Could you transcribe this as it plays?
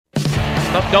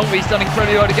McNulty's done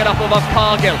incredibly well to get up above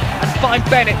Cargill and find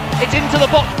Bennett. It's into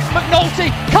the box. McNulty,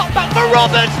 cut back for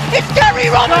Roberts. It's Gary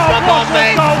Roberts for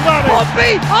Pompey.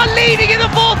 Pompey are leading in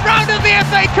the fourth round of the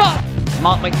FA Cup.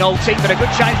 Mark McNulty, but a good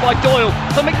chance by Doyle.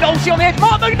 For McNulty on the edge.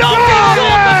 Mark McNulty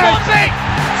scores for Pompey.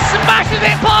 Smashes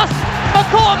it past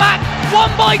McCormack.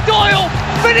 Won by Doyle.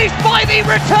 Finished by the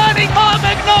returning Mark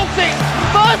McNulty.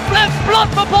 First left blood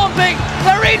for Pompey.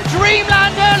 They're in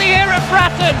dreamland early here at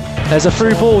Bratton. There's a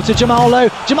through ball to Jamal Lowe.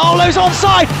 Jamal Lowe's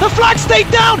onside. The flag's stayed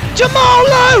down. Jamal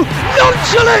Lowe,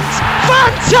 nonchalant,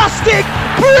 fantastic,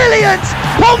 brilliant.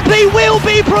 Pompey will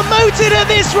be promoted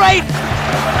at this rate.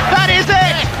 That is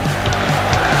it.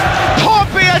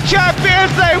 Pompey are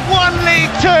champions. They won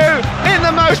League Two in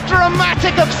the most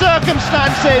dramatic of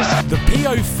circumstances. The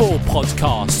PO4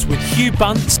 podcast with Hugh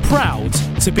Bunce, proud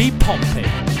to be Pompey.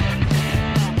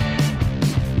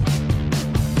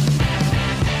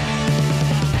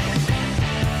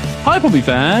 Hi Pompey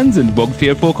fans, and welcome to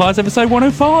PO4 Podcast episode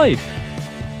 105.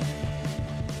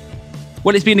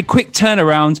 Well, it's been a quick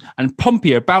turnaround, and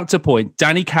Pompey are about to appoint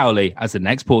Danny Cowley as the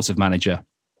next Portsmouth manager.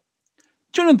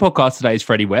 Joining the podcast today is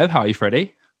Freddie Webb. How are you,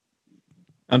 Freddie?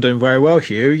 I'm doing very well,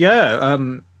 Hugh. Yeah,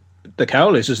 the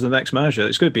Cowleys is the next manager.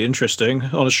 It's going to be interesting.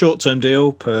 On a short-term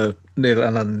deal per Neil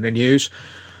Allen News.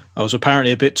 I was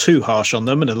apparently a bit too harsh on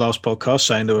them in the last podcast,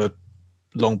 saying they were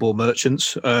long ball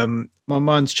merchants. My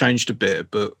mind's changed a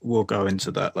bit, but we'll go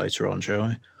into that later on, shall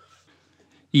we?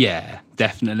 Yeah,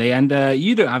 definitely. And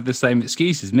you don't have the same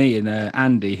excuse as me and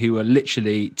Andy, who are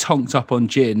literally tonked up on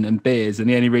gin and beers. And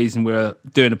the only reason we're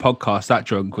doing a podcast that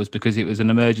drunk was because it was an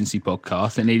emergency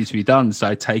podcast. It needed to be done.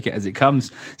 So take it as it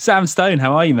comes. Sam Stone,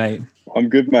 how are you, mate? I'm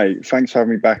good, mate. Thanks for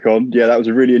having me back on. Yeah, that was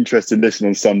a really interesting listen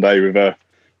on Sunday with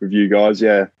you guys.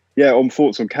 Yeah, on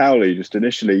thoughts on Cowley, just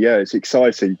initially, yeah, it's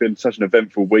exciting. Been such an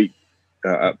eventful week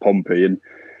at Pompey. And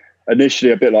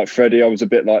initially, a bit like Freddie, I was a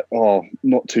bit like,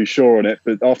 not too sure on it.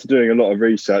 But after doing a lot of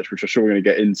research, which I'm sure we're going to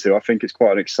get into, I think it's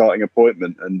quite an exciting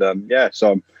appointment. And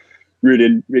so I'm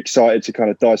really excited to kind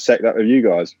of dissect that with you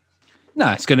guys. No,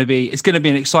 it's going to be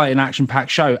an exciting, action-packed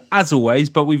show as always.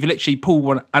 But we've literally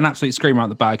pulled an absolute screamer out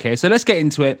the bag here. So let's get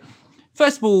into it.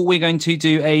 First of all, we're going to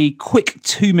do a quick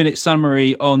 2-minute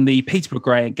summary on the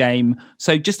Peterborough game.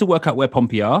 So just to work out where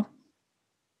Pompey are.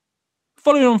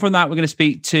 Following on from that, we're going to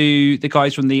speak to the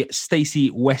guys from the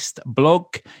Stacey West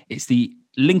blog. It's the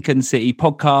Lincoln City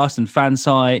podcast and fan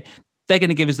site. They're going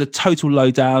to give us the total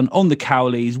lowdown on the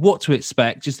Cowleys, what to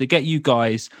expect, just to get you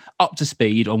guys up to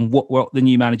speed on what the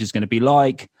new manager is going to be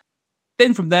like.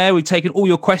 Then from there, we've taken all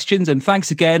your questions, and thanks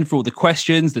again for all the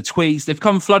questions, the tweets. They've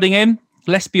come flooding in.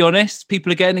 Let's be honest,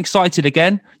 people are getting excited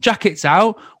again. Jackets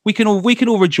out. We can all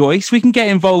rejoice. We can get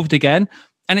involved again.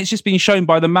 And it's just been shown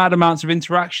by the mad amounts of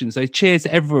interaction. So cheers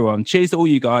to everyone. Cheers to all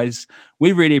you guys.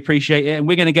 We really appreciate it. And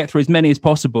we're going to get through as many as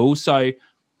possible. So,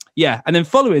 yeah. And then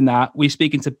following that, we're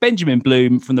speaking to Benjamin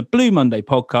Bloom from the Blue Monday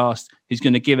podcast, who's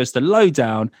going to give us the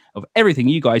lowdown of everything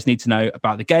you guys need to know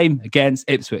about the game against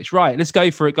Ipswich. Right, let's go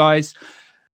for it, guys.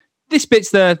 This bit's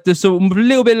the sort of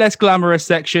little bit less glamorous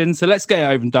section. So let's get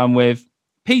it over and done with.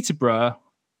 Peterborough.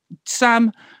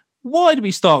 Sam, why did we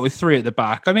start with 3 at the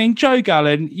back? I mean, Joe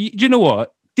Gallen, do you know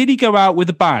what? Did he go out with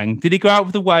a bang? Did he go out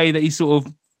with the way that he sort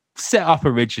of set up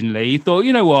originally? He thought,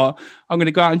 you know what? I'm going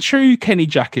to go out in true Kenny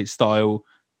Jackett style,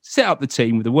 set up the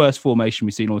team with the worst formation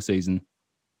we've seen all season.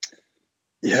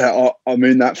 Yeah, I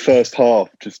mean, that first half,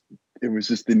 it was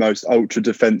just the most ultra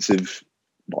defensive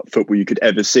football you could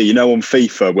ever see. You know, on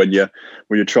FIFA, when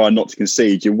you're trying not to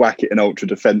concede, you whack it in ultra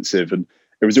defensive, and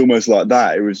it was almost like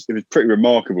that. It was pretty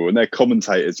remarkable. And their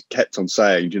commentators kept on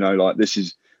saying,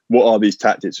 what are these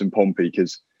tactics from Pompey?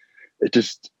 Because it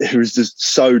was just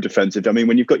so defensive. I mean,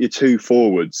 when you've got your 2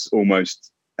 forwards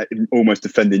almost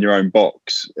defending your own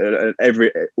box,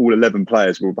 all 11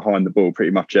 players were behind the ball pretty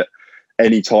much at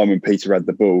any time when Peter had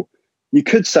the ball. You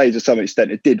could say to some extent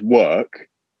it did work.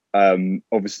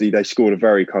 Obviously, they scored a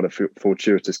very kind of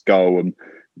fortuitous goal and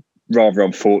rather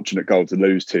unfortunate goal to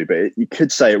lose to, but you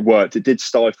could say it worked. It did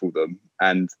stifle them.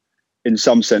 And in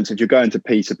some sense, if you're going to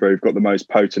Peterborough, you've got one of the most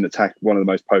potent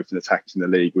attacks in the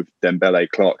league with Dembele,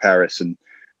 Clark-Harris and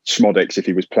Schmodix if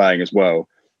he was playing as well.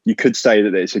 You could say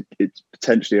that it's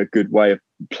potentially a good way of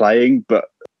playing, but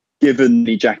given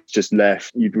the Jack just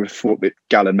left, you'd have thought that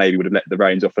Gallen maybe would have let the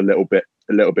reins off a little bit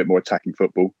more attacking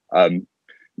football.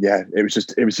 It was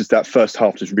just that first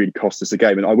half just really cost us the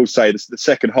game. And I will say the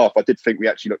second half, I did think we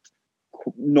actually looked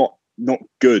not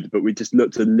good, but we just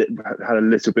had a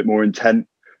little bit more intent,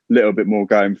 a little bit more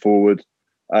going forward,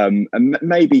 and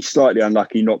maybe slightly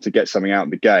unlucky not to get something out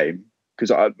of the game,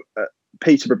 because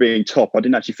Peterborough being top, I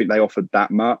didn't actually think they offered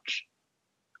that much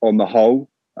on the whole.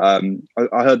 I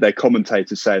heard their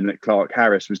commentators saying that Clark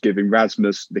Harris was giving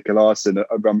Rasmus Nikolaisen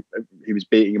a run. He was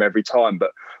beating him every time,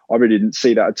 but I really didn't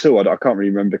see that at all. I can't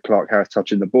really remember Clark Harris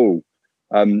touching the ball,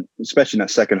 especially in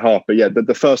that second half. But yeah,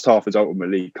 the first half has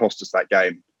ultimately cost us that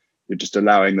game. You're just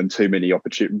allowing them too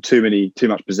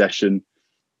much possession,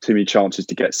 too many chances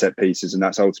to get set pieces, and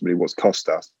that's ultimately what's cost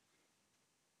us.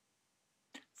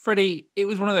 Freddie, it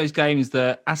was one of those games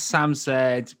that, as Sam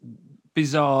said,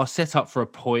 bizarre, set up for a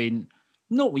point.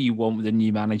 Not what you want with a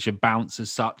new manager, bounce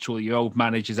as such, or your old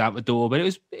manager's out the door. But it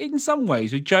was, in some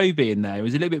ways, with Joe being there, it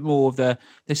was a little bit more of the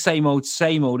same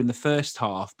old in the first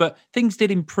half. But things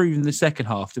did improve in the second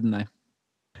half, didn't they?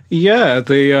 Yeah,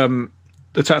 the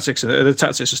tactics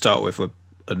to start with were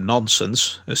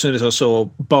nonsense. As soon as I saw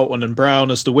Bolton and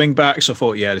Brown as the wing backs, I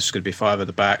thought, yeah, this is going to be 5 at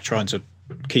the back, trying to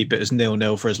keep it as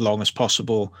 0-0 for as long as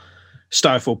possible,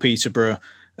 stifle Peterborough,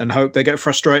 and hope they get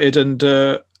frustrated and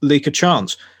leak a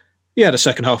chance. Yeah, the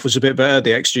second half was a bit better.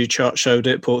 The XG chart showed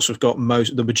it. Portsmouth got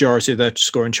the majority of their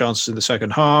scoring chances in the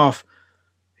second half.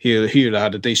 Hewler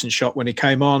had a decent shot when he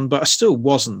came on, but I still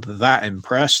wasn't that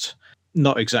impressed.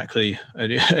 Not exactly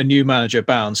a new manager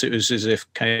bounce. It was as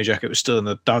if Kenny Jackett was still in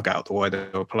the dugout the way they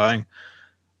were playing.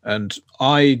 And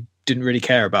I didn't really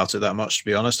care about it that much, to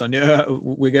be honest. I knew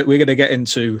we're going to get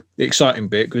into the exciting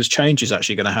bit because change is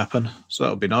actually going to happen. So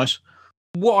that'll be nice.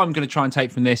 What I'm going to try and take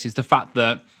from this is the fact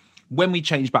that when we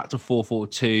changed back to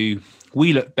 4-4-2,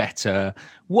 we looked better.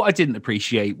 What I didn't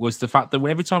appreciate was the fact that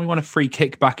every time we won a free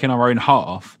kick back in our own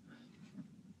half,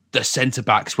 the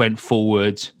centre-backs went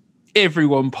forward.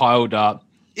 Everyone piled up.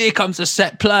 Here comes a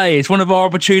set play. It's one of our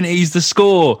opportunities to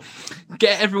score.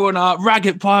 Get everyone up.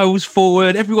 Raggett piles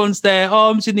forward. Everyone's there,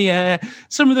 arms in the air.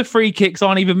 Some of the free kicks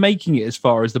aren't even making it as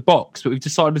far as the box, but we've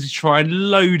decided to try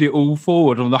and load it all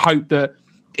forward on the hope that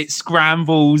it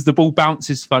scrambles, the ball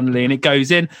bounces funnily, and it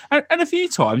goes in. And a few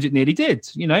times it nearly did,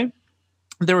 you know.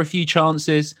 There were a few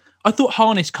chances. I thought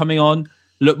Harness coming on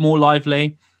looked more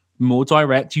lively, more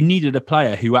direct. You needed a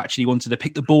player who actually wanted to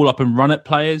pick the ball up and run at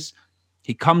players.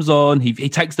 He comes on, he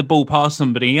takes the ball past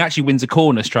somebody, he actually wins a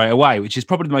corner straight away, which is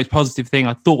probably the most positive thing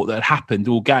I thought that had happened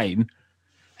all game.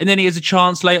 And then he has a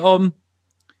chance late on.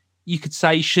 You could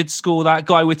say he should score that.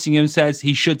 Guy Whittingham says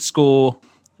he should score.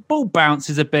 Ball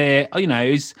bounces a bit, you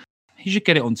know, he should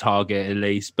get it on target at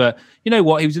least. But you know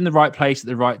what? He was in the right place at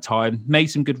the right time, made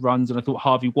some good runs. And I thought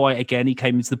Harvey White, again, he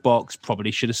came into the box,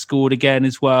 probably should have scored again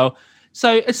as well.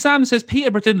 So as Sam says,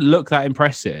 Peterborough didn't look that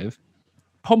impressive.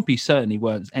 Pompey certainly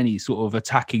weren't any sort of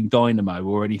attacking dynamo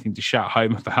or anything to shout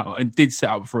home about and did set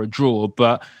up for a draw.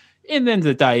 But in the end of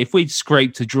the day, if we'd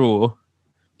scraped a draw,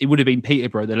 it would have been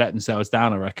Peterborough that let themselves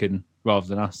down, I reckon, rather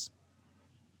than us.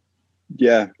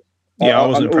 Yeah. Yeah, I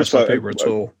wasn't impressed by Peterborough at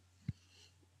all.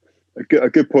 A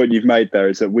good point you've made there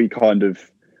is that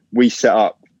we set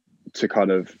up to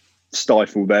kind of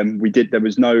stifle them. There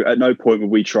was at no point were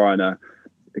we trying to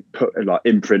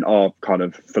imprint our kind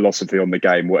of philosophy on the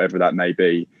game, whatever that may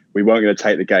be. We weren't going to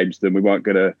take the game to them. We weren't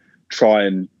going to try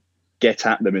and get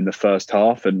at them in the first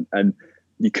half. And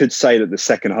you could say that the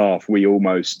second half,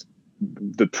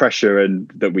 the pressure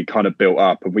and that we kind of built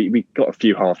up, and we got a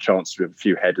few half chances with a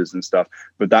few headers and stuff,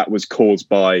 but that was caused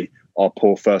by our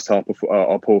poor first half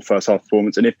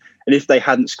performance. And if they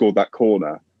hadn't scored that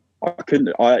corner, I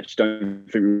actually don't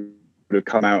think we would have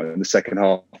come out in the second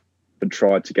half and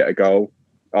tried to get a goal.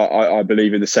 I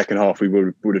believe in the second half we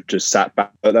would have just sat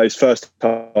back. But those first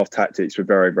half tactics were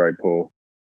very, very poor.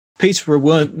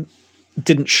 Peterborough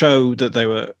didn't show that they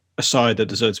were a side that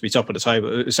deserved to be top of the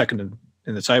table, second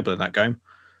in the table in that game.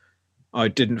 I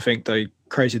didn't think they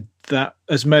created that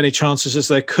as many chances as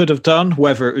they could have done,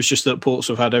 whether it was just that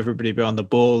Portsmouth had everybody behind the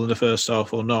ball in the first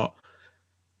half or not.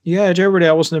 Yeah, generally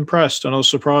I wasn't impressed and I was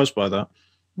surprised by that.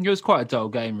 It was quite a dull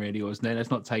game, really, wasn't it? Let's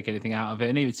not take anything out of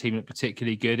it. Neither team looked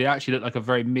particularly good. It actually looked like a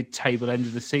very mid-table end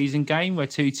of the season game where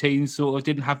two teams sort of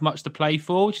didn't have much to play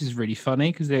for, which is really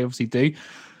funny because they obviously do.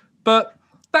 But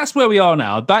that's where we are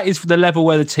now. That is the level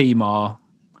where the team are.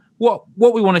 What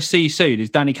we want to see soon is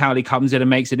Danny Cowley comes in and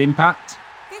makes an impact.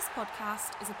 This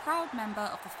podcast is a proud member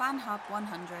of the Fan Hub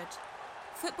 100.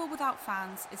 Football without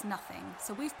fans is nothing,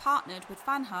 so we've partnered with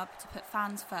Fan Hub to put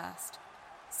fans first.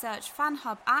 Search Fan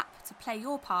Hub app to play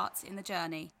your part in the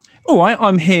journey. All right,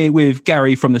 I'm here with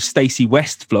Gary from the Stacey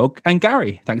West vlog. And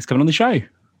Gary, thanks for coming on the show.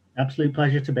 Absolute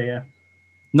pleasure to be here.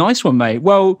 Nice one, mate.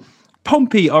 Well,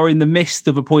 Pompey are in the midst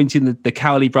of appointing the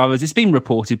Cowley brothers. It's been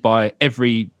reported by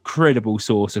every credible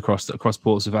source across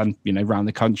Portsmouth and, you know, around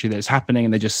the country that it's happening,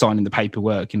 and they're just signing the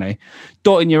paperwork, you know,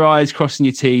 dotting your I's, crossing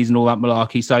your T's and all that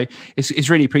malarkey. So it's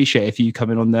really appreciated if you come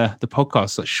in on the podcast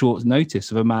such short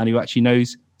notice of a man who actually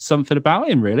knows something about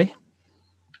him, really.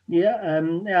 Yeah,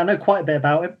 I know quite a bit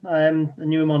about him. I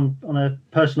knew him on a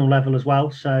personal level as well.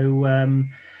 So,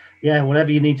 whatever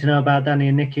you need to know about Danny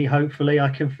and Nicky, hopefully I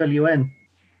can fill you in.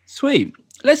 Sweet.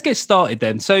 Let's get started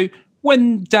then. So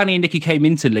when Danny and Nicky came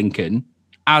into Lincoln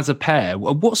as a pair,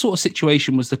 what sort of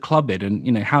situation was the club in,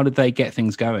 and how did they get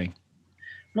things going?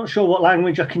 Not sure what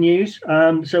language I can use.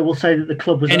 So we'll say that the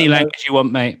club was any language you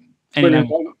want, mate. Any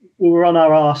language. We were on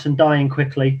our arse and dying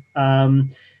quickly.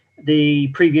 The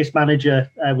previous manager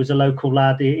was a local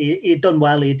lad. He'd done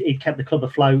well. He'd kept the club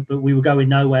afloat, but we were going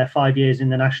nowhere. 5 years in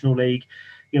the National League,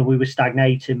 we were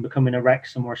stagnating, becoming a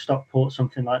Wrexham or a Stockport,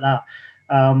 something like that.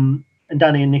 And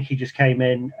Danny and Nicky just came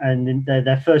in, and in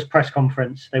their first press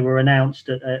conference, they were announced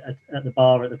at the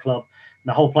bar at the club, and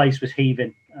the whole place was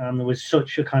heaving. There was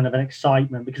such a kind of an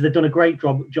excitement because they'd done a great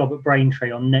job at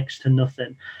Braintree on next to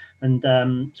nothing. And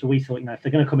so we thought, if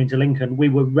they're going to come into Lincoln, we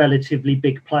were relatively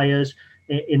big players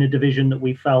in a division that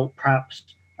we felt perhaps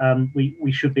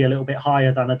we should be a little bit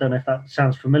higher than. I don't know if that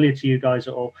sounds familiar to you guys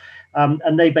at all.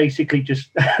 And they basically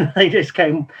just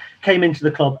came into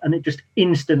the club, and it just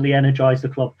instantly energized the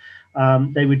club.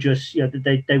 They would just,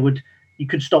 they would, you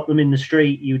could stop them in the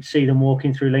street. You would see them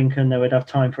walking through Lincoln. They would have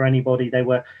time for anybody. They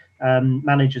were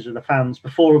managers of the fans.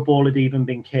 Before a ball had even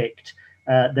been kicked,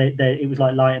 it was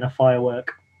like lighting a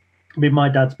firework. I mean, my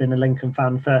dad's been a Lincoln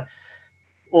fan for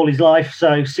all his life,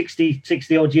 so 60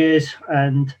 odd years,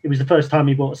 and it was the first time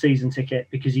he bought a season ticket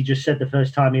because he just said the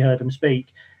first time he heard them speak,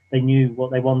 they knew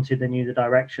what they wanted, they knew the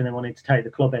direction they wanted to take the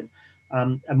club in,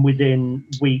 and within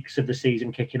weeks of the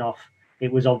season kicking off,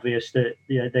 it was obvious that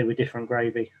they were different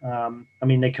gravy.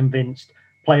 They convinced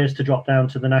players to drop down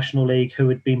to the National League who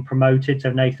had been promoted.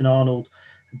 So Nathan Arnold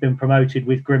had been promoted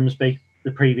with Grimsby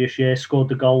the previous year, scored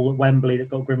the goal at Wembley that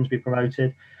got Grimsby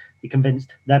promoted. He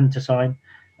convinced them to sign.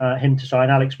 Him to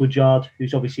sign Alex Woodyard,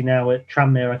 who's obviously now at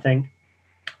Tranmere, I think.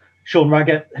 Sean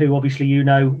Raggett, who obviously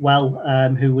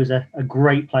well, who was a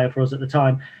great player for us at the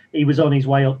time. He was on his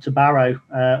way up to Barrow,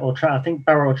 I think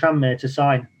Barrow or Tranmere to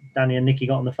sign. Danny and Nicky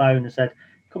got on the phone and said,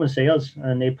 come and see us.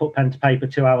 And they put pen to paper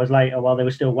 2 hours later while they were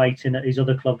still waiting at his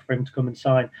other club for him to come and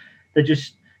sign. They're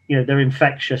just, they're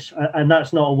infectious. And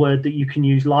that's not a word that you can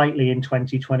use lightly in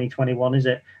 2020-21, is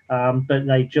it? But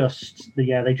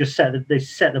they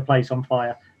set the place on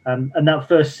fire. And that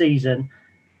first season,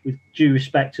 with due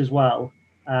respect as well,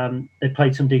 they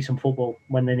played some decent football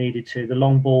when they needed to. The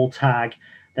long ball tag,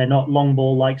 they're not long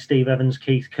ball like Steve Evans,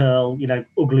 Keith Curl,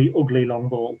 ugly long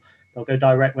ball. They'll go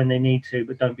direct when they need to,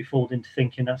 but don't be fooled into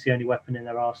thinking that's the only weapon in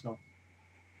their arsenal.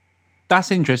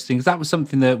 That's interesting, because that was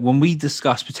something that when we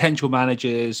discussed potential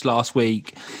managers last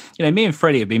week, me and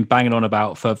Freddie have been banging on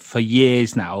about for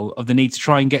years now, of the need to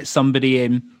try and get somebody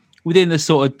in within the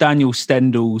sort of Daniel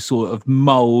Stendhal sort of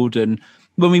mould. And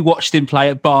when we watched him play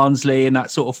at Barnsley in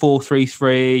that sort of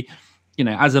 4-3-3,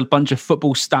 as a bunch of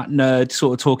football stat nerds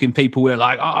sort of talking people, we were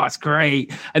like, oh, it's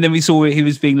great. And then we saw he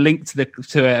was being linked to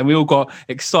it, and we all got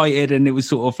excited, and it was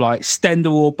sort of like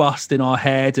Stendhal or bust in our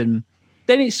head. And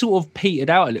then it sort of petered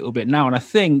out a little bit now. And I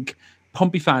think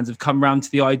Pompey fans have come around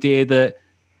to the idea that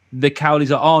the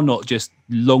Cowleys are not just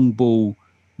long ball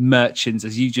merchants,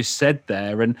 as you just said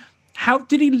there. And how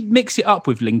did he mix it up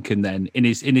with Lincoln then in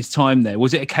his time there?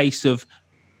 Was it a case of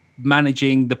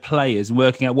managing the players and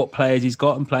working out what players he's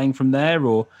got and playing from there,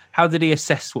 or how did he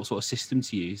assess what sort of system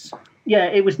to use? Yeah,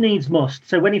 it was needs must.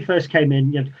 So when he first came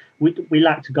in, we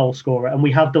lacked a goal scorer, and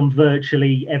we have done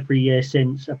virtually every year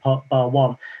since, apart bar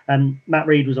one. And Matt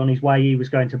Reed was on his way. He was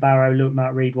going to Barrow. Look,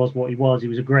 Matt Reed was what he was. He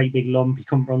was a great big lump. He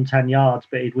couldn't run 10 yards,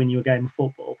 but he'd win you a game of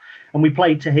football. And we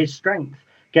played to his strength.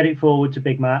 Get it forward to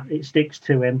Big Matt. It sticks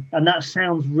to him. And that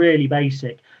sounds really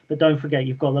basic. But don't forget,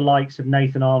 you've got the likes of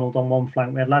Nathan Arnold on one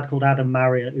flank. We had a lad called Adam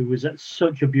Marriott, who was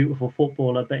such a beautiful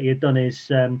footballer, but he had done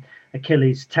his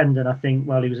Achilles tendon, I think,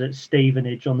 while he was at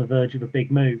Stevenage on the verge of a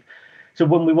big move. So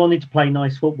when we wanted to play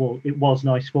nice football, it was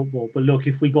nice football. But look,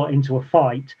 if we got into a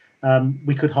fight,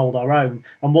 we could hold our own.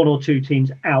 And one or two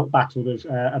teams out-battled us.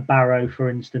 A Barrow, for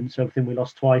instance, I think we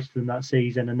lost twice to them that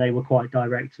season, and they were quite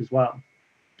direct as well.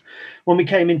 When we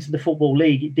came into the Football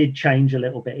League, it did change a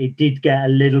little bit. It did get a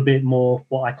little bit more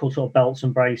what I call sort of belts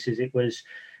and braces. It was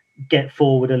get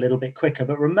forward a little bit quicker.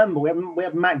 But remember, we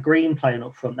have Matt Green playing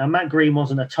up front. Now, Matt Green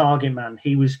wasn't a target man.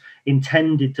 He was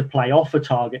intended to play off a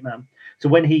target man. So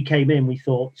when he came in, we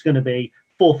thought it's going to be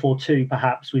 4-4-2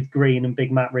 perhaps with Green and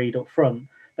Big Matt Reed up front.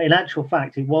 But in actual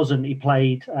fact, it wasn't. He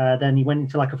played, then he went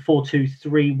into like a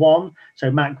 4-2-3-1.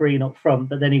 So Matt Green up front,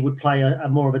 but then he would play a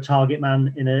more of a target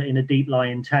man in a deep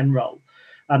lying 10 role.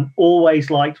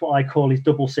 Always liked what I call his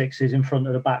double sixes in front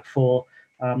of the back four.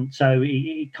 So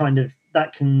he kind of,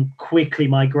 that can quickly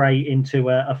migrate into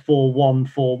a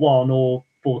 4-1-4-1 or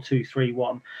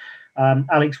 4-2-3-1.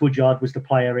 Alex Woodyard was the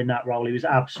player in that role. He was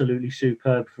absolutely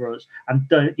superb for us. And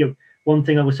one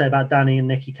thing I would say about Danny and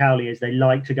Nicky Cowley is they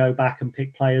like to go back and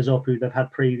pick players up who they've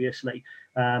had previously.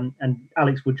 And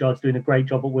Alex Woodyard's doing a great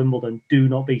job at Wimbledon. Do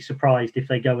not be surprised if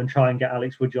they go and try and get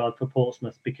Alex Woodyard for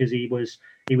Portsmouth, because he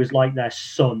was like their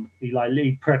son.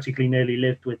 He practically nearly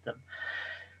lived with them.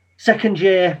 Second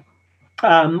year,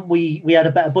 we had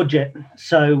a better budget,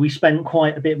 so we spent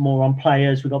quite a bit more on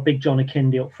players. We got Big John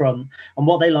Akindi up front, and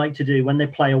what they like to do when they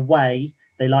play away,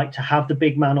 they like to have the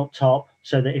big man up top,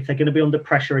 so that if they're going to be under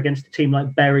pressure against a team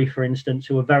like Bury, for instance,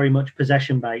 who are very much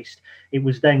possession based, it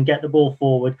was then get the ball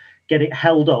forward, get it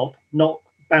held up, not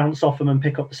bounce off them and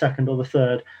pick up the second or the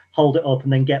third, hold it up,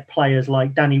 and then get players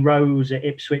like Danny Rose at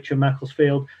Ipswich and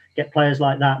Macclesfield, get players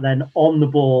like that then on the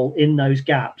ball in those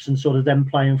gaps and sort of then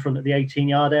play in front of the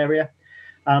 18-yard area.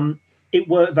 It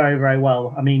worked very, very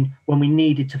well. I mean, when we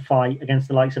needed to fight against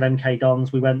the likes of MK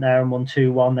Dons, we went there and won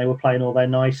 2-1. They were playing all their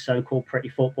nice so-called pretty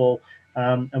football,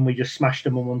 and we just smashed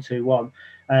them and won 2-1.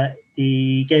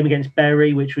 The game against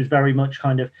Bury, which was very much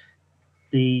kind of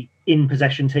the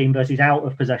in-possession team versus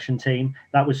out-of-possession team,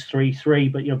 that was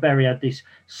 3-3. But Bury had this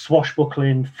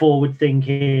swashbuckling,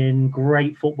 forward-thinking,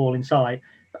 great football inside.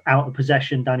 But out of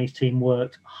possession, Danny's team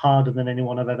worked harder than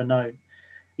anyone I've ever known.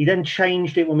 He then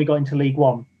changed it when we got into League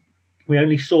One. We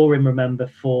only saw him, remember,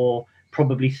 for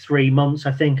probably 3 months,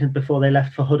 I think, before they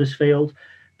left for Huddersfield.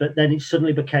 But then it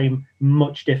suddenly became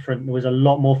much different. There was a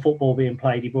lot more football being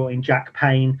played. He brought in Jack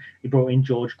Payne. He brought in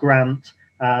George Grant.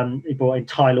 He brought in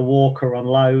Tyler Walker on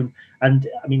loan. And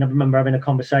I mean, I remember having a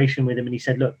conversation with him and he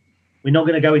said, look, we're not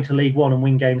going to go into League One and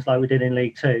win games like we did in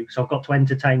League Two. So I've got to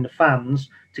entertain the fans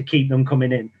to keep them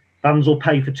coming in. Fans will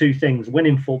pay for two things,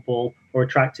 winning football or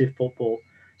attractive football.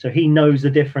 So he knows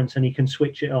the difference and he can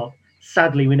switch it up.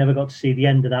 Sadly, we never got to see the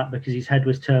end of that because his head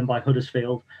was turned by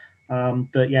Huddersfield.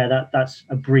 But yeah, that's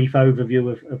a brief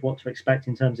overview of what to expect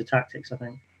in terms of tactics, I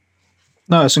think.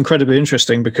 No, it's incredibly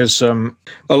interesting because a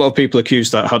lot of people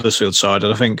accuse that Huddersfield side,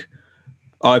 and I think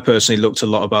I personally looked a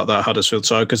lot about that Huddersfield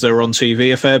side because they were on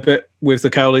TV a fair bit with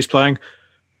the Cowleys playing,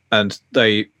 and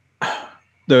they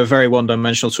were very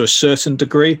one-dimensional to a certain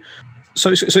degree.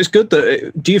 So it's good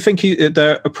that. Do you think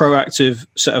they're a proactive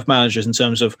set of managers in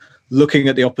terms of looking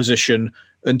at the opposition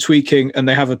and tweaking, and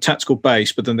they have a tactical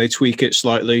base, but then they tweak it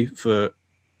slightly for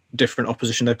different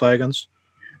opposition they play against?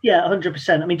 Yeah,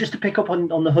 100%. I mean, just to pick up on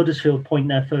the Huddersfield point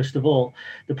there, first of all,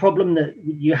 the problem that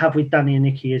you have with Danny and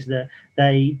Nicky is that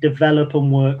they develop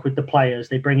and work with the players.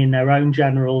 They bring in their own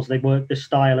generals. They work the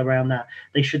style around that.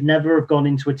 They should never have gone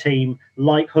into a team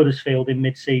like Huddersfield in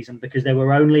mid-season because they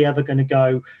were only ever going to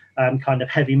go kind of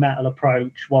heavy metal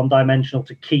approach, one-dimensional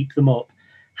to keep them up.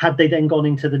 Had they then gone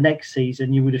into the next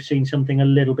season, you would have seen something a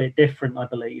little bit different, I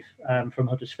believe, from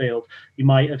Huddersfield.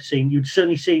 You'd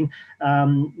certainly seen,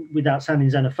 without sounding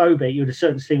xenophobic, you'd have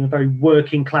certainly seen a very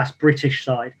working class British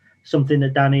side, something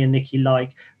that Danny and Nicky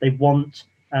like. They want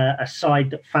a side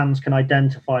that fans can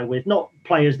identify with, not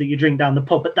players that you drink down the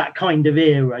pub, but that kind of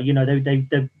era.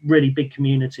 They're really big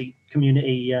community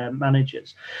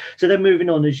managers. So then moving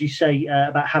on, as you say,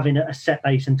 about having a set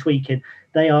base and tweaking,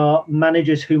 they are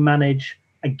managers who manage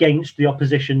against the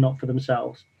opposition, not for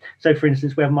themselves. So, for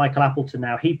instance, we have Michael Appleton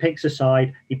now. He picks a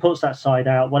side, he puts that side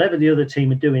out. Whatever the other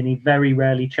team are doing, he very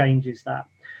rarely changes that.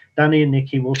 Danny and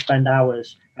Nicky will spend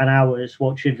hours and hours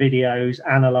watching videos,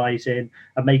 analysing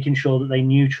and making sure that they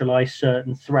neutralise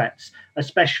certain threats,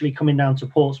 especially coming down to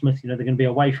Portsmouth. They're going to be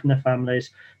away from their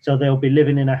families, so they'll be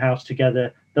living in a house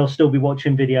together. They'll still be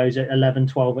watching videos at 11,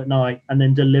 12 at night and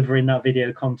then delivering that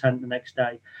video content the next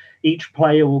day. Each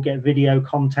player will get video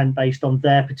content based on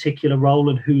their particular role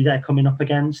and who they're coming up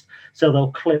against. So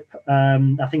they'll clip,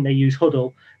 I think they use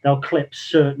Huddle, they'll clip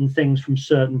certain things from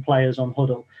certain players on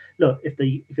Huddle. Look, if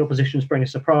the opposition bring a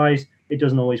surprise, it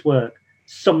doesn't always work.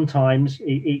 Sometimes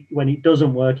when it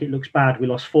doesn't work, it looks bad. We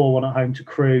lost 4-1 at home to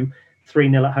Crewe,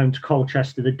 3-0 at home to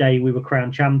Colchester the day we were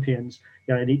crowned champions.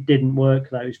 And it didn't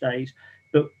work those days.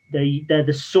 But they're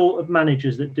the sort of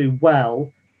managers that do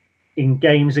well in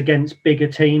games against bigger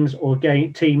teams or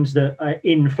teams that are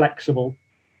inflexible.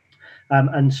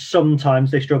 And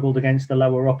sometimes they struggled against the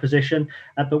lower opposition.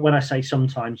 But when I say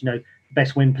sometimes,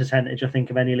 best win percentage, I think,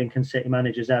 of any Lincoln City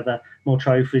managers ever, more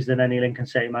trophies than any Lincoln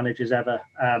City managers ever.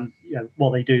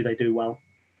 What they do well.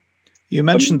 You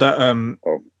mentioned that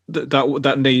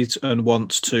that need and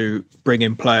wants to bring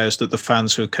in players that the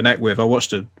fans will connect with. I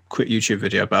watched a quick YouTube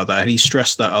video about that, and he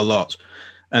stressed that a lot.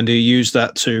 And he used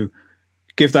that to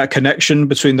give that connection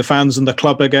between the fans and the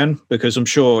club again, because I'm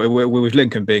sure with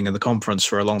Lincoln being in the conference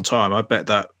for a long time, I bet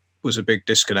that was a big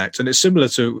disconnect. And it's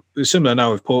similar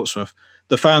now with Portsmouth.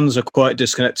 the fans are quite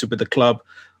disconnected with the club,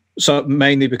 so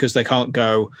mainly because they can't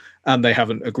go and they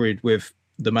haven't agreed with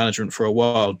the management for a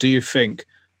while. Do you think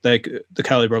the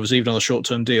Cowley brothers, even on a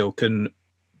short-term deal, can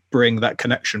bring that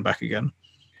connection back again?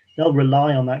 They'll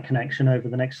rely on that connection over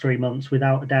the next 3 months,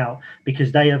 without a doubt,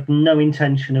 because they have no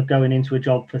intention of going into a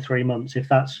job for 3 months. If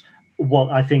that's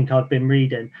what I think I've been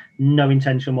reading, no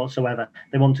intention whatsoever.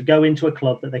 They want to go into a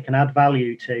club that they can add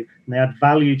value to, and they add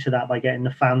value to that by getting the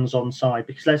fans on side.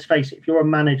 Because let's face it, if you're a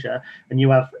manager and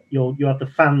you have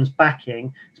the fans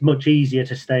backing, it's much easier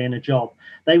to stay in a job.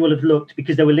 They will have looked,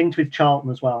 because they were linked with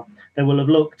Charlton as well, they will have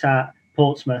looked at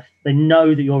Portsmouth. They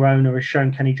know that your owner has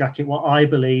shown Kenny Jackett what I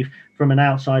believe, from an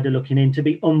outsider looking in, to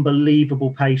be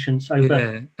unbelievable patience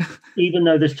over. Even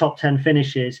though there's top 10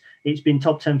 finishes, it's been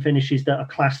top 10 finishes that are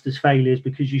classed as failures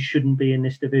because you shouldn't be in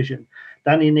this division.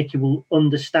 Danny and Nicky will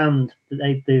understand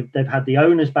that they've had the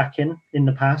owners back in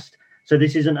the past. So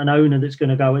this isn't an owner that's going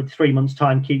to go at 3 months'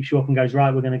 time, keeps you up and goes,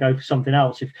 right, we're going to go for something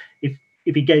else. If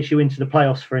he gets you into the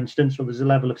playoffs, for instance, or there's a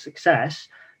level of success,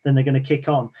 then they're going to kick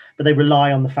on. But they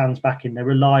rely on the fans backing. They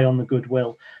rely on the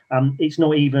goodwill. It's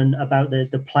not even about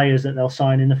the players that they'll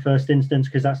sign in the first instance,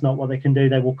 because that's not what they can do.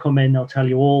 They will come in, they'll tell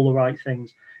you all the right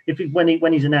things. When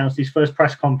he's announced, his first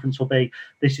press conference will be,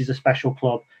 this is a special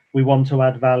club. We want to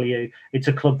add value. It's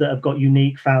a club that have got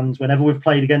unique fans. Whenever we've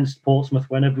played against Portsmouth,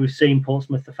 whenever we've seen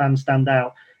Portsmouth, the fans stand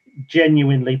out.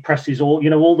 Genuinely presses all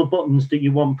the buttons that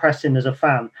you want pressing as a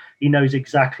fan. He knows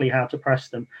exactly how to press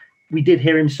them. We did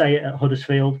hear him say it at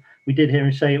Huddersfield. We did hear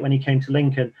him say it when he came to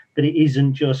Lincoln, that it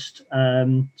isn't just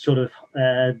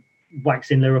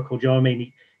waxing lyrical. Do you know what I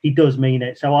mean? He does mean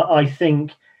it. So I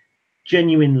think,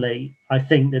 genuinely,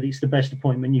 that it's the best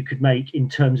appointment you could make in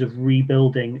terms of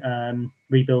rebuilding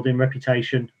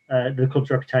reputation, the club's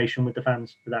reputation with the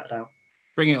fans, without a doubt.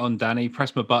 Bring it on, Danny.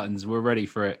 Press my buttons. We're ready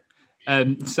for it.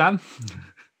 Sam?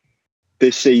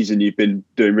 This season, you've been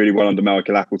doing really well under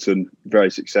Michael Appleton,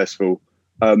 very successful.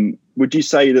 Would you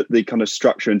say that the kind of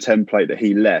structure and template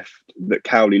that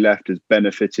Cowley left, has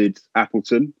benefited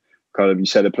Appleton? Kind of, you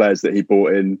said the players that he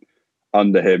brought in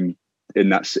under him in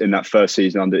that first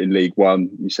season in League One,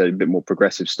 you said a bit more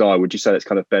progressive style. Would you say that's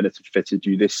kind of benefited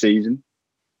you this season?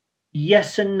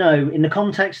 Yes and no. In the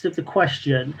context of the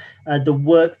question, the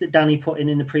work that Danny put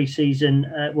in the pre-season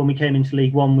when we came into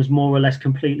League One was more or less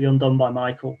completely undone by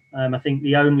Michael. I think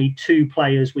the only two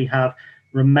players we have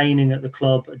remaining at the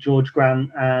club are George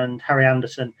Grant and Harry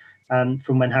Anderson,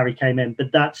 from when Harry came in.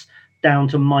 But that's down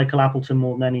to Michael Appleton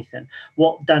more than anything.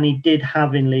 What Danny did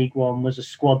have in League One was a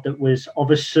squad that was of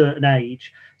a certain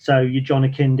age. So your John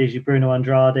Akindis, your Bruno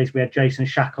Andrades, we had Jason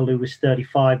Shackle, who was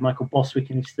 35, Michael Boswick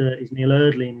in his 30s, Neil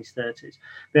Erdley in his 30s.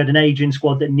 We had an aging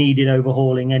squad that needed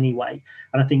overhauling anyway.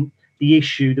 And I think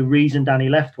the reason Danny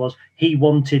left was he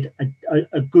wanted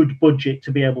a good budget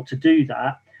to be able to do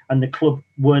that. And the club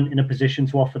weren't in a position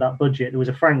to offer that budget. There was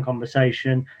a frank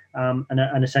conversation,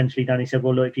 and essentially Danny said,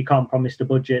 well, look, if you can't promise the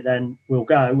budget, then we'll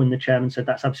go. And the chairman said,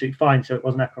 that's absolutely fine. So it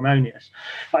wasn't acrimonious.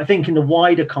 But I think in the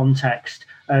wider context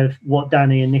of what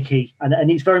Danny and Nicky, and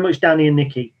it's very much Danny and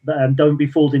Nicky, but don't be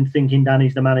fooled into thinking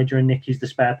Danny's the manager and Nicky's the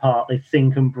spare part. They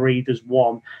think and breathe as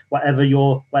one. Whatever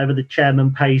the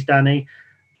chairman pays Danny,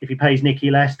 if he pays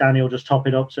Nicky less, Danny will just top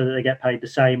it up so that they get paid the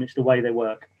same. It's the way they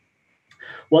work.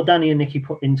 What Danny and Nicky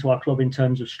put into our club in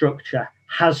terms of structure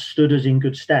has stood us in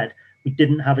good stead. We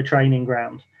didn't have a training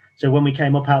ground. So when we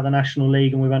came up out of the National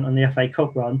League and we went on the FA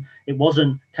Cup run, it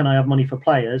wasn't, can I have money for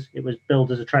players? It was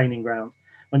built as a training ground.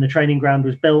 When the training ground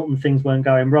was built and things weren't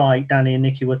going right, Danny and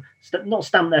Nicky would not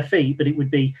stamp their feet, but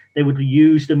they would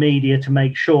use the media to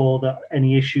make sure that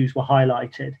any issues were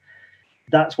highlighted.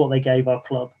 That's what they gave our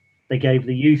club. They gave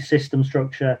the youth system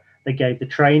structure. They gave the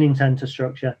training centre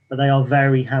structure, but they are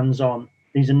very hands-on.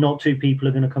 These are not two people who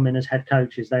are going to come in as head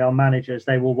coaches. They are managers.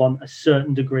 They will want a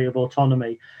certain degree of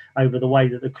autonomy over the way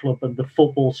that the club and the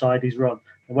football side is run.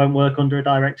 They won't work under a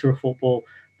director of football.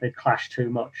 They'd clash too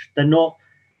much. They're not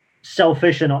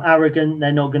selfish and not arrogant.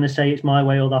 They're not going to say it's my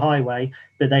way or the highway,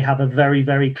 but they have a very,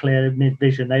 very clear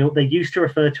vision. They used to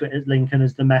refer to it at Lincoln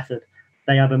as the method.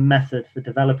 They have a method for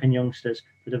developing youngsters,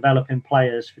 for developing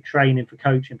players, for training, for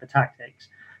coaching, for tactics.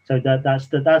 So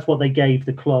that's what they gave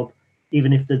the club,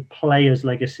 even if the player's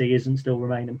legacy isn't still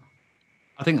remaining.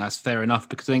 I think that's fair enough,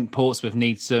 because I think Portsmouth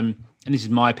needs some, and this is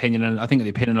my opinion, and I think the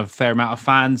opinion of a fair amount of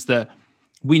fans, that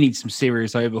we need some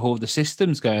serious overhaul of the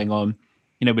systems going on.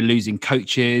 You know, we're losing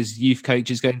coaches, youth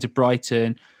coaches going to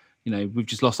Brighton. You know, we've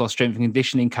just lost our strength and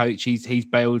conditioning coach. He's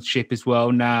bailed ship as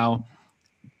well now.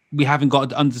 We haven't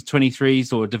got under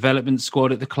 23s or a development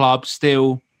squad at the club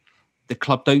still. The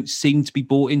club don't seem to be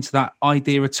bought into that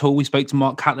idea at all. We spoke to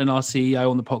Mark Catlin, our CEO,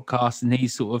 on the podcast, and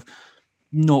he's sort of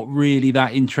not really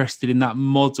that interested in that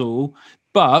model.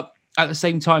 But at the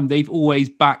same time, they've always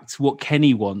backed what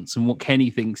Kenny wants and what Kenny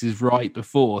thinks is right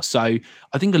before. So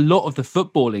I think a lot of the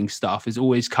footballing stuff has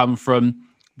always come from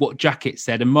what Jackett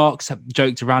said. And Mark's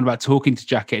joked around about talking to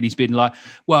Jackett, and he's been like,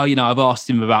 well, you know, I've asked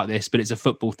him about this, but it's a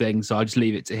football thing, so I just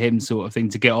leave it to him, sort of thing,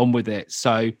 to get on with it.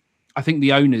 So I think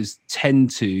the owners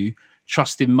tend to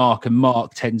trust in Mark, and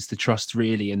Mark tends to trust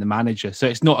really in the manager. So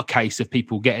it's not a case of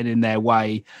people getting in their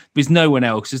way. There's no one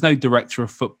else. There's no director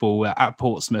of football at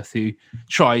Portsmouth who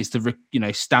tries to,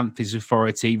 stamp his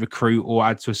authority, recruit, or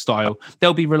add to a style.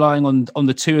 They'll be relying on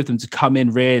the two of them to come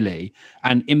in really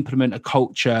and implement a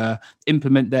culture,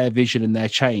 implement their vision and their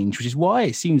change, which is why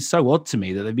it seems so odd to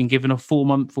me that they've been given a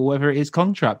 4-month or whatever it is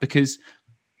contract, because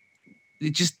it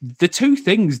just, the two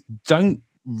things don't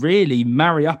really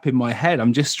marry up in my head.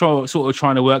 I'm just trying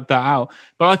to work that out.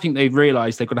 But I think they've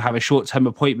realised they've got to have a short-term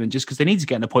appointment just because they need to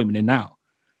get an appointment in now.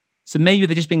 So maybe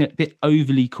they're just being a bit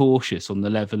overly cautious on the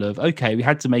level of, okay, we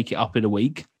had to make it up in a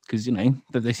week because,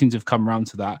 they seem to have come around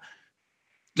to that.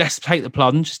 Let's take the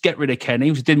plunge, just get rid of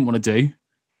Kenny, which I didn't want to do.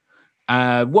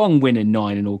 1 win in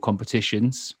 9 in all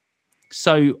competitions.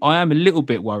 So I am a little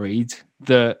bit worried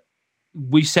that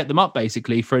we set them up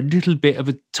basically for a little bit of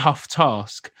a tough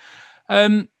task.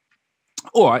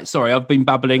 All right, sorry, I've been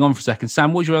babbling on for a second.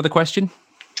 Sam, what was your other question?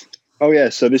 Oh yeah,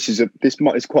 so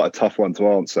it's quite a tough one to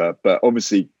answer, but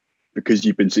obviously because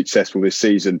you've been successful this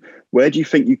season, where do you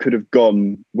think you could have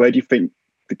gone? Where do you think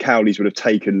the Cowleys would have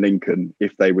taken Lincoln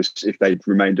if they'd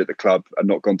remained at the club and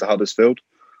not gone to Huddersfield?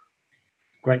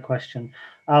 Great question.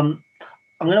 I'm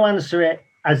going to answer it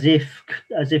as if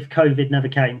COVID never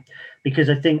came, because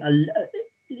I think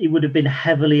it would have been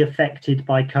heavily affected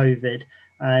by COVID.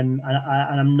 And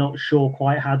I'm not sure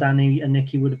quite how Danny and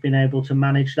Nicky would have been able to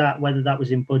manage that, whether that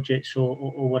was in budgets or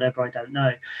whatever, I don't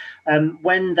know.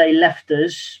 When they left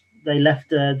us,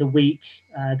 the week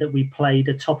that we played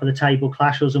a top of the table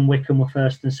clash. Us and Wycombe were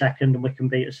first and second, and Wycombe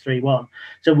beat us 3-1.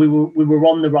 So we were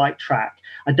on the right track.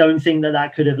 I don't think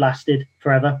that could have lasted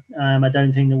forever. I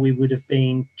don't think that we would have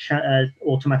been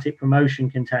automatic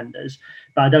promotion contenders.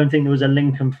 But I don't think there was a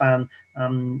Lincoln fan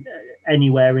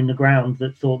anywhere in the ground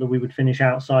that thought that we would finish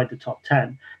outside the top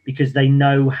 10, because they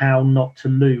know how not to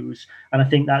lose. And I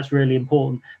think that's really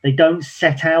important. They don't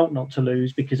set out not to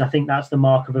lose, because I think that's the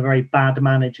mark of a very bad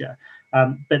manager.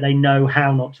 But they know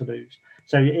how not to lose.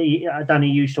 So Danny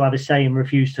used to have a saying,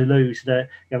 refuse to lose, that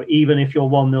even if you're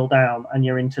 1-0 down and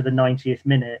you're into the 90th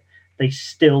minute, they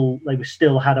still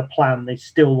had a plan. They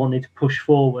still wanted to push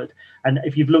forward. And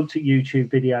if you've looked at YouTube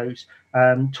videos,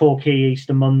 Torquay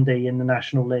Easter Monday in the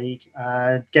National League,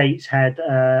 Gateshead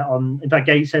on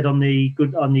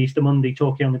the Easter Monday,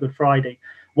 Torquay on the Good Friday,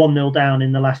 1-0 down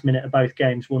in the last minute of both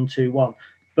games, 1-2-1.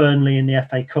 Burnley in the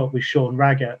FA Cup with Sean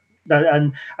Raggett.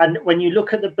 And when you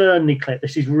look at the Burnley clip,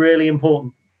 this is really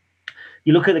important.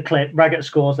 You look at the clip, Raggett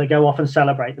scores, they go off and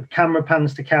celebrate. The camera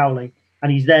pans to Cowley,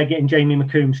 and he's there getting Jamie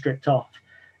McComb stripped off.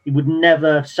 He would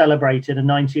never have celebrated a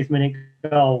 90th minute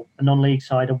goal, a non-league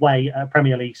side away, a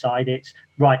Premier League side. It's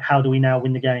right, how do we now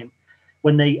win the game?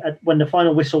 When the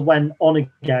final whistle went on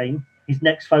a game, his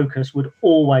next focus would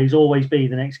always be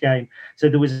the next game. So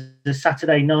there was a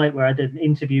Saturday night where I did an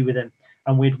interview with him,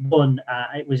 and we'd won.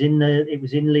 It was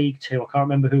in League Two. I can't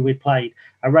remember who we'd played.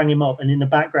 I rang him up, and in the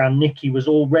background, Nicky was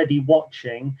already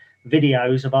watching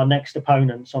videos of our next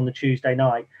opponents on the Tuesday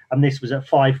night, and this was at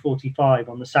 5:45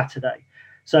 on the Saturday.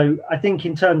 So I think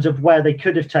in terms of where they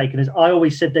could have taken us, I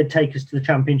always said they'd take us to the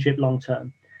Championship long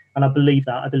term, and I believe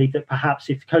that. I believe that perhaps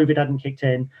if COVID hadn't kicked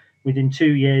in, within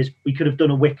 2 years we could have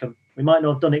done a Wycombe. We might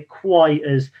not have done it quite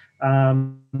as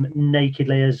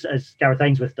nakedly as Gareth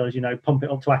Ainsworth does, pump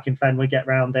it up to Akinfen, we get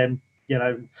round them,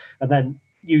 and then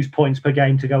use points per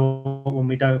game to go when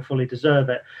we don't fully deserve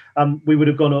it. We would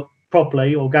have gone up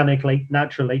properly, organically,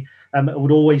 naturally. It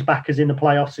would always back us in the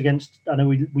playoffs against, I know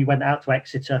we went out to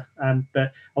Exeter,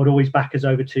 but I would always back us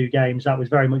over 2 games. That was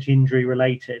very much injury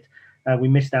related. We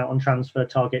missed out on transfer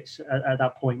targets at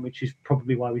that point, which is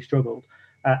probably why we struggled.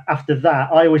 After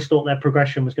that, I always thought their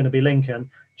progression was going to be Lincoln,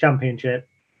 Championship,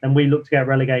 and we looked to get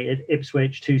relegated,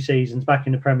 Ipswich 2 seasons back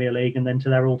in the Premier League, and then to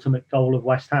their ultimate goal of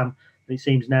West Ham. It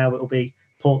seems now it'll be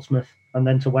Portsmouth and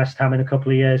then to West Ham in a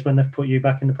couple of years when they've put you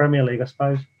back in the Premier League, I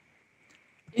suppose.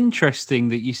 Interesting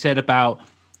that you said about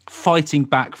fighting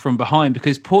back from behind,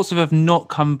 because Portsmouth have not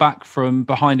come back from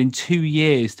behind in 2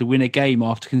 years to win a game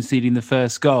after conceding the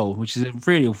first goal, which is a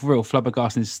real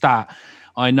flabbergasting stat,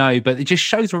 I know, but it just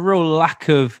shows a real lack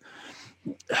of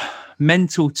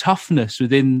mental toughness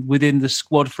within the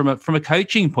squad from a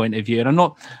coaching point of view. And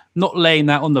I'm not laying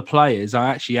that on the players. I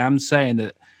actually am saying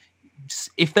that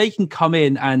if they can come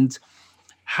in and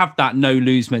have that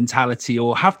no-lose mentality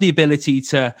or have the ability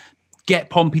to get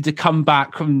Pompey to come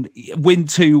back and win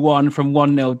 2-1 from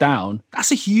 1-0 down,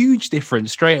 that's a huge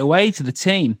difference straight away to the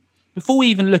team. Before we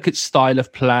even look at style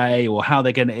of play or how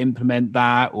they're going to implement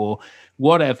that or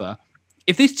whatever,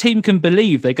 if this team can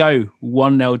believe they go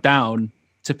 1-0 down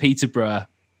to Peterborough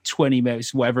 20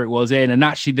 minutes, whatever it was in, and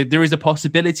actually there is a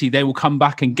possibility they will come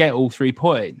back and get all 3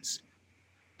 points,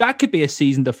 that could be a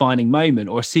season-defining moment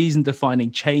or a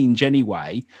season-defining change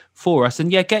anyway for us.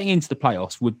 And yeah, getting into the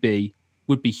playoffs would be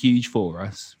huge for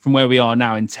us from where we are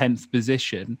now in 10th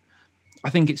position.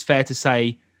 I think it's fair to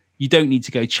say you don't need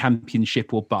to go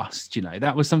championship or bust. You know,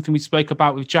 that was something we spoke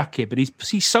about with Jacket, but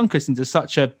he's sunk us into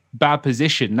such a bad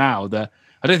position now that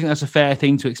I don't think that's a fair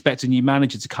thing to expect a new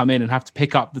manager to come in and have to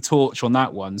pick up the torch on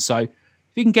that one. So if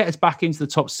he can get us back into the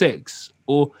top 6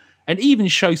 and even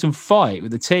show some fight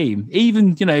with the team,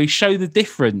 even, you know, show the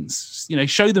difference, you know,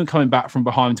 show them coming back from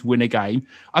behind to win a game,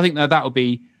 I think that would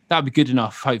be good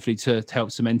enough, hopefully, to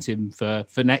help cement him for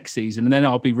next season. And then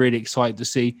I'll be really excited to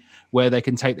see where they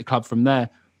can take the club from there.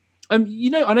 You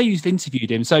know, I know you've interviewed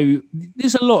him, so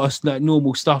there's a lot of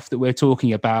normal stuff that we're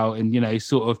talking about and, you know,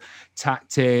 sort of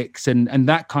tactics and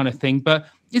that kind of thing. But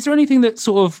is there anything that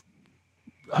sort of,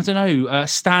 I don't know,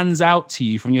 stands out to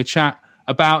you from your chat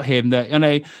about him that, you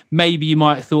know, maybe you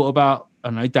might have thought about, I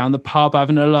don't know, down the pub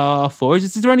having a laugh? Or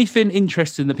is there anything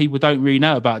interesting that people don't really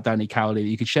know about Danny Cowley that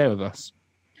you could share with us?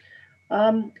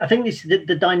 I think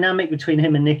the dynamic between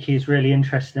him and Nicky is really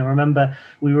interesting. I remember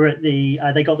we were at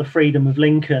they got the Freedom of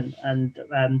Lincoln, and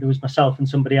there was myself and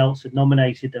somebody else had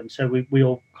nominated them. So we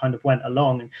all kind of went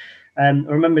along. And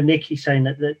I remember Nicky saying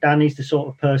that Danny's the sort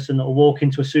of person that will walk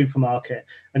into a supermarket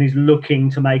and he's looking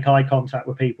to make eye contact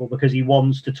with people because he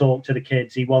wants to talk to the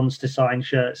kids. He wants to sign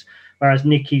shirts. Whereas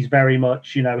Nicky's very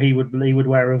much, you know, he would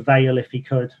wear a veil if he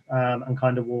could and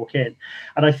kind of walk in.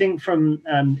 And I think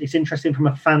it's interesting from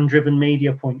a fan-driven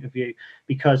media point of view,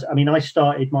 because, I mean, I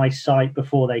started my site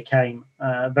before they came,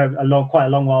 quite a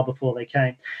long while before they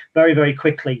came. Very, very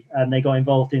quickly, they got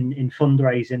involved in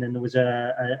fundraising, and there was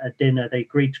a dinner. They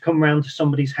agreed to come round to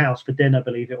somebody's house for dinner,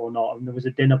 believe it or not. And there was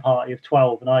a dinner party of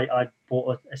 12, and I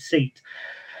bought a seat.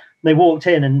 They walked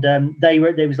in, and they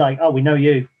was like, "Oh, we know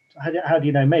you. How do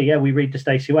you know me?" "Yeah, we read the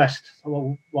Stacey West."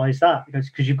 "Well, why is that?"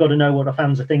 Because you've got to know what the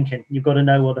fans are thinking. You've got to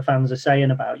know what the fans are saying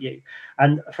about you.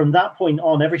 And from that point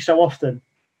on, every so often,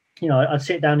 you know, I'd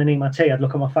sit down and eat my tea. I'd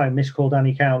look at my phone, missed call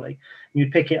Danny Cowley. And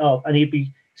you'd pick it up, and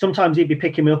sometimes he'd be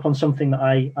picking me up on something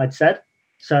that I'd said.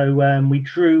 So we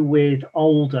drew with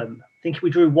Oldham. I think we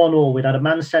drew 1-1. We'd had a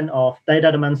man sent off. They'd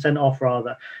had a man sent off,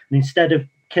 rather. And instead of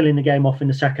killing the game off in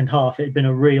the second half, it had been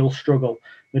a real struggle.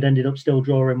 We'd ended up still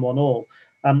drawing 1-1.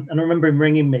 And I remember him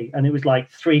ringing me, and it was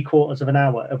like 3/4 of an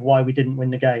hour of why we didn't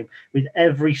win the game. With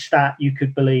every stat you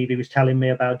could believe, he was telling me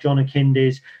about John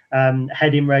Akindi's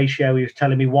heading ratio. He was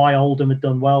telling me why Oldham had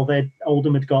done well.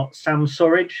 Oldham had got Sam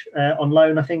Surridge on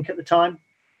loan, I think, at the time,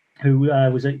 who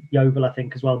was at Yeovil, I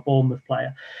think, as well, Bournemouth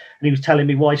player. And he was telling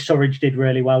me why Surridge did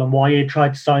really well and why he had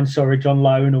tried to sign Surridge on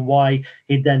loan and why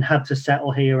he'd then had to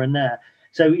settle here and there.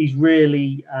 So he's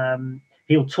really,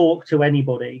 he'll talk to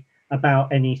anybody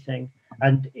about anything.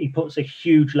 And he puts a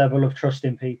huge level of trust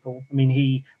in people. I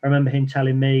mean, I remember him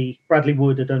telling me, Bradley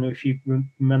Wood, I don't know if you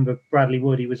remember Bradley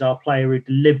Wood, he was our player who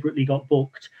deliberately got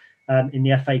booked in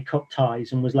the FA Cup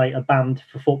ties and was later banned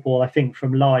for football, I think,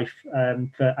 from life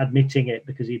for admitting it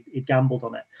because he'd gambled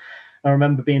on it. I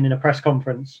remember being in a press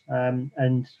conference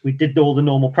and we did all the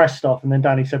normal press stuff. And then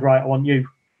Danny said, "Right, I want you,"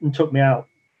 and took me out.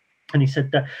 And he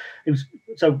said,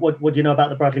 "So what do you know about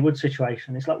the Bradley Wood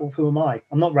situation?" It's like, well, who am I?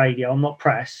 I'm not radio. I'm not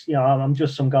press. You know, I'm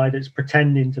just some guy that's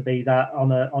pretending to be that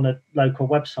on a local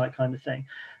website kind of thing.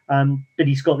 But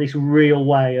he's got this real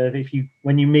way of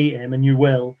when you meet him, and you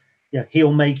will,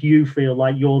 he'll make you feel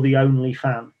like you're the only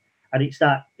fan. And it's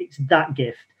that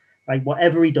gift, right?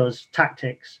 Whatever he does,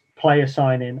 tactics, player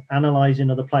signing, analysing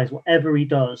other players, whatever he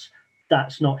does,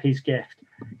 that's not his gift.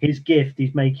 His gift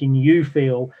is making you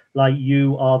feel like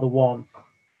you are the one.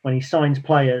 When he signs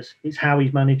players, it's how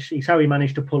he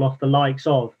managed to pull off the likes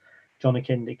of John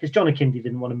Akindi, because John Akindi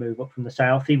didn't want to move up from the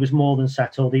south. He was more than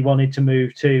settled. He wanted to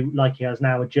move to, like he has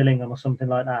now, a Gillingham or something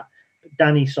like that. But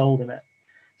Danny sold him it.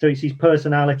 So it's his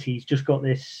personality. He's just got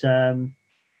this,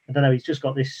 he's just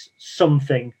got this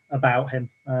something about him.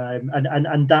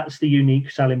 And that's the unique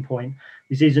selling point.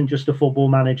 This isn't just a football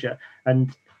manager.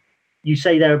 And you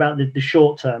say there about the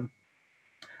short term.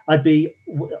 I'd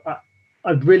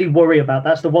really worry about.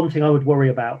 That's the one thing I would worry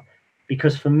about,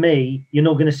 because for me, you're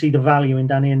not going to see the value in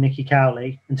Danny and Nicky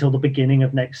Cowley until the beginning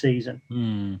of next season.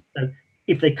 So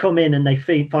if they come in and they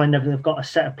find they've got a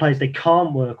set of players they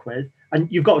can't work with,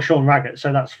 and you've got Sean Raggett,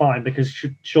 so that's fine because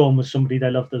Sean was somebody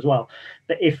they loved as well.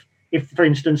 But if for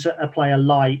instance, a player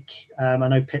like, I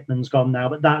know Pittman's gone now,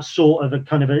 but that's sort of a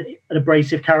kind of an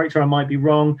abrasive character, I might be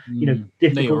wrong,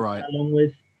 difficult to get along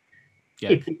with.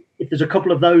 Yeah. If there's a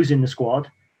couple of those in the squad,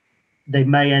 they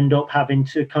may end up having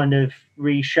to kind of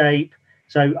reshape.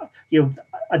 So,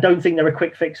 I don't think they're a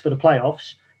quick fix for the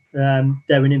playoffs.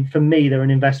 For me, they're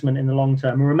an investment in the long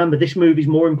term. And remember, this move is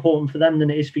more important for them than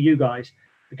it is for you guys,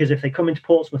 because if they come into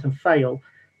Portsmouth and fail,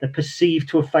 they're perceived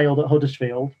to have failed at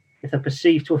Huddersfield. If they're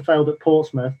perceived to have failed at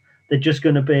Portsmouth, they're just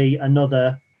going to be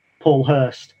another Paul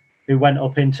Hurst who went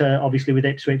up into, obviously, with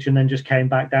Ipswich and then just came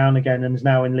back down again and is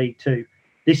now in League Two.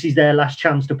 This is their last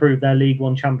chance to prove their League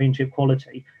One Championship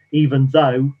quality, even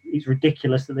though it's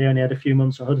ridiculous that they only had a few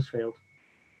months at Huddersfield.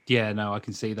 Yeah, no, I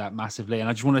can see that massively. And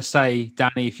I just want to say,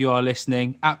 Danny, if you are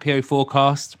listening, at PO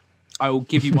Forecast, I will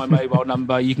give you my mobile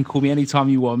number. You can call me anytime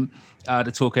you want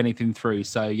to talk anything through.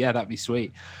 So, yeah, that'd be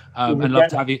sweet. And love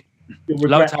to have you.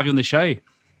 Love to have you on the show.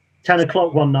 10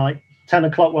 o'clock one night,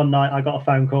 I got a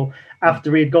phone call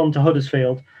after he had gone to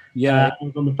Huddersfield. Yeah, I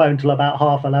was on the phone till about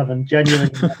 11:30. Genuinely,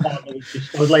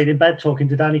 I was laid in bed talking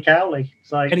to Danny Cowley.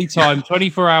 So anytime,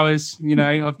 24 hours.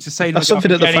 I've just said that's something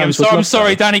that the fans I'm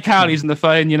sorry, Danny Cowley's on the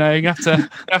phone. You have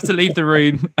to leave the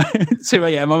room. 2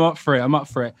 a.m. I'm up for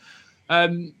it.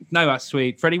 No, that's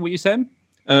sweet. Freddie, what you saying?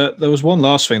 There was one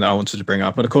last thing that I wanted to bring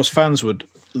up, and of course, fans would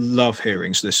love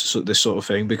hearing this sort of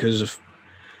thing because of.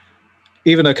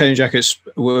 Even though Kenny Jackett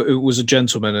was a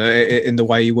gentleman in the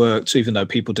way he worked, even though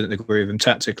people didn't agree with him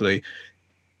tactically,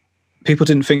 people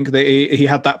didn't think that he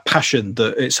had that passion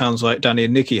that it sounds like Danny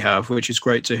and Nicky have, which is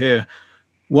great to hear.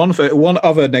 One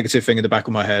other negative thing in the back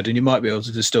of my head, and you might be able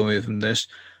to distill me from this,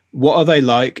 what are they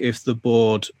like if the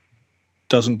board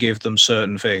doesn't give them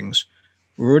certain things?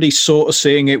 We're already sort of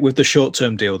seeing it with the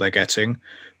short-term deal they're getting.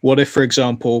 What if, for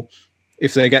example,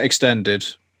 if they get extended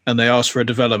and they ask for a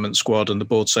development squad and the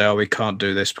board say, we can't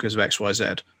do this because of X, Y,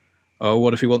 Z. Or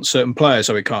what if we want certain players,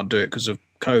 we can't do it because of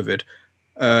COVID?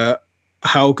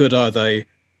 How good are they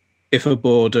if a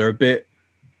board are a bit,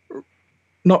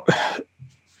 not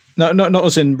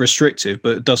as in restrictive,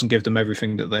 but it doesn't give them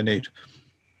everything that they need?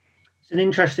 It's an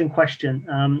interesting question.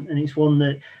 And it's one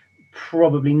that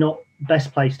probably not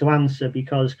best place to answer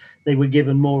because they were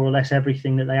given more or less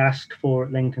everything that they asked for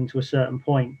at Lincoln to a certain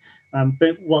point.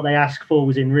 But what they asked for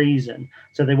was in reason,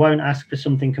 so they won't ask for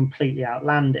something completely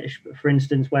outlandish. But for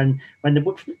instance, when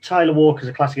Tyler Walker's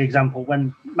a classic example.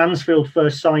 When Mansfield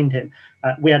first signed him,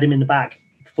 we had him in the bag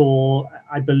for,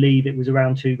 I believe it was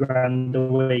around $2,000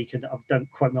 a week, and don't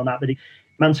quote me on that. But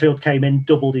Mansfield came in,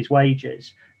 doubled his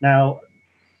wages. Now,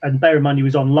 and bear in mind he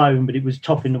was on loan, but it was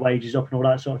topping the wages up and all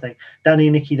that sort of thing. Danny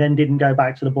and Nicky then didn't go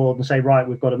back to the board and say, right,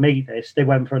 we've got to meet this. They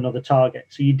went for another target.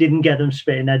 So you didn't get them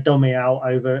spitting their dummy out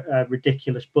over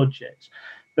ridiculous budgets.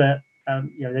 But,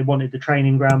 they wanted the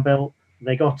training ground built.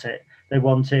 They got it. They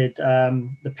wanted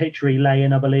the pitch relay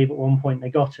in, I believe, at one point.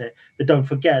 They got it. But don't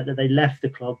forget that they left the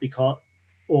club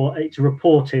or it's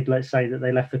reported, let's say, that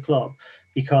they left the club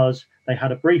because they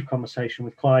had a brief conversation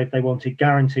with Clive. They wanted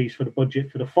guarantees for the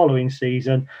budget for the following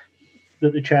season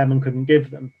that the chairman couldn't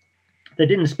give them. They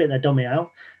didn't spit their dummy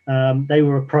out. They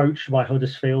were approached by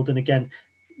Huddersfield. And again,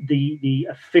 the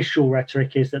official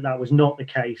rhetoric is that was not the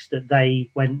case, that they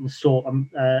went and sought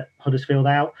Huddersfield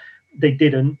out. They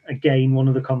didn't. Again, one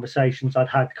of the conversations I'd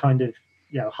had kind of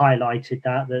highlighted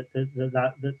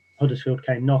that Huddersfield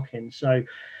came knocking. So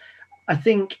I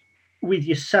think with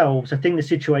yourselves, I think the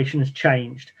situation has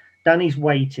changed. Danny's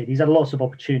waited. He's had lots of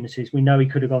opportunities. We know he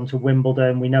could have gone to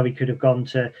Wimbledon. We know he could have gone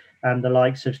to the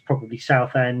likes of probably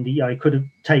Southend. He could have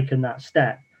taken that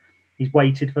step. He's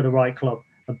waited for the right club,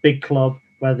 a big club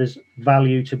where there's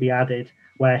value to be added,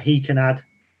 where he can add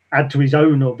to his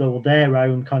own or their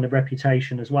own kind of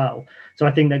reputation as well. So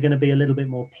I think they're going to be a little bit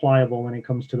more pliable when it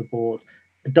comes to the board.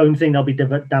 I don't think they'll be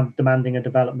demanding a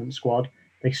development squad.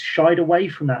 They shied away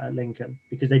from that at Lincoln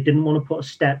because they didn't want to put a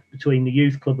step between the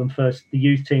youth club and the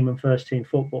youth team and first team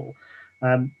football.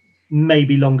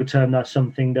 Maybe longer term, that's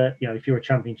something that, if you're a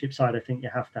championship side, I think you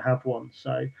have to have one.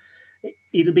 So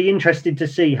it'll be interesting to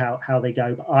see how they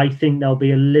go. But I think they'll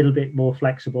be a little bit more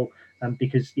flexible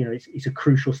because, it's a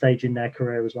crucial stage in their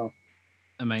career as well.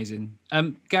 Amazing.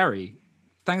 Gary,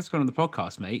 thanks for coming on the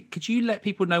podcast, mate. Could you let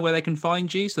people know where they can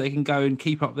find you so they can go and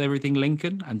keep up with everything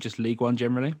Lincoln and just League One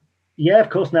generally? Yeah, of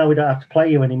course. Now we don't have to play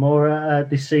you anymore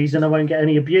this season. I won't get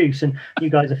any abuse, and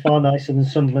you guys are far nicer than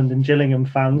Sunderland and Gillingham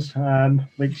fans,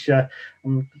 which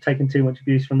I'm taking too much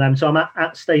abuse from them. So I'm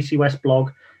at Stacey West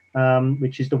blog,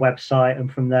 which is the website,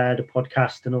 and from there the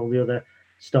podcast and all the other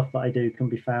stuff that I do can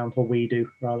be found, or we do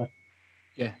rather.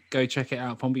 Yeah, go check it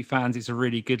out, Pompey fans. It's a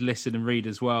really good listen and read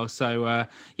as well. So,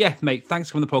 yeah, mate, thanks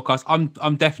for the podcast.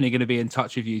 I'm definitely going to be in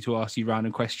touch with you to ask you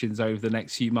random questions over the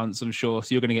next few months, I'm sure.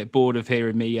 So you're going to get bored of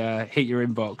hearing me hit your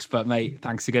inbox. But, mate,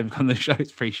 thanks again for coming on the show.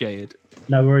 It's appreciated.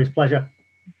 No worries. Pleasure.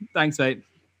 Thanks, mate.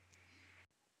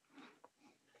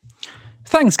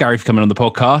 Thanks, Gary, for coming on the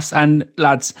podcast. And,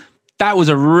 lads, that was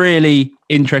a really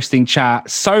interesting chat.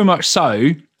 So much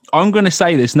so, I'm going to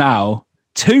say this now.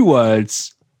 2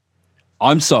 words.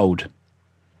 I'm sold.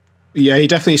 Yeah, he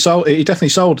definitely sold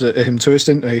him to us,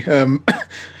 didn't he?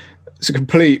 It's a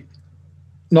complete,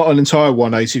 not an entire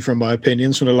 180 from my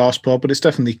opinions from the last pod, but it's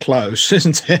definitely close,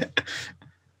 isn't it?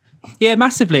 Yeah,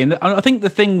 massively. And I think the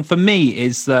thing for me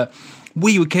is that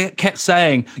we kept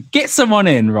saying, get someone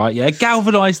in, right? Yeah,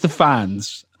 galvanise the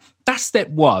fans. That's step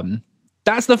one.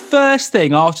 That's the first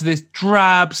thing after this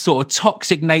drab sort of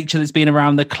toxic nature that's been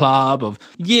around the club of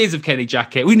years of Kenny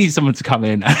Jackett. We need someone to come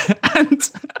in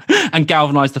and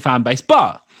galvanise the fan base.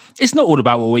 But it's not all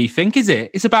about what we think, is it?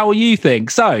 It's about what you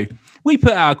think. So we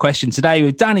put our question today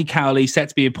with Danny Cowley set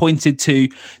to be appointed to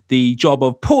the job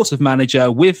of Portsmouth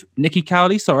manager with Nicky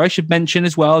Cowley. Sorry, I should mention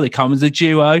as well, they come as a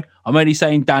duo. I'm only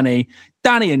saying Danny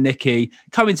and Nicky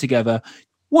coming together.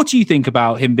 What do you think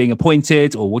about him being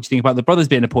appointed, or what do you think about the brothers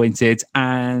being appointed?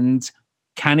 And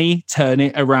can he turn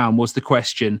it around was the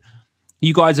question.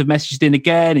 You guys have messaged in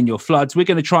again in your floods. We're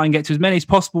going to try and get to as many as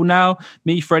possible now.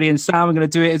 Me, Freddie and Sam are going to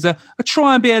do it as a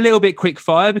try and be a little bit quick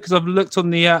fire because I've looked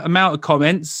on the amount of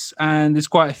comments and there's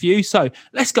quite a few. So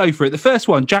let's go for it. The first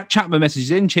one, Jack Chapman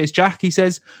messages in. Cheers, Jack. He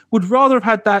says, would rather have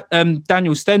had that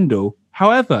Daniel Stendel.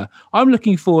 However, I'm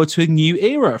looking forward to a new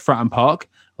era at Fratton Park.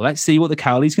 Let's see what the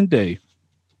Cowleys can do.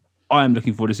 I am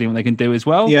looking forward to seeing what they can do as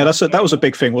well. Yeah, that was a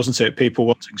big thing, wasn't it? People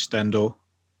wanting Stendel.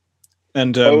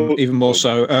 And even more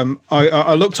so,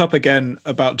 I looked up again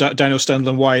about Daniel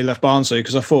Stendel and why he left Barnsley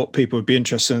because I thought people would be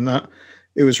interested in that.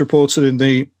 It was reported in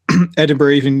the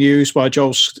Edinburgh Evening News by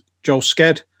Joel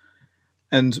Sked.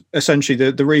 And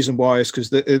essentially the reason why is because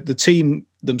the team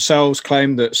themselves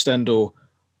claimed that Stendel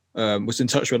was in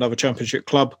touch with another championship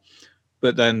club,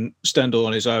 but then Stendel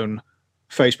on his own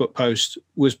Facebook post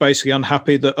was basically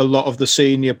unhappy that a lot of the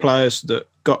senior players that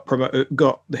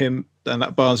got him and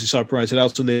that Barnsley side promoted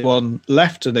out to League One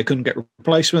left and they couldn't get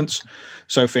replacements.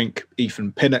 So think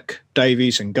Ethan Pinnock,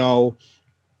 Davies and goal.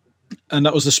 And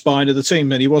that was the spine of the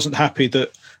team. And he wasn't happy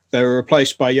that they were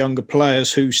replaced by younger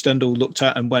players who Stendel looked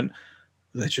at and went,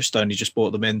 they just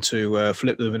brought them in to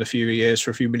flip them in a few years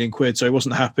for a few million quid. So he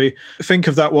wasn't happy. Think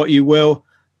of that what you will.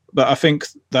 But I think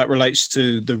that relates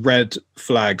to the red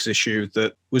flags issue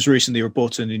that was recently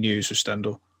reported in the news with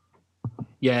Stendel.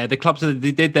 Yeah, the clubs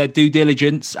they did their due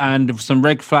diligence and some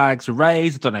red flags were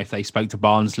raised. I don't know if they spoke to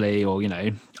Barnsley or,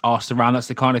 asked around. That's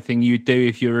the kind of thing you'd do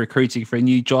if you're recruiting for a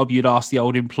new job. You'd ask the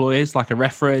old employers like a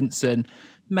reference, and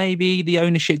maybe the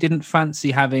ownership didn't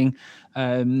fancy having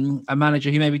a manager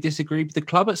who maybe disagreed with the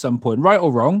club at some point, right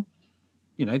or wrong.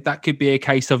 That could be a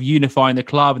case of unifying the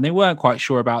club, and they weren't quite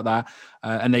sure about that,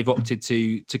 and they've opted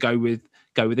to go with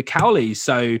the Cowleys.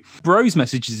 So Bros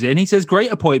messages in. He says,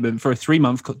 great appointment for a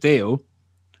 3-month deal.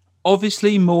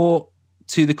 Obviously more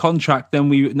to the contract than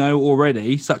we know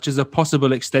already, such as a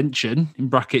possible extension, in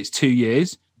brackets 2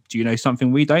 years. Do you know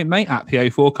something we don't, mate? At PO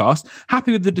Forecast.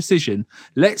 Happy with the decision.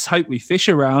 Let's hope we fish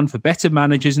around for better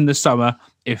managers in the summer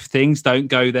if things don't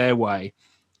go their way.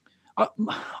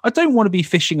 I don't want to be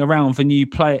fishing around for new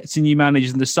players and new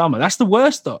managers in the summer. That's the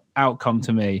worst outcome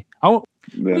to me.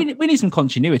 We need some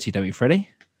continuity, don't we, Freddie?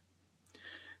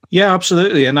 Yeah,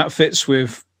 absolutely. And that fits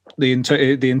with the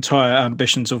entire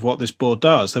ambitions of what this board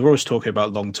does. They're always talking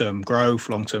about long-term growth,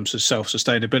 long-term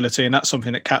self-sustainability, and that's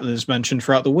something that Catlin has mentioned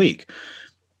throughout the week.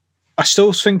 I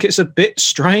still think it's a bit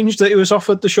strange that he was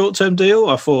offered the short-term deal.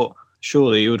 I thought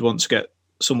surely you would want to get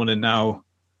someone in now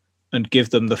and give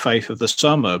them the faith of the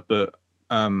summer. But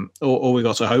all we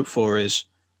got to hope for is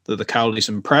that the Cowleys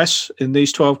impress in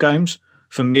these 12 games.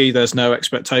 For me, there's no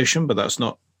expectation, but that's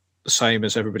not the same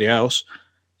as everybody else.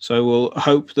 So we'll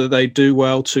hope that they do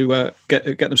well to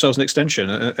get themselves an extension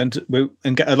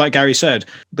and get, like Gary said,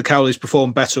 the Cowleys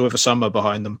perform better with a summer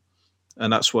behind them,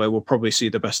 and that's where we'll probably see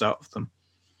the best out of them.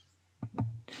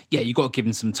 Yeah, you've got to give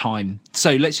them some time.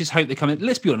 So let's just hope they come in.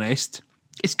 Let's be honest,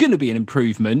 it's going to be an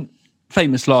improvement.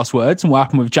 Famous last words, and what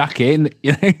happened with Jackett,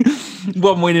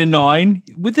 1 win in 9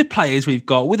 with the players we've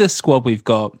got, with the squad we've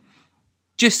got.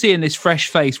 Just seeing this fresh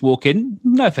face walk in.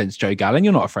 No offense, Joe Gallen,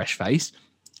 you're not a fresh face.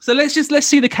 So let's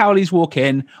see the Cowleys walk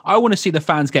in. I want to see the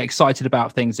fans get excited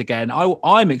about things again.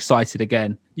 I'm excited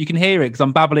again. You can hear it because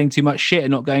I'm babbling too much shit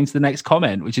and not going to the next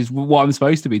comment, which is what I'm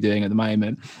supposed to be doing at the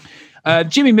moment.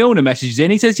 Jimmy Milner messages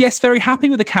in. He says, yes, very happy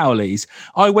with the Cowleys.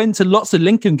 I went to lots of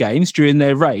Lincoln games during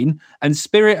their reign and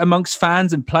spirit amongst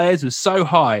fans and players was so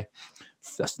high.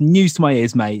 That's news to my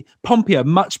ears, mate. Pompey, a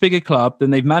much bigger club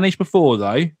than they've managed before,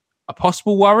 though. A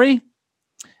possible worry?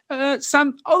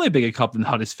 Sam, are they a bigger club than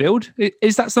Huddersfield?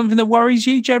 Is that something that worries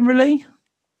you generally?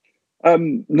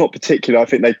 Not particularly. I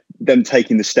think them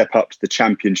taking the step up to the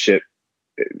Championship,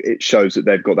 it shows that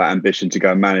they've got that ambition to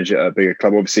go and manage at a bigger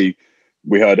club. Obviously,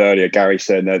 we heard earlier Gary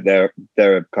saying that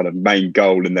their kind of main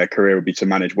goal in their career would be to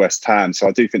manage West Ham. So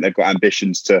I do think they've got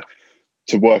ambitions to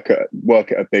work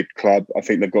at a big club. I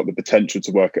think they've got the potential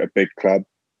to work at a big club.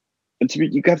 And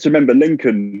you have to remember,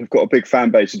 Lincoln have got a big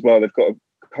fan base as well. They've got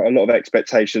a lot of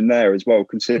expectation there as well,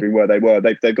 considering where they were.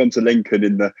 They've gone to Lincoln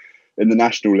in the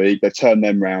National League. They've turned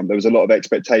them round. There was a lot of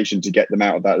expectation to get them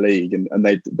out of that league, and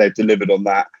they've delivered on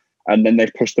that. And then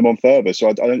they've pushed them on further. So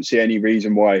I don't see any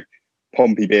reason why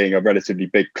Pompey, being a relatively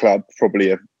big club,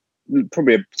 probably a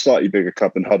slightly bigger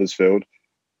club than Huddersfield,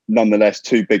 nonetheless,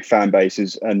 two big fan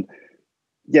bases. And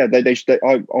yeah,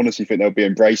 I honestly think they'll be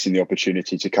embracing the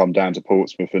opportunity to come down to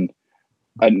Portsmouth.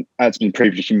 And as been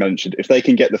previously mentioned, if they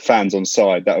can get the fans on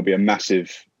side, that will be a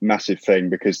massive, massive thing,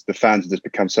 because the fans have just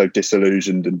become so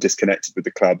disillusioned and disconnected with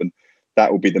the club. And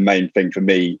that will be the main thing for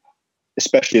me,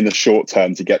 especially in the short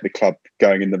term, to get the club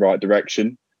going in the right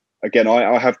direction. Again,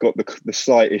 I have got the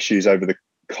slight issues over the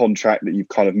contract that you've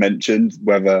kind of mentioned,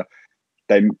 whether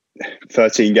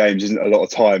 13 games isn't a lot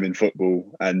of time in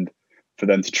football, and for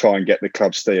them to try and get the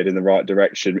club steered in the right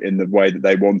direction in the way that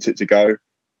they want it to go.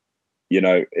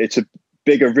 It's a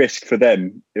bigger risk for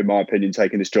them, in my opinion,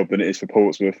 taking this job than it is for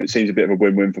Portsmouth. It seems a bit of a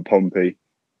win-win for Pompey.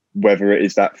 Whether it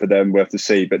is that for them, we'll have to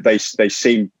see. But they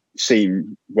seem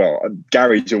well,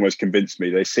 Gary's almost convinced me.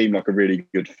 They seem like a really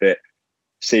good fit.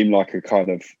 Seem like a kind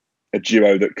of a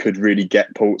duo that could really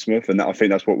get Portsmouth, and I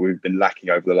think that's what we've been lacking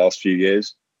over the last few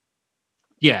years.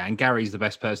 Yeah, and Gary's the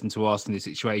best person to ask in this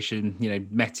situation.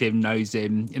 Met him, knows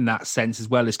him in that sense, as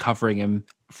well as covering him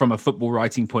from a football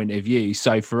writing point of view.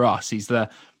 So for us, he's the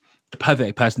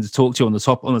perfect person to talk to on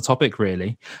the topic,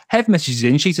 really. Hev messages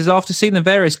in. She says, after seeing the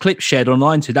various clips shared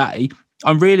online today,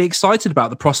 I'm really excited about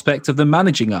the prospect of them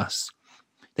managing us.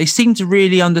 They seem to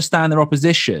really understand their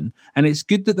opposition, and it's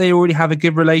good that they already have a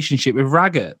good relationship with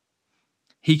Raggett.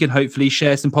 He can hopefully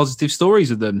share some positive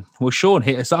stories with them. Well, Sean,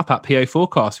 hit us up at PO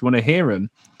Forecast. We want to hear them.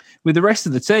 With the rest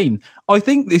of the team, I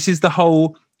think this is the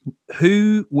whole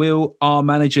who will our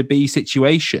manager be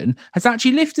situation has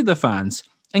actually lifted the fans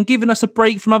and given us a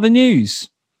break from other news.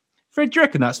 Fred, do you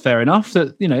reckon that's fair enough?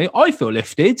 That, I feel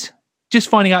lifted just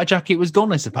finding out Jackett was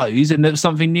gone, I suppose, and that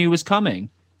something new was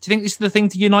coming. Do you think this is the thing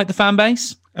to unite the fan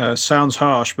base? Sounds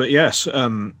harsh, but yes.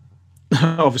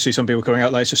 Obviously, some people coming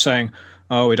out later saying,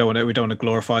 "Oh, we don't want to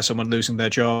glorify someone losing their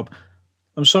job."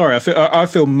 I'm sorry. I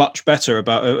feel much better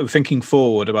about thinking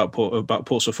forward about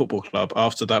Portsmouth Football Club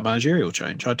after that managerial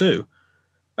change. I do.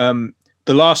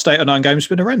 The last 8 or 9 games have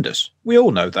been horrendous. We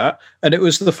all know that, and it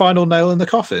was the final nail in the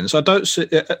coffin.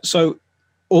 So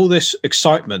all this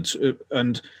excitement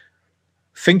and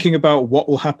thinking about what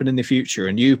will happen in the future,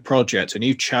 a new project, a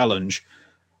new challenge,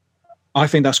 I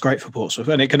think that's great for Portsmouth,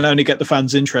 and it can only get the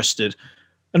fans interested.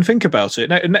 And think about it.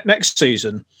 Next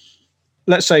season,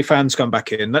 let's say fans come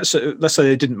back in. Let's say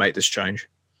they didn't make this change.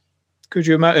 Could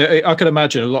you imagine? I could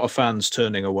imagine a lot of fans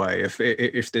turning away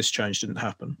if this change didn't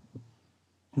happen.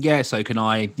 Yeah, so can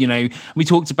I. We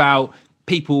talked about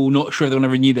people not sure they want to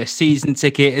renew their season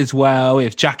ticket as well.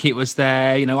 If Jackett was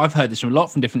there, I've heard this from a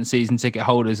lot from different season ticket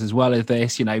holders as well as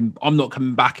this. I'm not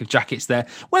coming back if Jackett's there.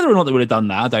 Whether or not they would have done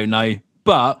that, I don't know.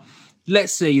 But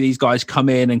let's see these guys come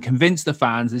in and convince the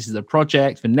fans this is a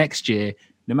project for next year,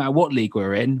 no matter what league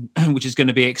we're in, which is going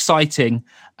to be exciting,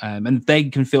 and they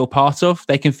can feel part of,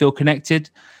 they can feel connected.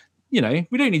 We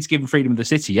don't need to give him freedom of the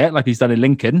city yet, like he's done in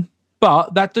Lincoln,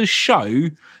 but that does show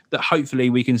that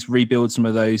hopefully we can rebuild some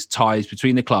of those ties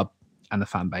between the club and the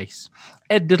fan base.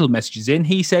 Ed Little messages in.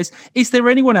 He says, is there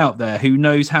anyone out there who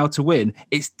knows how to win?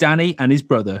 It's Danny and his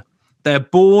brother. They're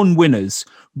born winners.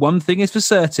 One thing is for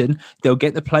certain, they'll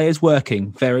get the players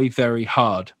working very, very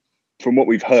hard. From what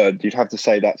we've heard, you'd have to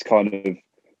say that's kind of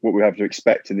what we have to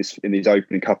expect in these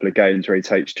opening couple of games where he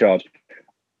takes charge.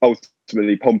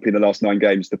 Ultimately, Pompey in the last 9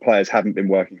 games, the players haven't been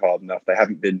working hard enough. They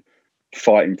haven't been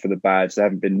fighting for the badge. They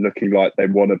haven't been looking like they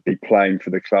want to be playing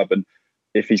for the club. And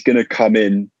if he's going to come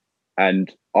in,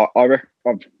 and I'd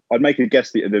make a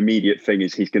guess that the immediate thing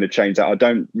is he's going to change that. I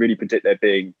don't really predict there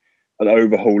being an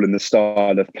overhaul in the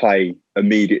style of play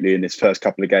immediately in this first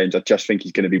couple of games. I just think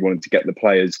he's going to be wanting to get the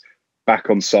players back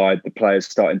on side, the players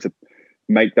starting to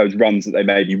make those runs that they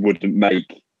maybe wouldn't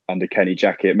make under Kenny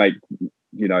Jackett,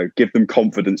 give them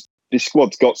confidence this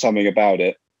squad's got something about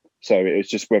it. So it's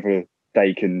just whether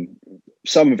they can.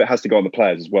 Some of it has to go on the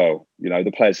players as well. You know,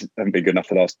 the players haven't been good enough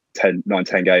for the last 10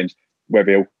 games.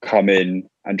 Whether he'll come in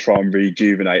and try and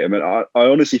rejuvenate them. And I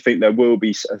honestly think there will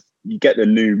be. You get the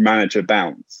new manager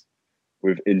bounce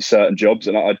in certain jobs,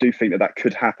 and I do think that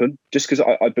could happen. Just because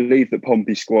I believe that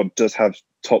Pompey's squad does have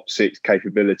top 6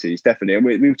 capabilities, definitely, and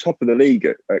we were top of the league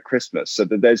at Christmas. So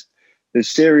that there's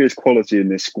serious quality in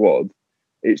this squad.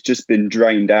 It's just been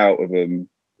drained out of them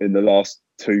in the last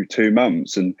two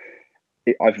months, and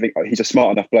I think he's a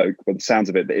smart enough bloke, by the sounds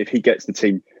of it, that if he gets the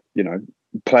team, you know,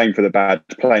 playing for the bad,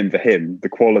 playing for him, the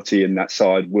quality in that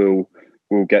side will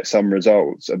get some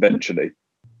results eventually.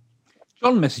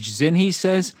 John messages in. He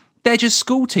says they're just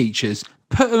school teachers.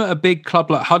 Put them at a big club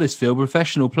like Huddersfield,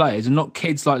 professional players, and not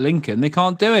kids like Lincoln. They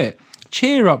can't do it.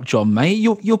 Cheer up, John, mate.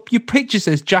 Your picture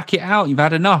says jack it out. You've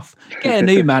had enough. Get a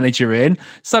new manager in.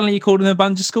 Suddenly you're calling them a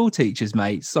bunch of school teachers,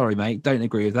 mate. Sorry, mate. Don't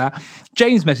agree with that.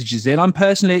 James messages in. I'm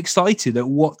personally excited at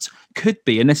what could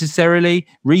be a necessarily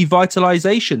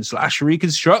revitalisation /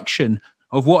 reconstruction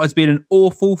of what has been an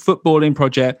awful footballing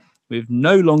project with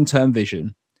no long-term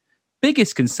vision.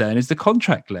 Biggest concern is the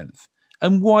contract length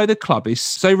and why the club is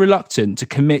so reluctant to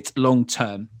commit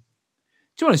long-term.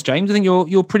 To be honest, James, I think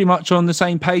you're pretty much on the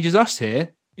same page as us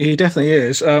here. He definitely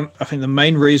is. I think the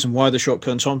main reason why the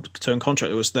short-term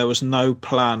contract was there was no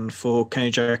plan for Kenny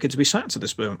Jackett to be sacked at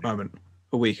this moment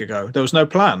a week ago. There was no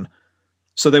plan.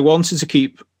 So they wanted to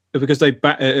keep, because they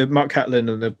Mark Catlin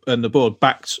and the board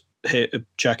backed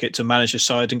Jackett to manage his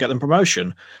side and get them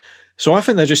promotion. So I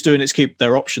think they're just doing it to keep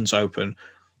their options open.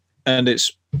 And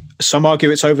some argue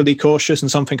it's overly cautious,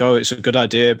 and some think, it's a good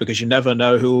idea because you never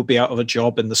know who will be out of a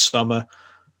job in the summer.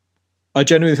 I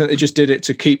genuinely think they just did it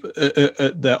to keep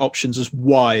their options as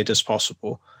wide as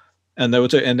possible. And they were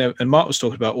and Mark was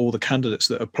talking about all the candidates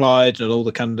that applied and all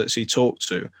the candidates he talked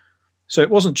to. So it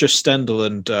wasn't just Stendhal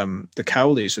and the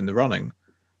Cowleys in the running.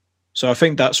 So I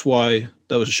think that's why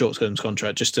there was a short-term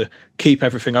contract, just to keep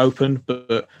everything open.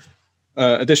 But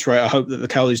at this rate, I hope that the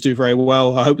Cowleys do very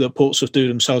well. I hope that Portsmouth do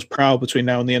themselves proud between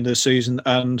now and the end of the season.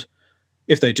 And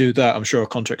if they do that, I'm sure a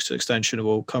contract extension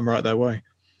will come right their way.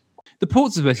 The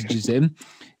Portsmouth messages in.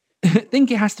 I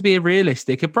think it has to be a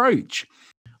realistic approach.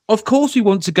 Of course, we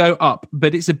want to go up,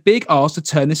 but it's a big ask to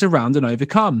turn this around and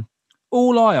overcome.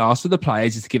 All I ask for the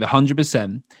players is to give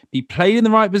 100%, be played in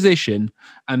the right position,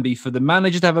 and be for the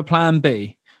manager to have a plan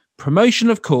B.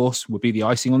 Promotion, of course, would be the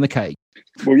icing on the cake.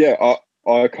 Well, yeah,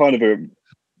 I kind of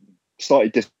slightly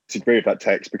disagree with that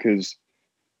text because,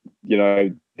 you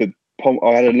know,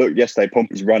 I had a look yesterday.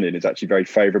 Pompey's running is actually very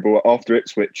favourable. After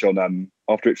Ipswich on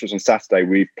Saturday,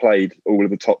 we've played all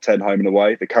of the top 10 home and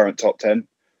away, the current top 10.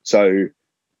 So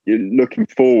you're looking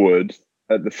forward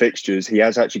at the fixtures. He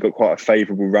has actually got quite a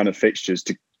favourable run of fixtures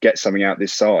to get something out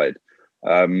this side.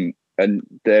 And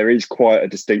there is quite a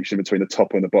distinction between the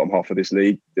top and the bottom half of this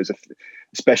league.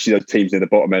 Especially those teams near the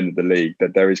bottom end of the league,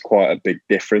 that there is quite a big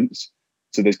difference.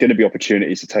 So there's going to be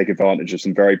opportunities to take advantage of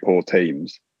some very poor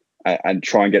teams and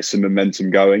try and get some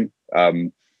momentum going.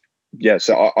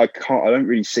 So I don't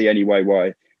really see any way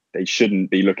why they shouldn't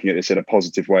be looking at this in a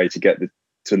positive way to get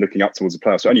to looking up towards the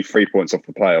playoffs. So only 3 points off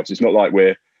the playoffs. It's not like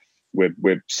we're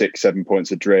 6-7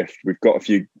 points adrift. We've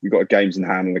got games in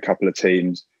hand on a couple of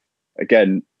teams.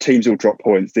 Again, teams will drop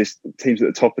points. Teams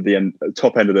at the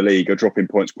top end of the league are dropping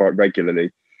points quite regularly.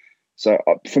 So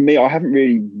for me, I haven't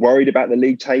really worried about the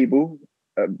league table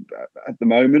at the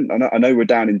moment. I know we're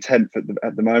down in 10th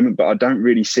at the moment, but I don't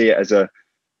really see it as a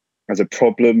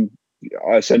problem.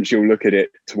 I essentially will look at it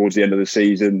towards the end of the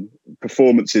season.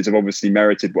 Performances have obviously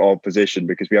merited our position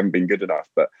because we haven't been good enough.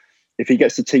 But if he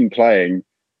gets the team playing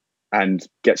and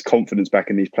gets confidence back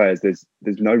in these players, there's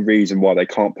no reason why they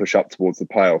can't push up towards the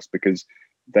playoffs, because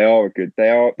there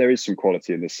is some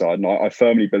quality in this side. And I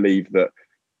firmly believe that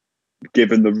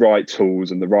given the right tools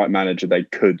and the right manager, they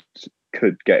could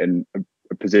get in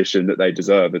a position that they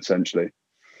deserve, essentially.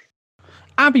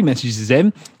 Abby messages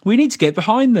in, we need to get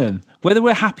behind them. Whether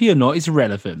we're happy or not is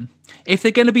irrelevant. If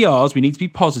they're going to be ours, we need to be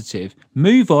positive.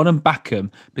 Move on and back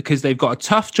them, because they've got a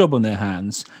tough job on their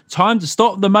hands. Time to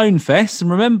stop the moan fest.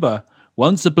 And remember,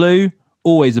 once a blue,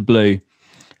 always a blue.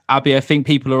 Abby, I think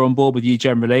people are on board with you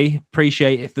generally.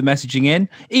 Appreciate if the messaging in.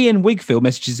 Ian Wigfield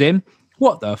messages in,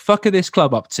 what the fuck are this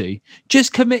club up to?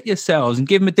 Just commit yourselves and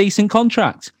give them a decent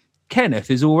contract. Kenneth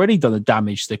has already done the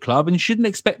damage to the club and shouldn't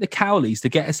expect the Cowleys to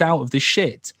get us out of this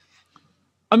shit.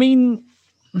 I mean,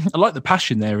 I like the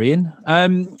passion there, Ian.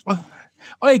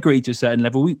 I agree to a certain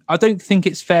level. I don't think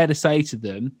it's fair to say to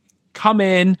them, come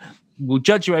in, We'll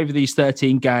judge you over these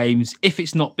 13 games. If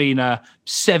it's not been a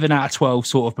 7 out of 12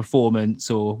 sort of performance,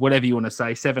 or whatever you want to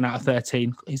say, 7 out of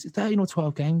 13, is it 13 or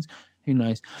 12 games? Who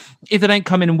knows? If they don't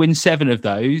come in and win 7 of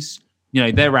those,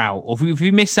 they're out. Or if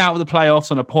we miss out with the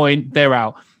playoffs on a point, they're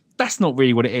out. That's not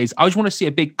really what it is. I just want to see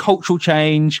a big cultural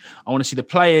change. I want to see the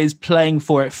players playing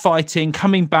for it, fighting,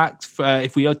 coming back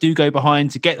if we do go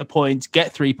behind to get the points,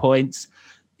 get 3 points.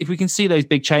 If we can see those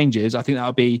big changes, I think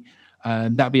that'll be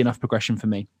enough progression for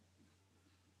me.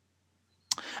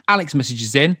 Alex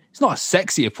messages in. It's not a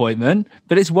sexy appointment,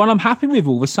 but it's one I'm happy with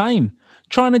all the same.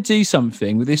 Trying to do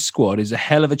something with this squad is a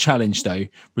hell of a challenge, though,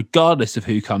 regardless of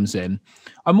who comes in.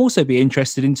 I'm also be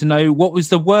interested in to know what was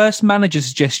the worst manager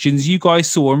suggestions you guys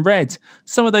saw and read.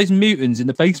 Some of those mutants in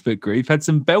the Facebook group had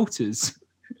some belters.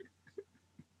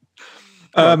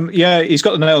 Yeah, he's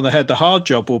got the nail on the head. The hard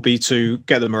job will be to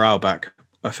get the morale back,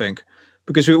 I think,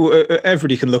 because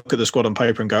everybody can look at the squad on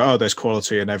paper and go, oh, there's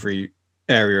quality in every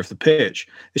area of the pitch.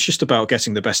 It's just about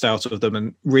getting the best out of them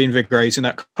and reinvigorating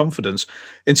that confidence.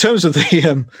 In terms of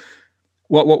the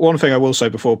one thing I will say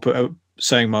before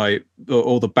saying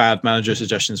all the bad manager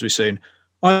suggestions we've seen,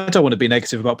 I don't want to be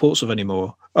negative about Portsmouth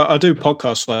anymore. I do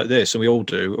podcasts like this, and we all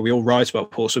do, and we all write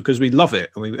about Portsmouth because we love it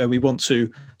and we want to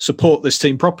support this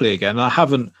team properly again. And I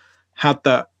haven't had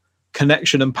that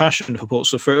connection and passion for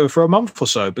Portsmouth for a month or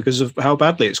so because of how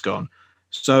badly it's gone.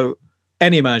 So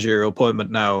any managerial appointment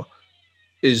now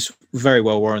is very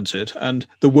well warranted. And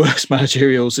the worst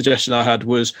managerial suggestion I had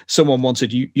was someone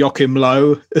wanted Joachim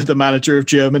Low, the manager of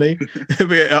Germany,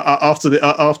 after the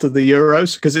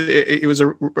Euros, because it was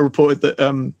reported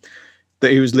that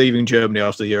he was leaving Germany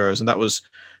after the Euros, and that was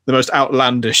the most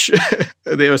outlandish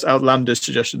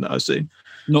suggestion that I've seen.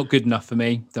 Not good enough for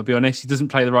me, I'll be honest. He doesn't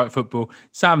play the right football.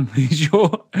 Sam, who's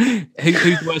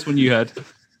the worst one you heard?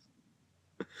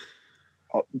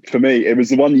 For me, it was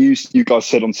the one you guys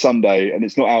said on Sunday, and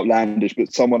it's not outlandish,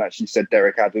 but someone actually said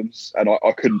Derek Adams, and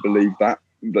I couldn't believe that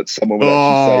someone would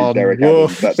actually say Derek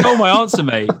Adams. That stole my answer,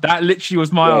 mate. That literally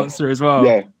was my answer as well.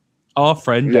 Yeah, our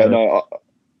friend. Yeah, no,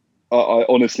 I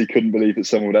honestly couldn't believe that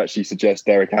someone would actually suggest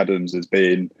Derek Adams as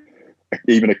being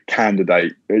even a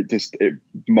candidate. It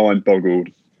mind boggled.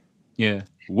 Yeah,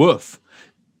 woof.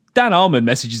 Dan Armand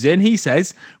messages in. He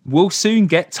says, "We'll soon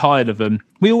get tired of them.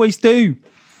 We always do.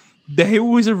 They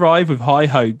always arrive with high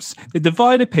hopes. They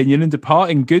divide opinion and depart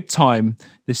in good time,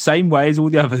 the same way as all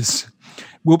the others.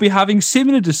 We'll be having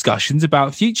similar discussions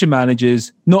about future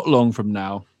managers not long from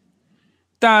now."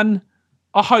 Dan,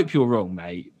 I hope you're wrong,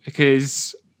 mate,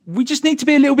 because we just need to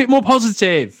be a little bit more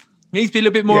positive. We need to be a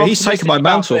little bit more optimistic. He's taken my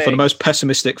mantle for the most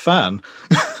pessimistic fan.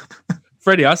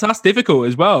 Freddie, that's difficult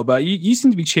as well, but you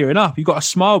seem to be cheering up. You've got a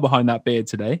smile behind that beard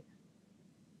today.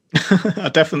 I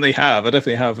definitely have. I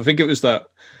think it was that.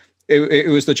 It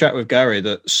was the chat with Gary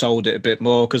that sold it a bit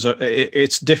more, because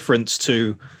it's different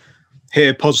to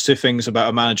hear positive things about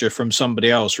a manager from somebody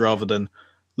else rather than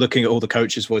looking at all the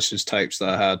coaches' voices tapes that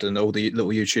I had and all the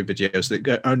little YouTube videos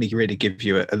that only really give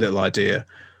you a little idea.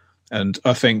 And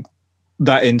I think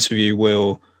that interview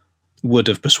would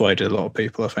have persuaded a lot of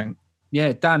people, I think.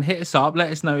 Yeah, Dan, hit us up.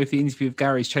 Let us know if the interview with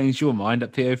Gary's changed your mind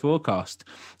at PO Forecast.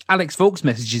 Alex Volks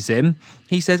messages him.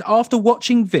 He says, after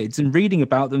watching vids and reading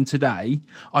about them today,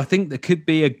 I think there could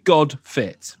be a God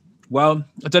fit. Well,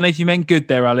 I don't know if you meant good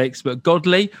there, Alex, but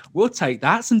godly, we'll take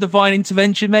that. Some divine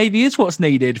intervention maybe is what's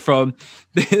needed from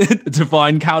the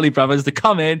divine Cowley brothers to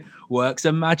come in, work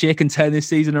some magic and turn this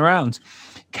season around.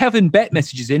 Kevin Bett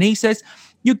messages in. He says,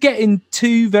 you're getting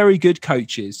 2 very good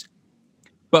coaches.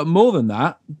 But more than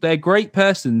that, they're great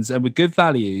persons and with good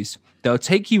values. They'll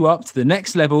take you up to the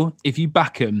next level if you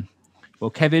back them. Well,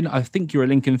 Kevin, I think you're a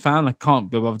Lincoln fan. I can't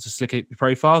be bothered to slick at your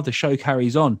profile. The show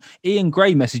carries on. Ian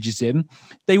Gray messages him.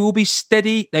 They will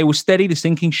steady the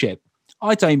sinking ship.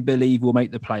 I don't believe we'll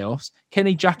make the playoffs.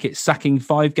 Kenny Jackett sacking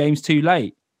 5 games too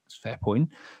late. That's a fair point.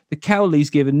 The Cowleys,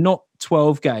 given not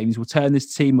 12 games, will turn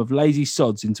this team of lazy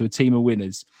sods into a team of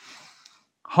winners.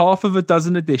 Half of a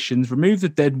dozen additions, remove the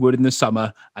dead wood in the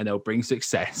summer, and they'll bring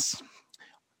success.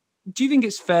 Do you think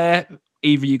it's fair,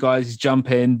 either of you guys jump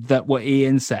in, that what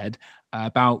Ian said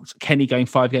about Kenny going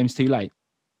 5 games too late?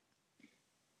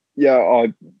 Yeah,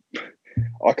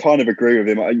 I kind of agree with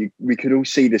him. We could all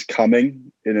see this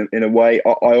coming in a way.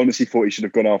 I honestly thought he should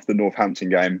have gone after the Northampton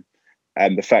game,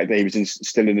 and the fact that he was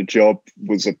still in a job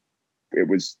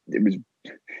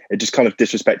it just kind of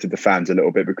disrespected the fans a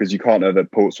little bit, because you can't have a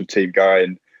Portsmouth team go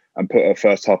in and put a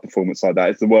first half performance like that.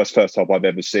 It's the worst first half I've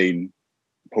ever seen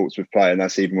Portsmouth play, and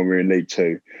that's even when we were in League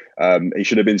Two. He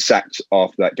should have been sacked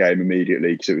after that game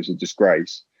immediately, because it was a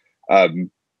disgrace.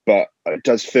 But it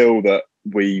does feel that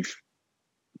we've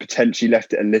potentially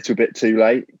left it a little bit too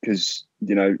late because,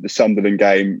 you know, the Sunderland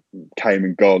game came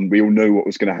and gone. We all knew what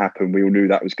was going to happen. We all knew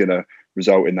that was going to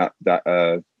result in that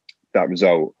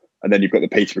result. And then you've got the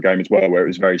Peterborough game as well, where it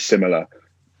was very similar.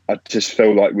 I just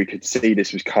feel like we could see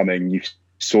this was coming. You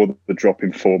saw the drop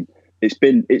in form.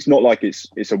 It's not like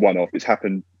it's a one-off. It's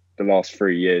happened the last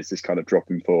 3 years, this kind of drop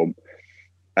in form.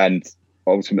 And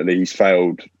ultimately he's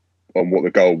failed on what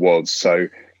the goal was. So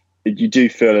you do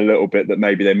feel a little bit that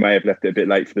maybe they may have left it a bit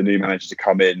late for the new manager to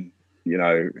come in. You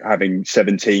know, having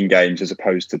 17 games as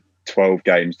opposed to 12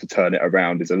 games to turn it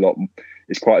around is a lot.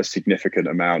 It's quite a significant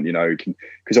amount, you know,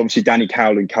 because obviously Danny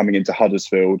Cowling coming into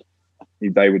Huddersfield,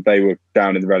 they were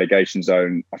down in the relegation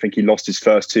zone. I think he lost his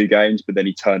first 2 games, but then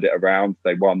he turned it around.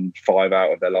 They won 5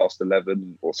 out of their last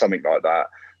 11 or something like that.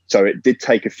 So it did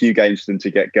take a few games for them to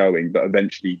get going, but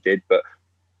eventually he did. But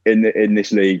in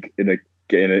this league,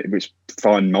 it was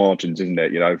fine margins, isn't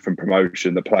it? You know, from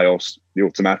promotion, the playoffs, the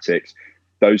automatics,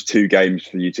 those 2 games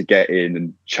for you to get in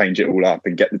and change it all up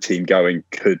and get the team going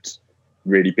could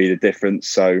really be the difference.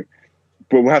 So,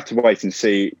 but we'll have to wait and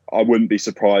see. I wouldn't be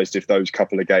surprised if those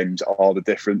couple of games are the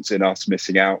difference in us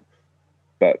missing out.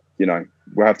 But, you know,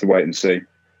 we'll have to wait and see.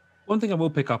 One thing I will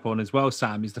pick up on as well,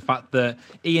 Sam, is the fact that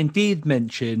Ian did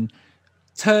mention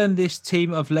turn this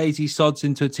team of lazy sods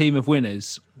into a team of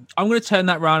winners. I'm going to turn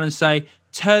that around and say,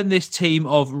 turn this team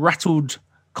of rattled,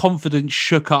 confident,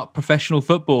 shook up professional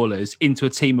footballers into a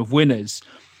team of winners.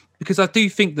 Because I do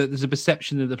think that there's a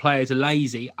perception that the players are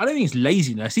lazy. I don't think it's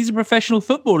laziness. These are professional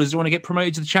footballers who want to get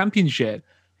promoted to the Championship.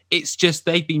 It's just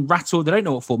they've been rattled. They don't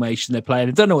know what formation they're playing.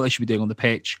 They don't know what they should be doing on the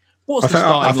pitch.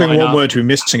 I think one word we're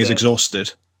missing is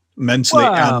exhausted, mentally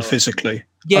and physically.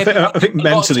 Yeah, I think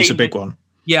mentally is a big one.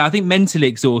 Yeah, I think mentally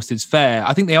exhausted is fair.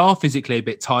 I think they are physically a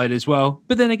bit tired as well.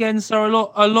 But then again, so are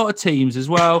a lot of teams as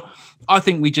well. I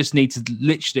think we just need to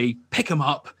literally pick them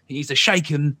up. He needs to shake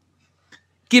them,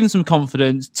 give them some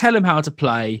confidence, tell them how to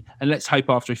play, and let's hope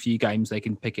after a few games they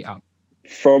can pick it up.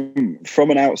 From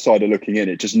an outsider looking in,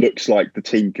 it just looks like the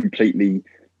team completely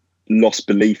lost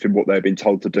belief in what they've been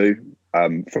told to do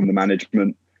from the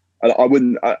management.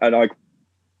 I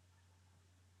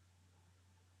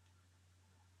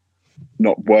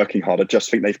not working hard. I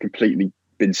just think they've completely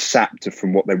been sapped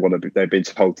from what they've been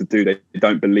told to do. They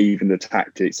don't believe in the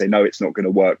tactics. They know it's not going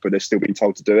to work, but they're still being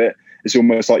told to do it. It's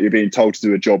almost like you're being told to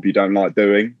do a job you don't like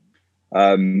doing,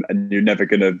 and you're never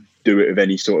going to do it with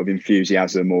any sort of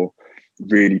enthusiasm or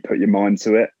really put your mind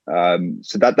to it.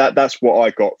 So that's what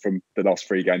I got from the last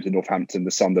 3 games in Northampton,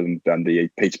 the Sunderland and the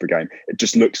Peterborough game. It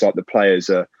just looks like the players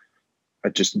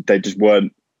they just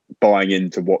weren't buying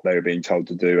into what they were being told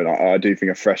to do. And I do think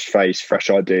a fresh face, fresh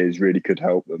ideas really could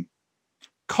help them.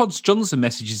 Cods Johnson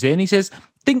messages in. He says,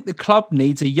 think the club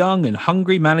needs a young and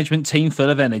hungry management team full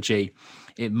of energy.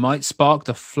 It might spark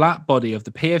the flat body of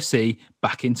the PFC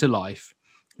back into life.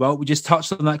 Well, we just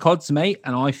touched on that, Cods, mate,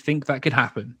 and I think that could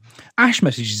happen. Ash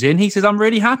messages in. He says, I'm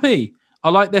really happy. I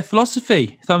like their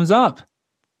philosophy. Thumbs up.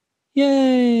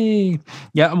 Yay.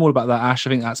 Yeah, I'm all about that, Ash. I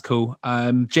think that's cool.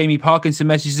 Jamie Parkinson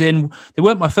messages in. They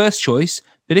weren't my first choice,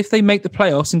 but if they make the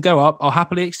playoffs and go up, I'll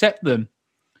happily accept them.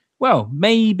 Well,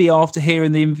 maybe after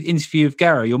hearing the interview of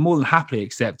Garrow, you'll more than happily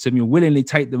accept them. You'll willingly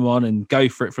take them on and go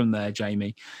for it from there,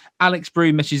 Jamie. Alex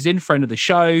Brew messages in, friend of the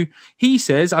show. He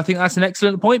says, I think that's an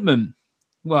excellent appointment.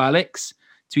 Well, Alex,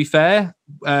 to be fair,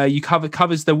 you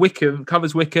covers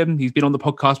Wickham. He's been on the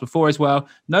podcast before as well,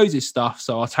 knows his stuff.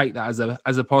 So I'll take that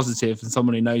as a positive and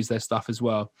someone who knows their stuff as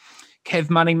well. Kev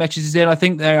Manning messages in. I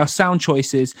think they are sound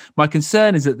choices. My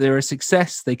concern is that they're a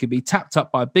success. They could be tapped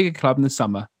up by a bigger club in the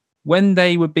summer when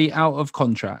they would be out of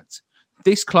contract.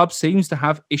 This club seems to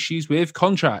have issues with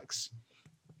contracts.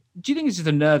 Do you think it's just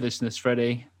a nervousness,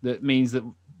 Freddie, that means that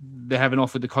they haven't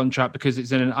offered the contract because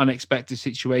it's in an unexpected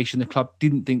situation the club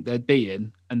didn't think they'd be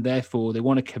in, and therefore they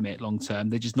want to commit long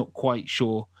term? They're just not quite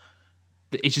sure.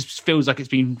 It just feels like it's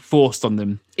been forced on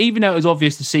them. Even though it was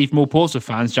obvious to see from all Portsmouth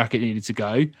fans Jackett needed to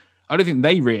go, I don't think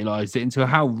they realised it until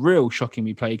how real shocking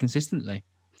we play consistently.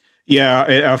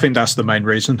 Yeah, I think that's the main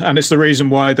reason, and it's the reason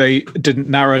why they didn't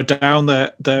narrow down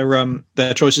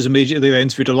their choices immediately. They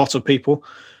interviewed a lot of people.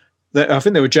 I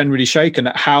think they were generally shaken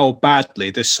at how badly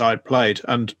this side played,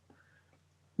 and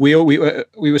we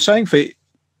were saying for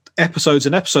episodes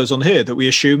and episodes on here that we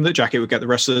assumed that Jackett would get the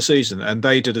rest of the season, and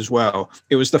they did as well.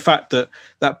 It was the fact that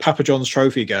Papa John's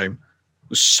Trophy game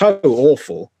was so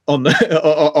awful on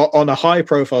a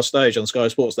high-profile stage on Sky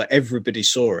Sports that everybody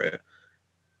saw it.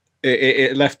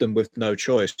 It left them with no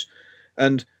choice.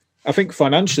 And I think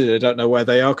financially they don't know where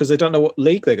they are because they don't know what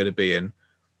league they're going to be in.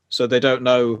 So they don't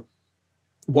know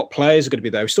what players are going to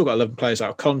be there. We've still got 11 players out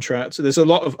of contract. So there's a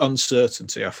lot of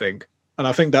uncertainty, I think. And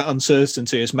I think that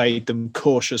uncertainty has made them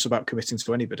cautious about committing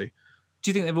to anybody. Do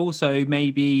you think they've also,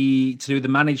 maybe to do with the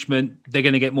management, they're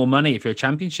going to get more money if you're a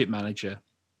Championship manager?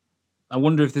 I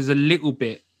wonder if there's a little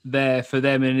bit there for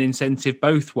them, an incentive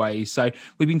both ways. So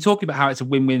we've been talking about how it's a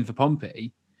win-win for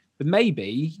Pompey, but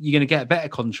maybe you're going to get a better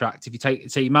contract if you take the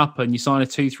team up and you sign a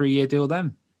 2-3 year deal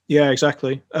then. Yeah,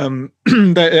 exactly.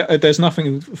 There's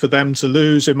nothing for them to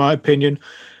lose, in my opinion.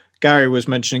 Gary was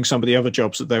mentioning some of the other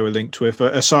jobs that they were linked with.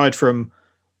 Aside from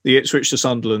the Ipswich, the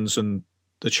Sunderlands and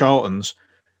the Charltons,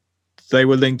 they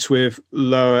were linked with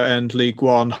lower-end League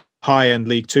One, high-end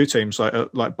League Two teams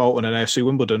like Bolton and AFC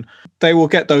Wimbledon. They will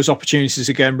get those opportunities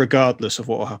again, regardless of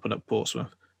what will happen at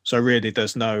Portsmouth. So really,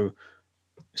 there's no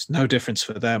difference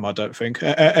for them, I don't think.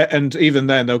 And even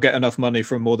then, they'll get enough money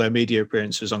from all their media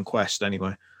appearances on Quest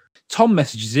anyway. Tom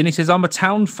messages in. He says, I'm a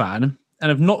Town fan and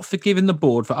have not forgiven the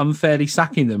board for unfairly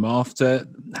sacking them after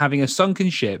having a sunken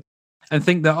ship, and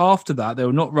think that after that, they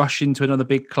will not rush into another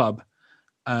big club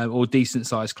or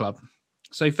decent-sized club.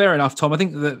 So fair enough, Tom. I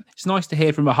think that it's nice to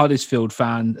hear from a Huddersfield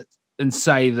fan and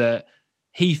say that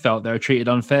he felt they were treated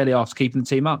unfairly after keeping the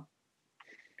team up.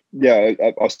 Yeah,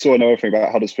 I saw another thing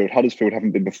about Huddersfield. Huddersfield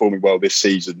haven't been performing well this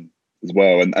season as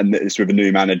well, and it's with a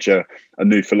new manager, a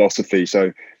new philosophy.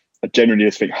 So I generally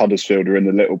just think Huddersfield are in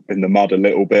the mud a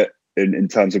little bit in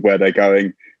terms of where they're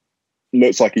going.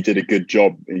 Looks like he did a good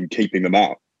job in keeping them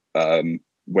out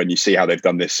when you see how they've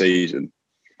done this season.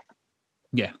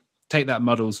 Yeah, take that,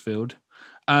 Muddlesfield.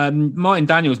 Martin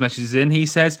Daniels messages in. He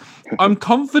says, I'm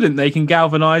confident they can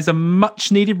galvanise a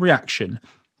much-needed reaction.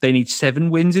 They need 7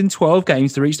 wins in 12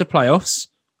 games to reach the playoffs.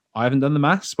 I haven't done the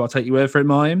maths, but I'll take your word for it,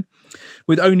 Martin.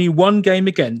 With only 1 game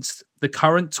against the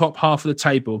current top half of the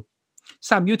table.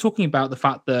 Sam, you're talking about the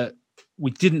fact that we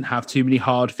didn't have too many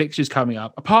hard fixtures coming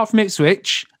up, apart from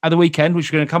Ipswich at the weekend,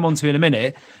 which we're going to come on to in a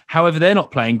minute. However, they're not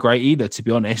playing great either, to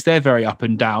be honest. They're very up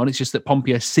and down. It's just that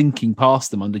Pompey are sinking past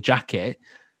them under Jacket.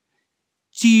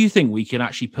 Do you think we can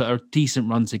actually put a decent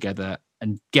run together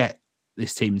and get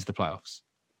this team into the playoffs?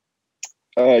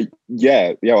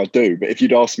 Yeah, I do. But if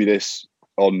you'd asked me this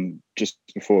on just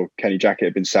before Kenny Jackett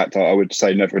had been sacked, I would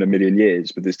say never in a million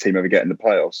years would this team ever get in the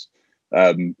playoffs.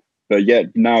 But yeah,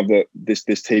 now that this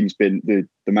team's been,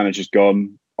 the manager's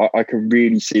gone, I can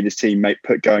really see this team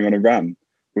going on a run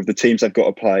with the teams they've got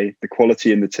to play, the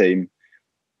quality in the team.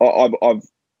 I've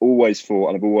always thought,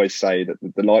 and I've always say that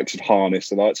the likes of Harness,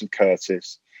 the likes of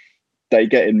Curtis, they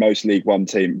get in most League One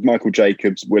teams. Michael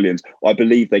Jacobs, Williams, I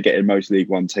believe they get in most League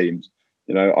One teams.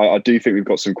 You know, I do think we've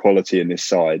got some quality in this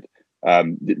side.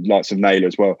 The likes of Naylor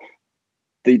as well.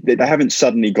 They haven't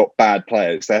suddenly got bad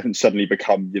players. They haven't suddenly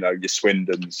become, your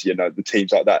Swindons, the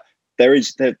teams like that.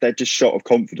 They're just shot of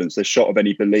confidence. They're shot of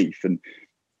any belief. And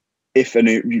if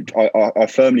I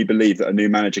firmly believe that a new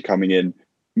manager coming in,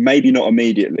 maybe not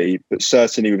immediately, but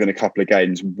certainly within a couple of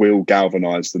games, will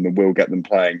galvanise them and will get them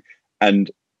playing. And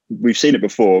we've seen it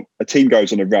before. A team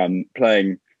goes on a run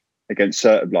playing against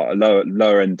certain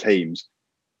lower end teams.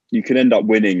 You can end up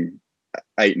winning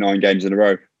 8-9 games in a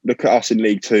row. Look at us in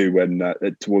League Two when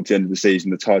towards the end of the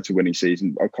season, the title winning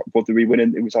season. What did we win?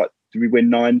 It was like, did we win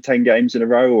 9-10 games in a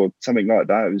row or something like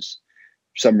that? It was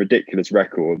some ridiculous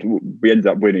record. We ended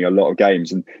up winning a lot of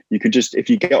games, and you can just, if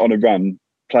you get on a run,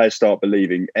 players start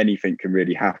believing anything can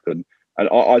really happen. And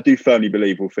I do firmly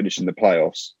believe we'll finish in the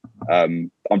playoffs. I'm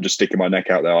just sticking my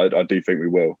neck out there. I do think we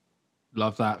will.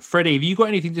 Love that. Freddie, have you got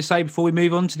anything to say before we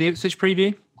move on to the Ipswich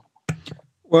preview?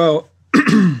 Well,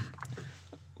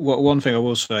 one thing I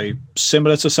will say,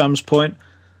 similar to Sam's point,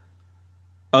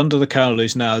 under the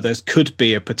Cowleys now, there could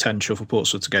be a potential for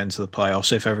Portsmouth to get into the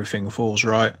playoffs if everything falls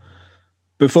right.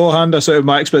 Beforehand, I said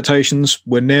my expectations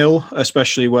were nil,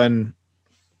 especially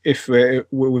if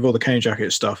with all the Kenny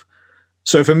Jackett stuff.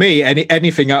 So for me,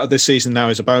 anything out of this season now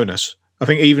is a bonus. I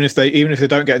think even if they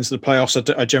don't get into the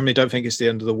playoffs, I generally don't think it's the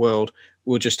end of the world.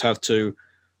 We'll just have to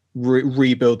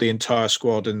rebuild the entire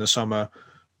squad in the summer,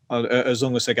 as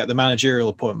long as they get the managerial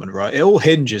appointment right. It all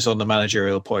hinges on the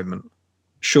managerial appointment,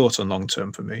 short and long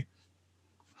term for me.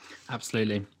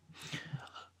 Absolutely.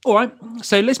 All right,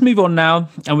 so let's move on now,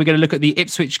 and we're going to look at the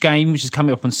Ipswich game, which is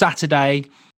coming up on Saturday.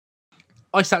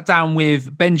 I sat down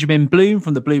with Benjamin Bloom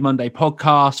from the Blue Monday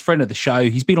podcast, friend of the show.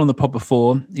 He's been on the pod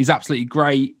before. He's absolutely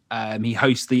great. He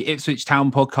hosts the Ipswich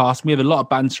Town podcast. We have a lot of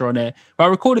banter on it. But I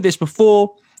recorded this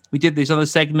before we did these other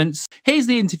segments. Here's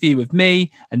the interview with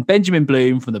me and Benjamin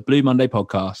Bloom from the Blue Monday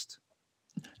podcast.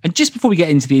 And just before we get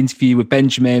into the interview with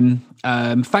Benjamin,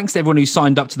 thanks to everyone who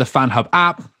signed up to the FanHub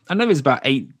app. I know there's about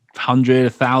 800,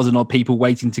 1,000 odd people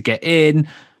waiting to get in.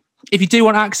 If you do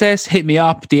want access, hit me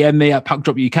up, DM me at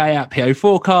PuckDropUK at PO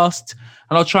Forecast,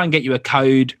 and I'll try and get you a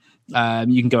code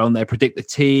You can go on there, predict the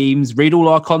teams, read all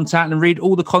our content, and read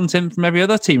all the content from every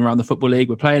other team around the Football League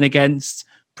we're playing against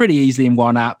pretty easily in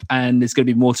one app. And there's going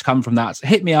to be more to come from that. So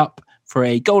hit me up for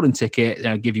a golden ticket and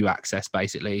I'll give you access,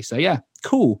 basically. So yeah,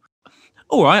 cool.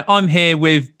 All right, I'm here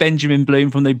with Benjamin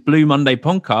Bloom from the Blue Monday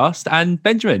podcast. And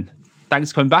Benjamin,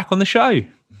 thanks for coming back on the show.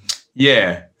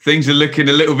 Yeah, things are looking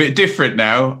a little bit different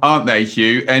now, aren't they,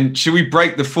 Hugh? And should we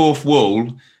break the fourth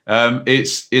wall?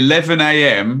 It's 11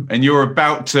 a.m. and you're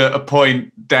about to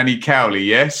appoint Danny Cowley,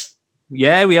 yes?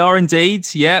 Yeah, we are indeed.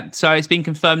 Yeah. So it's been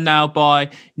confirmed now by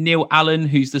Neil Allen,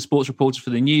 who's the sports reporter for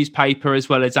the newspaper, as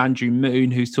well as Andrew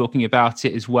Moon, who's talking about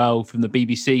it as well from the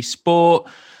BBC Sport.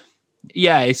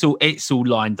 Yeah, it's all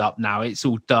lined up now. It's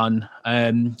all done.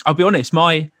 I'll be honest,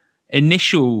 my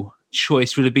initial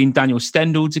choice would have been Daniel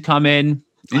Stendel to come in.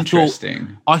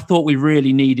 Interesting. I thought we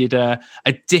really needed a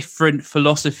different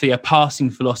philosophy, a passing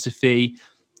philosophy.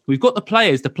 We've got the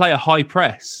players to play a high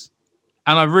press.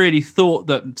 And I really thought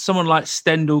that someone like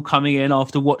Stendel coming in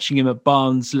after watching him at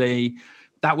Barnsley,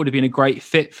 that would have been a great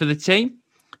fit for the team.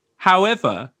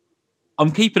 However,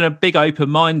 I'm keeping a big open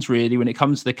mind, really, when it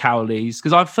comes to the Cowleys,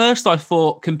 because I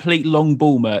thought complete long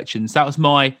ball merchants. That was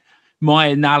my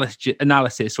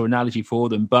analysis or analogy for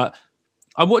them. But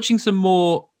I'm watching some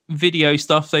more video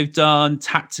stuff they've done,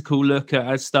 tactical look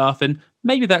at stuff, and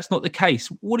maybe that's not the case.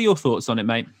 What are your thoughts on it,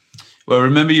 mate? Well,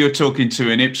 remember you're talking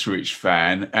to an Ipswich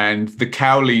fan, and the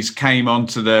Cowleys came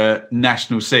onto the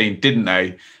national scene, didn't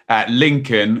they, at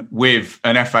Lincoln with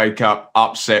an FA Cup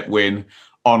upset win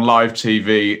on live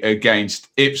TV against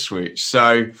Ipswich.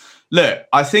 So, look,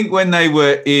 I think when they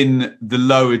were in the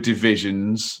lower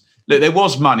divisions, look, there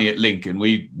was money at Lincoln.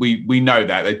 We know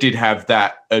that. They did have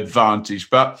that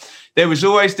advantage, but there was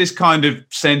always this kind of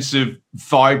sense of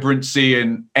vibrancy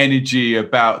and energy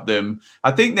about them.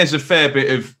 I think there's a fair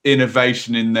bit of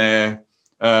innovation in their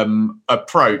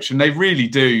approach, and they really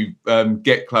do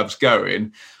get clubs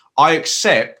going. I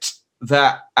accept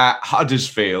that at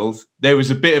Huddersfield, there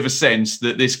was a bit of a sense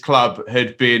that this club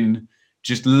had been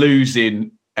just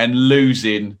losing and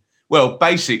losing. Well,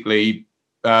 basically,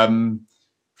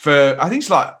 for I think it's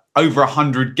like over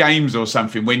 100 games or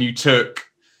something when you took,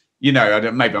 maybe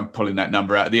I'm pulling that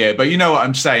number out of the air, but you know what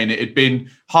I'm saying? It had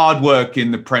been hard work in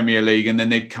the Premier League and then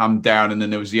they'd come down and then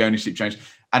there was the ownership change.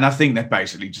 And I think they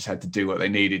basically just had to do what they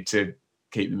needed to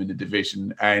keep them in the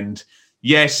division. And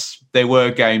yes, there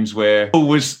were games where it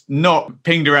was not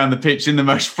pinged around the pitch in the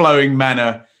most flowing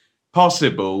manner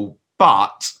possible,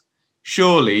 but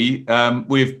surely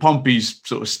with Pompey's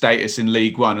sort of status in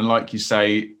League One and like you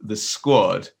say, the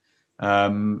squad,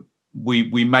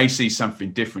 we may see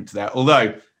something different to that.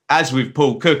 Although, as with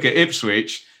Paul Cook at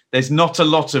Ipswich, there's not a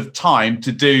lot of time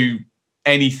to do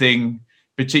anything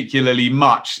particularly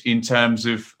much in terms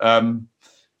of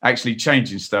actually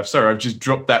changing stuff. Sorry, I've just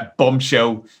dropped that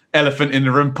bombshell elephant in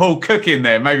the room. Paul Cook in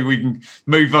there. Maybe we can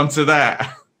move on to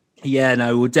that. Yeah,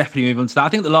 no, we'll definitely move on to that. I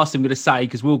think the last thing I'm going to say,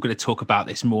 because we're going to talk about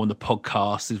this more on the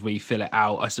podcast as we fill it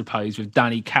out, I suppose, with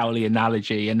Danny Cowley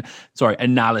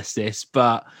analysis.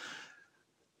 But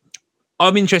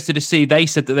I'm interested to see, they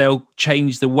said that they'll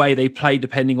change the way they play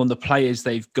depending on the players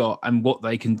they've got and what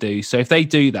they can do. So if they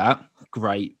do that,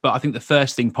 great. But I think the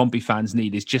first thing Pompey fans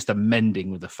need is just a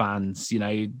mending with the fans.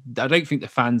 I don't think the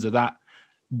fans are that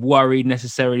worried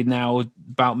necessarily now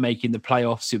about making the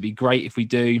playoffs. It'd be great if we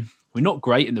do. We're not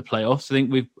great in the playoffs. I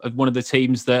think we're one of the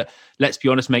teams that, let's be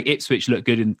honest, make Ipswich look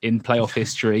good in playoff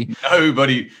history.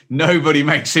 Nobody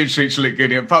makes Ipswich look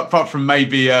good, apart from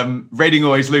maybe Reading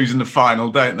always lose in the final,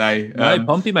 don't they? No,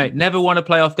 Pompey, mate, never won a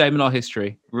playoff game in our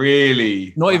history.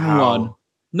 Really? Not even one.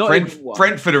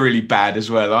 Brentford are really bad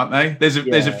as well, aren't they? There's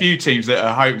a few teams that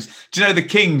are hopes. Do you know the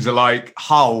Kings are like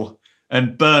Hull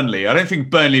and Burnley? I don't think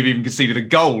Burnley have even conceded a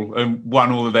goal and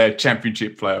won all of their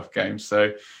championship playoff games.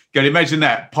 So can you imagine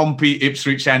that? Pompey,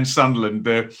 Ipswich and Sunderland,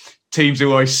 the teams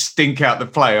who always stink out the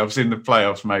playoffs in the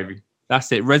playoffs, maybe. That's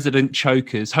it, resident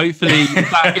chokers. Hopefully,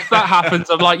 if that happens,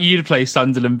 I'd like you to play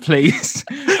Sunderland, please.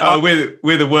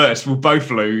 We're the worst. We'll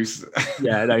both lose.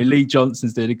 Yeah, no, Lee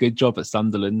Johnson's doing a good job at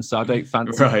Sunderland, so I don't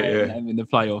fancy them in the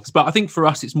playoffs. But I think for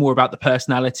us, it's more about the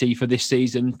personality for this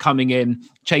season, coming in,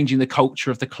 changing the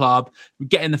culture of the club,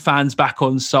 getting the fans back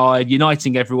on side,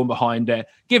 uniting everyone behind it,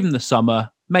 give them the summer,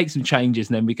 make some changes,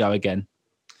 and then we go again.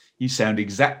 You sound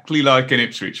exactly like an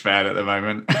Ipswich fan at the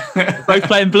moment. Both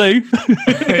playing blue.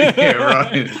 Yeah,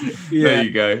 right. Yeah. There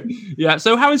you go. Yeah.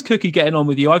 So how is Cookie getting on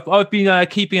with you? I've been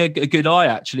keeping a good eye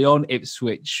actually on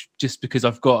Ipswich, just because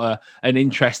I've got an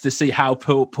interest to see how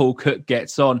Paul Cook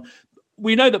gets on.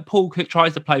 We know that Paul Cook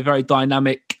tries to play very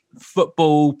dynamic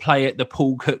football, play it the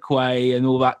Paul Cook way and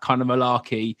all that kind of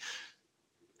malarkey.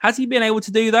 Has he been able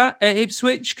to do that at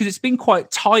Ipswich? Because it's been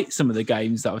quite tight, some of the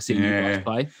games that I've seen you guys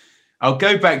play. I'll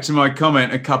go back to my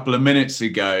comment a couple of minutes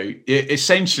ago.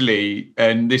 Essentially,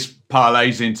 and this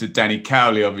parlays into Danny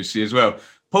Cowley, obviously, as well,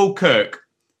 Paul Cook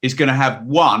is going to have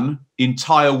one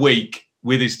entire week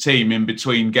with his team in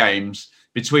between games,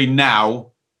 between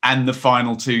now and the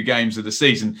final 2 games of the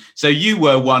season. So you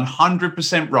were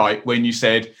 100% right when you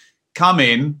said, come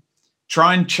in,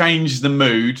 try and change the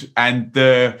mood and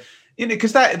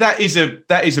because that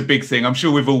is a big thing. I'm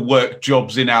sure we've all worked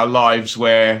jobs in our lives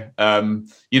where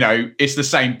it's the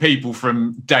same people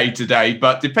from day to day,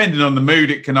 but depending on the mood,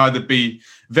 it can either be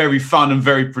very fun and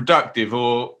very productive,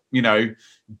 or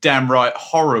damn right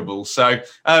horrible. So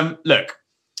look,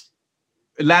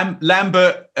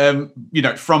 Lambert,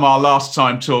 from our last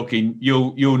time talking,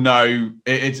 you'll know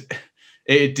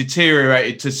it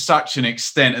deteriorated to such an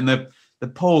extent, and the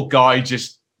poor guy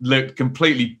just looked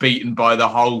completely beaten by the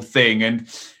whole thing. And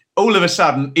all of a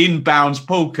sudden, in bounds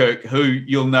Paul Cook, who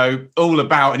you'll know all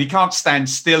about, and he can't stand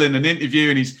still in an interview,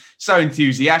 and he's so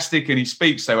enthusiastic and he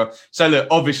speaks so well. So look,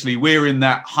 obviously we're in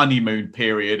that honeymoon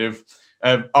period of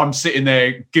I'm sitting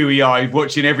there gooey-eyed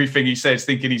watching everything he says,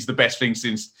 thinking he's the best thing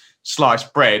since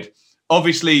sliced bread.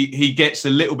 Obviously, he gets a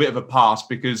little bit of a pass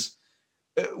because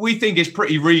we think it's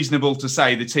pretty reasonable to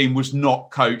say the team was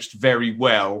not coached very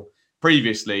well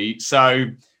previously. So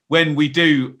when we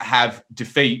do have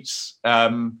defeats,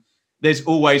 there's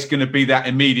always going to be that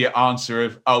immediate answer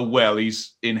of, oh, well,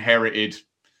 he's inherited,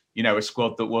 a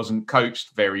squad that wasn't coached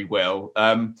very well.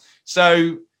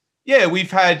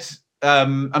 We've had,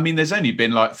 there's only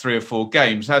been like 3 or 4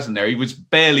 games, hasn't there? He was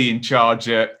barely in charge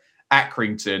at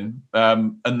Accrington,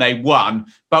 and they won,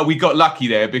 but we got lucky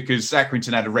there because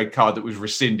Accrington had a red card that was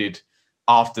rescinded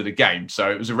after the game.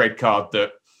 So it was a red card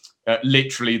that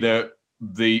literally the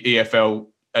EFL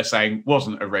are saying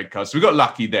wasn't a red card. So we got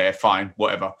lucky there, fine,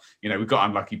 whatever. We got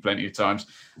unlucky plenty of times.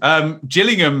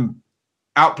 Gillingham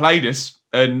outplayed us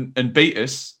and beat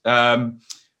us.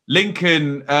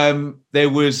 Lincoln, there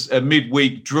was a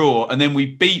midweek draw, and then we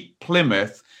beat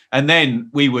Plymouth, and then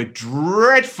we were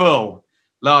dreadful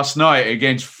last night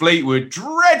against Fleetwood.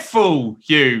 Dreadful,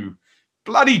 Hugh.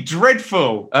 Bloody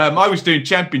dreadful. I was doing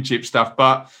championship stuff,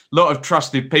 but a lot of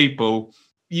trusted people.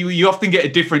 You often get a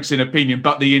difference in opinion,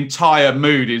 but the entire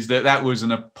mood is that was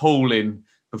an appalling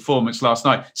performance last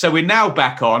night. So we're now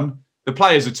back on. The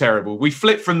players are terrible. We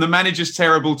flipped from the manager's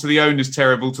terrible to the owner's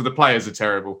terrible to the players are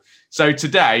terrible. So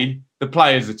today, the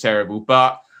players are terrible.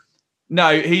 But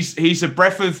no, he's a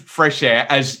breath of fresh air,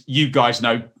 as you guys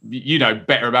know. You know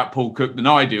better about Paul Cook than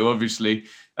I do, obviously.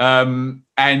 And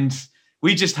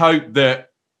we just hope that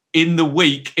in the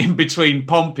week in between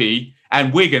Pompey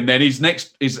and Wigan, then his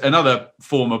next is another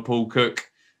former Paul Cook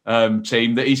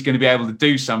team, that he's going to be able to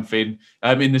do something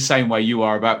in the same way you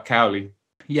are about Cowley.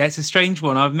 Yeah, it's a strange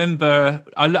one. I remember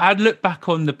I'd looked back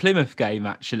on the Plymouth game,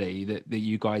 actually, that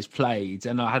you guys played,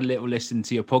 and I had a little listen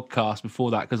to your podcast before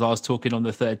that because I was talking on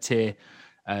the Third Tier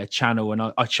channel, and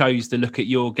I chose to look at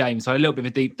your game. So I had a little bit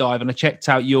of a deep dive, and I checked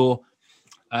out your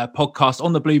podcast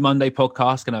on the Blue Monday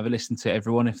podcast. Can have a listen to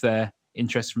everyone if they're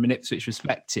interested from an Ipswich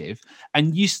perspective.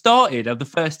 And you started of the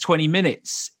first 20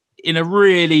 minutes in a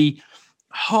really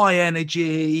high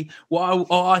energy. What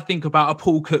I think about a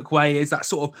Paul Cook way is that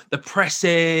sort of the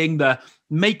pressing, the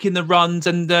making the runs,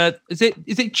 and is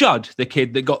it Judd, the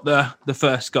kid that got the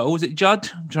first goal? Was it Judd?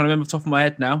 I'm trying to remember off the top of my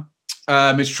head now.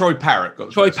 It's Troy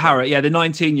Parrott. Troy Parrott, yeah, the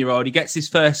 19-year-old. He gets his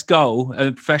first goal,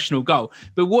 a professional goal.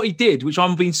 But what he did, which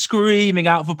I've been screaming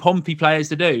out for Pompey players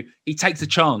to do, he takes a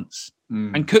chance.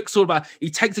 And Cook's all about, he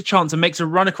takes a chance and makes a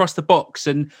run across the box,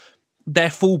 and their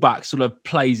fullback sort of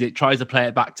plays it, tries to play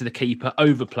it back to the keeper,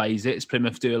 overplays it, as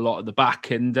Plymouth do a lot at the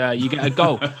back, and you get a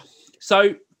goal.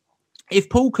 So if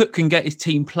Paul Cook can get his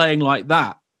team playing like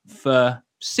that for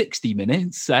 60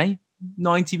 minutes, say,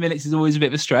 90 minutes is always a bit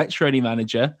of a stretch for any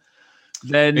manager.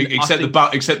 Then except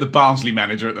the Barnsley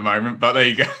manager at the moment, but there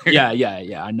you go.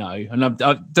 yeah, I know, and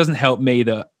it doesn't help me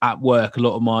that at work a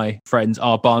lot of my friends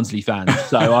are Barnsley fans,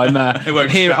 so I'm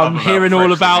hearing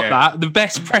all about that. The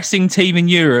best pressing team in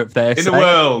Europe, there in the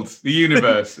world, the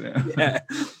universe. Yeah,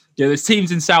 there's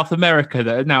teams in South America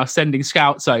that are now sending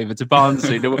scouts over to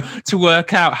Barnsley to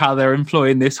work out how they're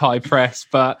employing this high press,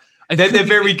 but. They're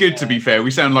very good, to be fair.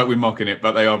 We sound like we're mocking it,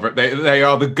 but they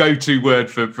are the go-to word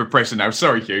for pressing now.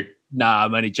 Sorry, Hugh. Nah,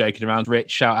 I'm only joking around. Rich,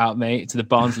 shout out, mate, to the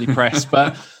Barnsley press.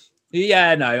 But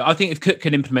yeah, no, I think if Cook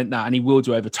can implement that, and he will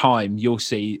do over time, you'll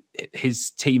see his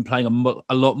team playing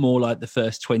a lot more like the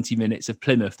first 20 minutes of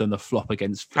Plymouth than the flop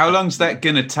against. How long's that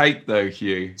going to take, though,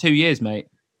 Hugh? 2 years, mate.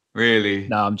 Really?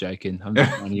 No, I'm joking. I'm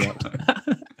just running up.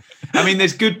 I mean,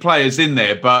 there's good players in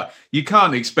there, but you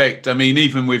can't expect. I mean,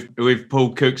 even with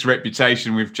Paul Cook's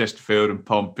reputation with Chesterfield and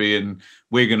Pompey and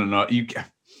Wigan or not, you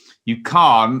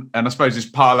can't. And I suppose this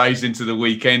parlays into the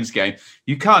weekend's game.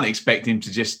 You can't expect him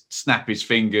to just snap his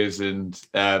fingers and.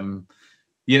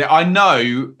 I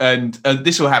know, and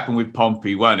this will happen with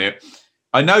Pompey, won't it?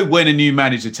 I know when a new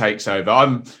manager takes over,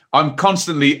 I'm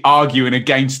constantly arguing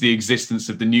against the existence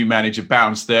of the new manager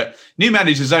bounce, that new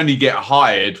managers only get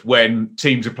hired when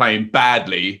teams are playing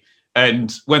badly.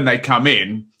 And when they come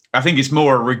in, I think it's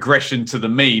more a regression to the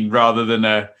mean rather than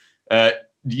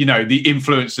the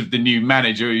influence of the new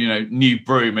manager, new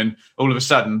broom. And all of a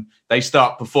sudden they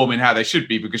start performing how they should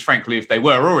be, because frankly, if they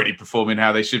were already performing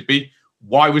how they should be,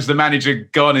 why was the manager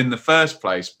gone in the first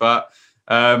place? But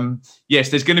yes,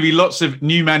 there's going to be lots of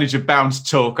new manager bounce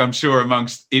talk, I'm sure,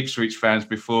 amongst Ipswich fans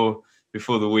before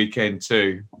the weekend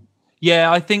too.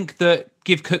 Yeah, I think that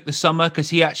give Cook the summer,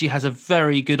 because he actually has a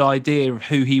very good idea of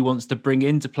who he wants to bring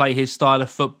in to play his style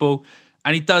of football.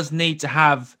 And he does need to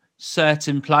have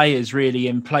certain players really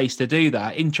in place to do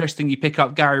that. Interesting, you pick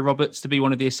up Gary Roberts to be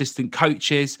one of the assistant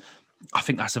coaches. I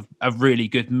think that's a really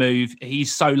good move.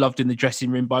 He's so loved in the dressing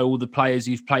room by all the players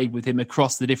who've played with him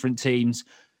across the different teams.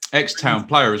 Ex-Town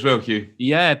player as well, Hugh.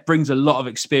 Yeah, brings a lot of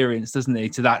experience, doesn't he,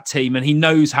 to that team. And he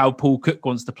knows how Paul Cook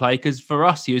wants to play, because for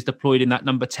us, he was deployed in that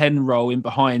number 10 role in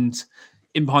behind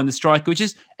the striker, which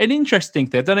is an interesting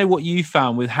thing. I don't know what you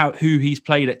found with who he's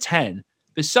played at 10,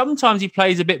 but sometimes he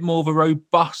plays a bit more of a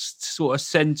robust sort of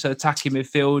centre attacking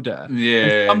midfielder.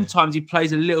 Yeah. And sometimes he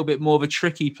plays a little bit more of a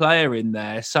tricky player in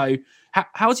there. So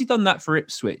how has he done that for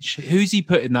Ipswich? Who's he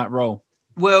put in that role?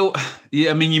 Well,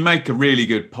 yeah, I mean, you make a really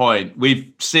good point.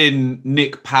 We've seen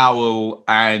Nick Powell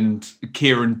and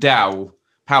Kieran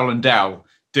Powell and Dow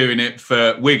doing it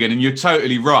for Wigan, and you're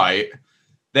totally right.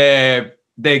 They're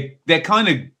kind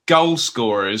of goal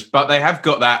scorers, but they have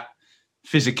got that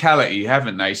physicality,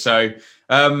 haven't they? So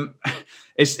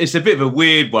it's a bit of a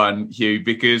weird one, Hugh,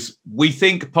 because we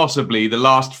think possibly the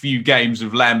last few games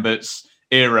of Lambert's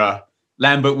era,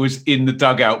 Lambert was in the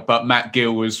dugout, but Matt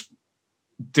Gill was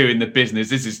doing the business.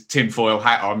 This is tinfoil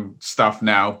hat on stuff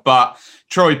now. But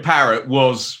Troy Parrott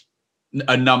was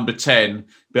a number 10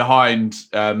 behind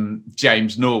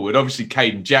James Norwood. Obviously,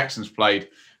 Caden Jackson's played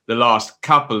the last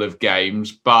couple of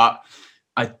games, but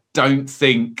I don't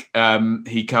think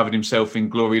he covered himself in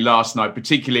glory last night,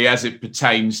 particularly as it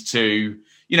pertains to,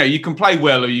 you can play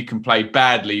well or you can play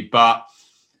badly, but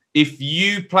if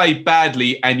you play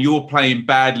badly and you're playing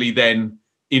badly, then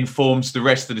informs the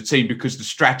rest of the team because the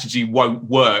strategy won't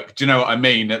work. Do you know what I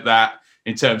mean?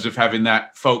 In terms of having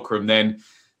that fulcrum, then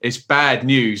it's bad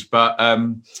news. But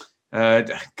God,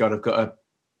 I've got to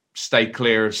stay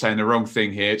clear of saying the wrong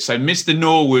thing here. So Mr.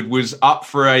 Norwood was up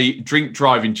for a drink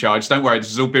driving charge. Don't worry, this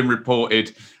has all been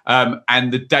reported.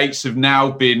 And the dates have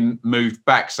now been moved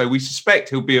back. So we suspect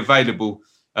he'll be available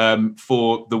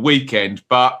for the weekend.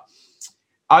 But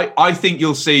I think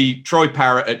you'll see Troy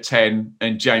Parrott at 10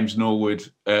 and James Norwood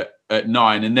at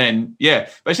 9. And then, yeah,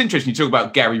 but it's interesting you talk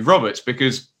about Gary Roberts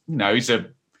because, he's a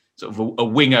sort of a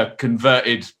winger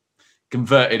converted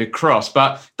across,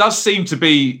 but does seem to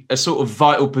be a sort of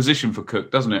vital position for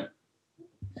Cook, doesn't it?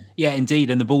 Yeah, indeed.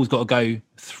 And the ball's got to go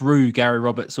through Gary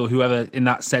Roberts or whoever in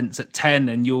that sense at 10.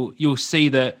 And you'll see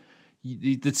that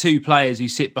the two players who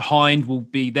sit behind will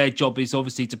be, their job is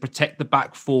obviously to protect the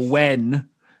back four when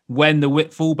the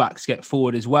fullbacks get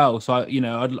forward as well. So,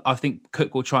 I think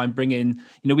Cook will try and bring in,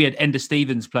 we had Ender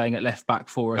Stevens playing at left back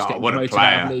for us. What a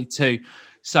player. League too.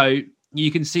 So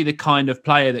you can see the kind of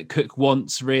player that Cook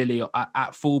wants really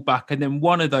at fullback. And then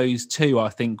one of those two, I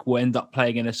think, will end up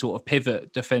playing in a sort of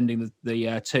pivot, defending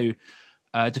defending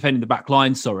the back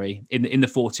line, in the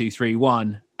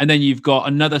 4-2-3-1. And then you've got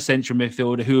another central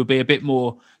midfielder who will be a bit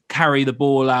more carry the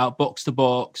ball out, box to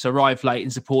box, arrive late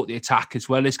and support the attack as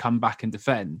well as come back and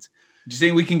defend. Do you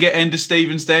think we can get Ender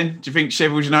Stevens then? Do you think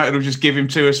Sheffield United will just give him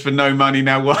to us for no money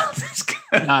now?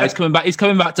 No, he's coming back. He's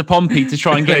coming back to Pompey to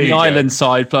try and get the island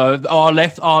side. Our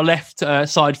left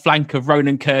side flank of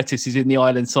Ronan Curtis is in the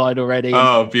island side already.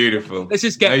 Oh, beautiful! Let's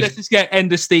just get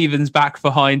Ender Stevens back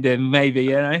behind him,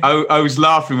 maybe. I was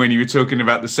laughing when you were talking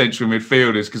about the central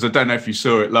midfielders because I don't know if you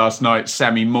saw it last night.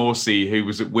 Sammy Morsey, who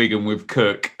was at Wigan with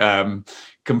Cook,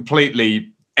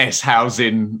 completely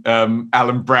housing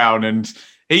Alan Brown, and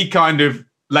he kind of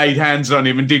laid hands on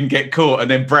him and didn't get caught,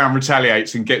 and then Brown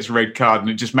retaliates and gets a red card. And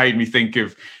it just made me think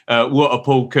of what a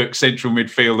Paul Cook central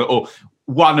midfielder, or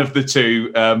one of the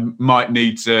two, might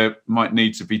need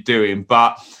to be doing.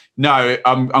 But no,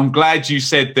 I'm glad you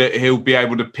said that he'll be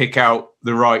able to pick out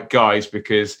the right guys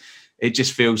because it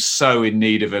just feels so in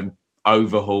need of an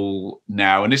overhaul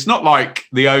now. And it's not like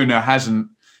the owner hasn't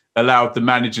allowed the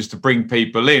managers to bring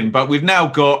people in. But we've now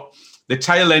got the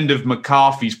tail end of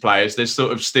McCarthy's players. There's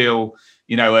sort of still,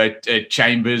 a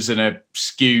Chambers and a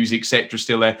Skews, etc.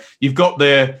 still there. You've got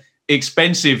the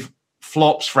expensive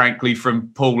flops, frankly, from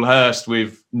Paul Hurst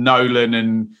with Nolan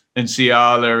and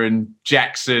Ciala and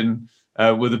Jackson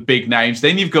were the big names.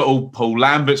 Then you've got all Paul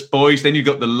Lambert's boys. Then you've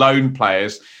got the loan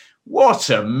players. What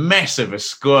a mess of a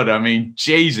squad. I mean,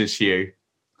 Jesus, Hugh.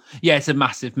 Yeah, it's a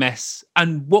massive mess.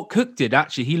 And what Cook did,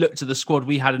 actually, he looked at the squad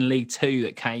we had in League Two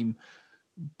that came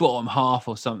bottom half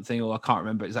or something, or I can't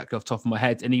remember exactly off the top of my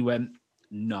head, and he went,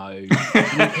 no.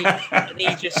 and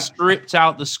he just stripped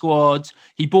out the squad.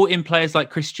 He brought in players like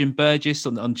Christian Burgess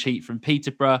on cheap from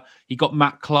Peterborough. He got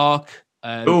Matt Clark.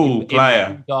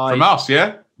 Player from us,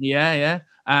 yeah? Yeah.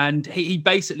 And he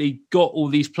basically got all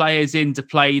these players in to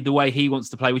play the way he wants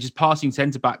to play, which is passing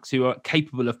centre-backs who are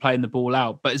capable of playing the ball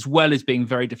out, but as well as being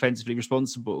very defensively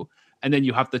responsible. And then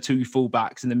you have the two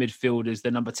full-backs and the midfielders,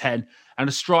 the number 10, and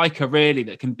a striker, really,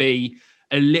 that can be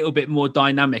a little bit more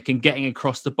dynamic and getting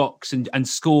across the box and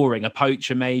scoring, a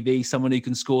poacher maybe, someone who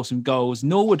can score some goals.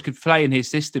 Norwood could play in his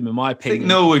system, in my opinion. I think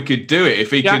Norwood could do it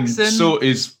if he Jackson, can sort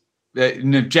his...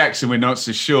 Jackson, we're not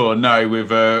so sure. No,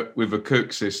 with a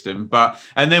Cook system,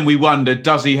 and then we wonder,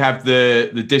 does he have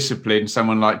the discipline?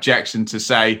 Someone like Jackson to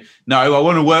say, no, I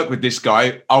want to work with this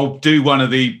guy. I'll do one of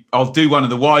the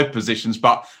wide positions,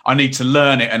 but I need to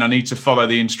learn it and I need to follow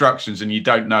the instructions. And you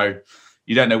don't know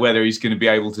whether he's going to be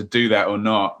able to do that or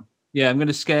not. Yeah, I'm going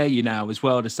to scare you now as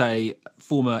well to say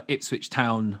former Ipswich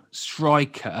Town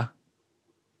striker,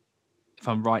 if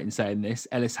I'm right in saying this,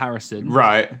 Ellis Harrison,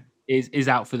 right. Is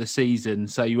out for the season,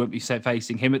 so you won't be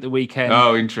facing him at the weekend.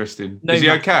 Oh, interesting. Is he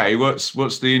okay? What's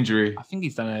the injury? I think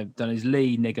he's done his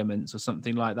Lee ligaments or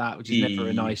something like that, which is never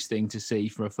a nice thing to see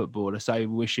for a footballer. So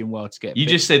wish him well to get. You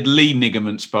just said Lee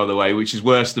ligaments, by the way, which is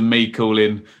worse than me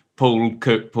calling Paul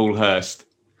Cook Paul Hurst.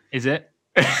 Is it?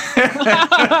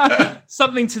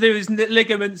 Something to do with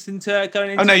ligaments into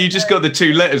going into... Oh no, you just got the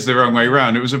two letters the wrong way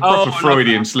around. It was a proper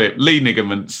Freudian slip. Lee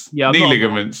ligaments. Yeah, knee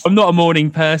ligaments. I'm not a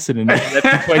morning person, and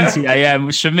 11:20 a.m.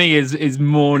 which for me is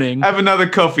morning. Have another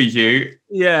coffee, Hugh.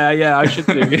 Yeah, I should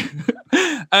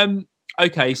do.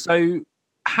 Okay, so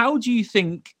how do you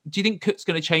think Cook's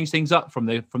going to change things up from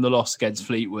the loss against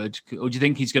Fleetwood, or do you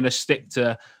think he's going to stick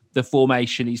to the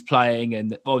formation he's playing?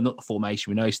 And not the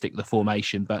formation, we know he's stick to the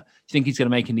formation, but do you think he's going to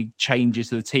make any changes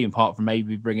to the team apart from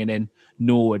maybe bringing in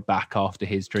Norwood back after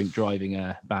his drink driving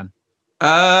ban?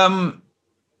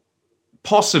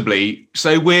 Possibly.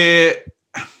 So we're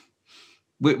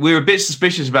a bit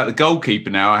suspicious about the goalkeeper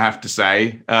now, I have to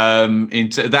say.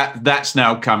 That's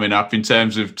now coming up in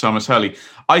terms of Thomas Hurley.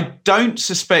 I don't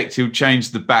suspect he'll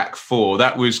change the back four.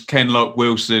 That was Kenlock,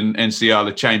 Wilson, and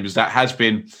Ciala Chambers. That has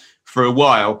been for a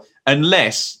while,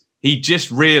 unless he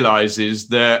just realises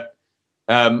that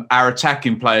our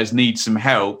attacking players need some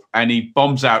help, and he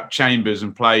bombs out Chambers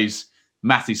and plays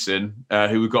Mathieson,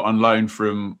 who we got on loan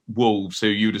from Wolves, who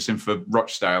you'd have seen for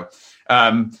Rochdale,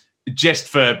 just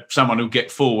for someone who'll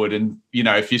get forward. And,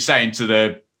 if you're saying to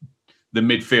the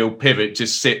midfield pivot,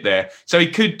 just sit there. So he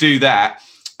could do that.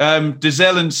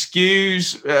 Dazelle and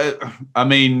Skews,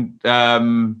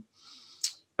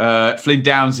 Flynn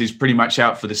Downs is pretty much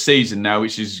out for the season now,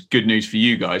 which is good news for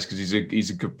you guys because he's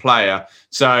a good player.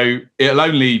 So it'll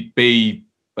only be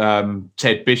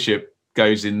Ted Bishop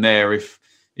goes in there if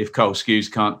Cole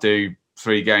Skews can't do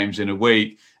 3 games in a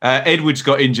week. Edwards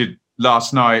got injured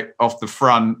last night off the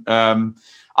front.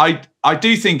 I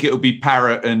do think it'll be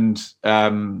Parrott and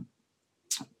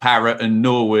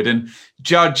Norwood, and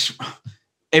Judge.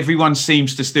 Everyone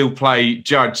seems to still play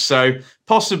Judge, so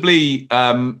possibly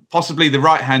the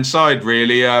right-hand side,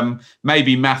 really.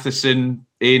 Maybe Mathieson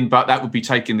in, but that would be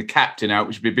taking the captain out,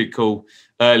 which would be a big call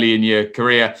early in your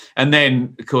career. And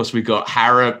then, of course, we've got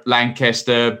Harrop,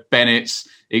 Lancaster, Bennett,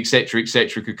 etc.,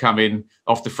 could come in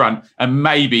off the front. And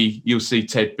maybe you'll see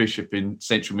Ted Bishop in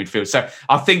central midfield. So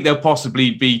I think there'll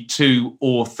possibly be 2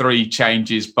 or 3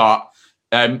 changes, but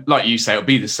like you say, it'll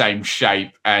be the same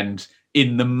shape and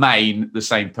in the main, the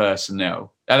same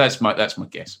personnel. That's my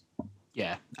guess.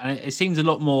 Yeah, and it seems a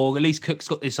lot more. At least Cook's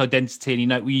got this identity,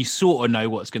 and you sort of know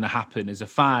what's going to happen as a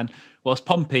fan. Whilst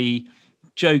Pompey,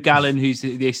 Joe Gallen, who's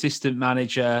the assistant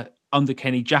manager under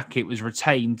Kenny Jackett, was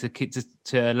retained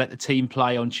to let the team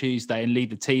play on Tuesday and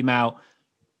lead the team out.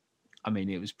 I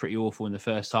mean, it was pretty awful in the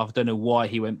first half. I don't know why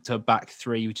he went to a back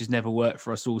 3, which has never worked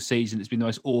for us all season. It's been the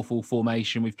most awful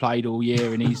formation we've played all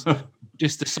year, and he's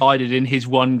just decided in his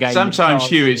one game. Sometimes,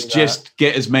 Hugh, it's just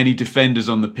get as many defenders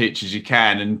on the pitch as you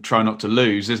can and try not to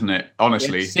lose, isn't it?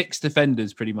 Honestly. 6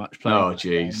 defenders pretty much playing. Oh,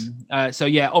 jeez. So,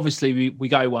 yeah, obviously we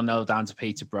go 1-0 down to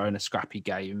Peterborough in a scrappy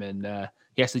game, and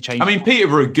He has to change. I mean,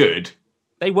 Peterborough are good.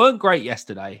 They weren't great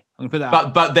yesterday. I'm gonna put that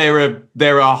out. But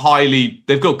they're a highly,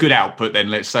 they've got good output then,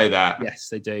 let's say that. Yes,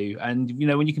 they do. And you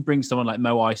know, when you can bring someone like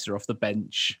Mo Isa off the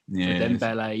bench,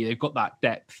 Dembele, they've got that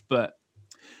depth. But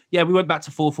yeah, we went back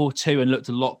to 4-4-2 and looked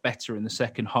a lot better in the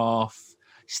second half.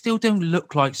 Still don't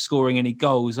look like scoring any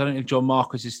goals. I don't know if John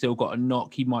Marcus has still got a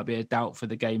knock. He might be a doubt for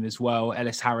the game as well.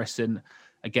 Ellis Harrison,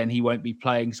 again, he won't be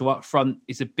playing. So up front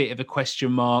is a bit of a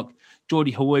question mark.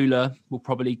 Jordi Hawula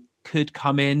could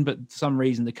come in, but for some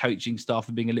reason the coaching staff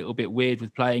are being a little bit weird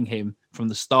with playing him from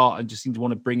the start and just seem to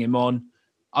want to bring him on.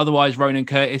 Otherwise, Ronan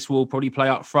Curtis will probably play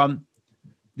up front.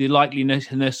 The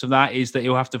likeliness of that is that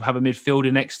he'll have a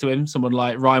midfielder next to him, someone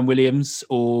like Ryan Williams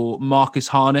or Marcus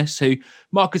Harness,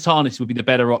 Marcus Harness would be the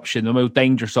better option, the more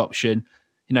dangerous option.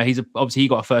 You know, he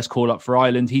got a first call up for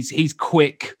Ireland. He's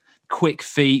quick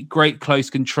feet, great close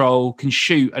control, can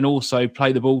shoot and also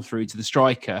play the ball through to the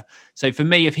striker. So for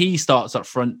me, if he starts up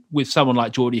front with someone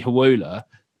like Jordi Hawula,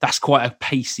 that's quite a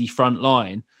pacey front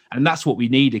line. And that's what we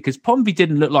needed, because Pompey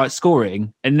didn't look like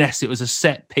scoring unless it was a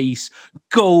set piece,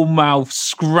 goal mouth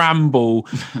scramble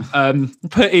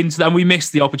put into them. We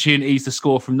missed the opportunities to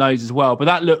score from those as well. But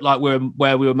that looked like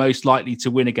where we were most likely to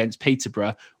win against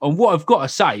Peterborough. And what I've got to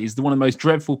say is one of the most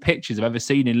dreadful pictures I've ever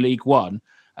seen in League One.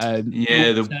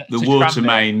 The water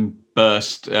main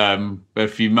burst a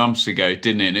few months ago,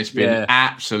 didn't it? And it's been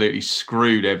absolutely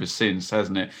screwed ever since,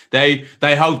 hasn't it?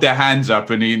 They hold their hands up,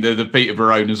 and the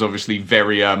Peterborough owner's obviously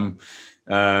very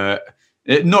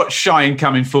not shy in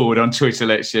coming forward on Twitter,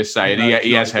 let's just say. And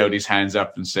he has held his hands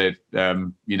up and said,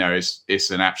 it's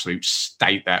an absolute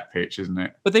state, that pitch, isn't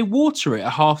it? But they water it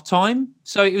at half time.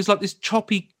 So it was like this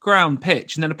choppy ground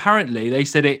pitch. And then apparently they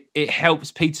said it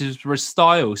helps Peterborough's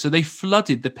style. So they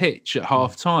flooded the pitch at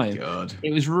half time. God.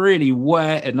 It was really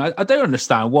wet. And I don't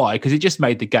understand why, because it just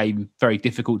made the game very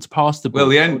difficult to pass the ball. Well,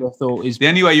 the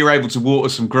only way you're able to water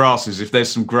some grass is if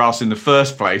there's some grass in the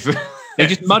first place. They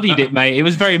just muddied it, mate. It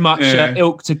was very much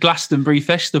ilk to Glastonbury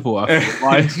Festival. I feel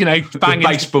like, banging the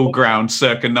baseball ground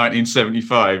circa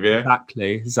 1975. Yeah,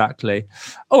 exactly.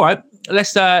 All right,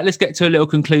 let's get to a little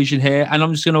conclusion here, and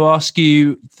I'm just going to ask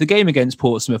you the game against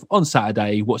Portsmouth on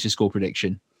Saturday. What's your score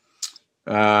prediction?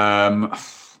 Low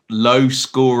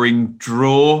scoring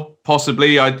draw,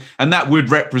 possibly. And that would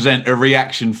represent a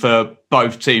reaction for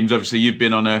both teams. Obviously, you've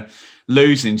been on a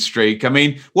losing streak. I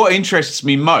mean, what interests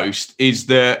me most is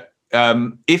that.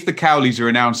 If the Cowleys are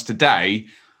announced today,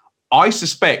 I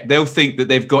suspect they'll think that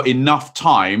they've got enough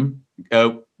time,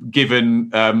 given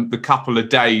the couple of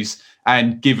days,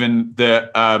 and given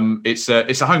that it's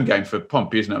a home game for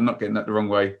Pompey, isn't it? I'm not getting that the wrong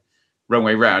way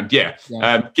round. Yeah.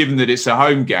 Given that it's a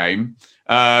home game,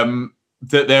 that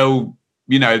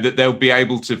they'll be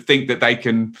able to think that they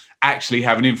can actually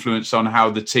have an influence on how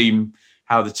the team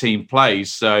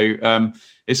plays. So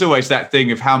it's always that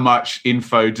thing of how much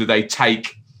info do they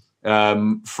take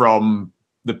from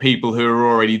the people who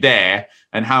are already there,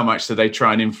 and how much do they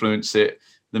try and influence it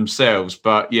themselves.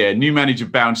 But yeah, new manager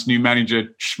bounce, new manager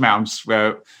schmounce,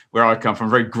 where I come from,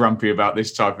 very grumpy about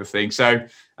this type of thing. So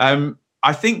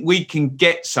I think we can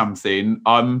get something.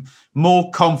 I'm more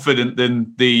confident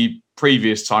than the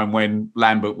previous time when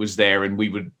Lambert was there and we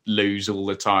would lose all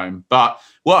the time. But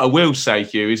what I will say,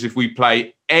 Hugh, is if we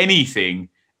play anything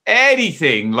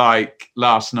like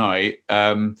last night,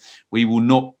 we will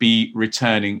not be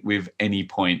returning with any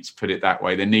points, put it that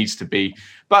way. There needs to be,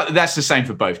 but that's the same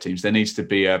for both teams. There needs to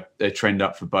be a trend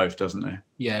up for both, doesn't there?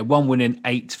 Yeah, 1 win in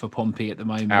 8 for Pompey at the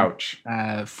moment. Ouch.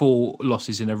 4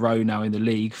 losses in a row now in the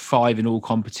league, 5 in all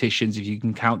competitions, if you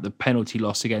can count the penalty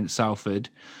loss against Salford.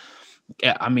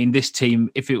 Yeah, I mean, this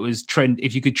team, if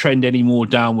you could trend any more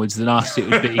downwards than us, it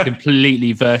would be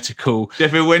completely vertical.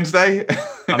 Sheffield Wednesday?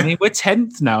 I mean, we're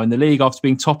 10th now in the league after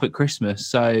being top at Christmas.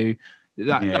 So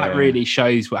that really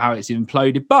shows how it's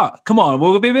imploded. But come on,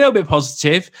 we'll be a little bit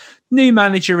positive. New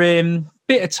manager in,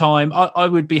 bit of time. I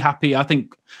would be happy. I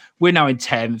think we're now in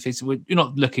 10th. We're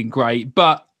not looking great,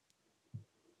 but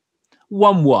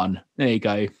 1-1. There you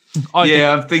go.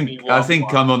 I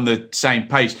think I'm on the same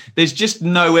page. There's just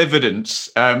no evidence.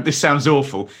 This sounds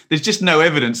awful. There's just no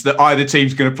evidence that either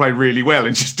team's going to play really well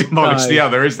and just demolish the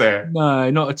other, is there? No,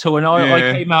 not at all. And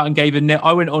I came out and gave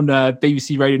I went on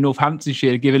BBC Radio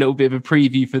Northamptonshire to give a little bit of a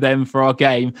preview for them for our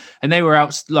game, and they were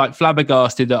out like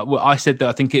flabbergasted. I said that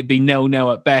I think it'd be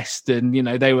 0-0 at best, and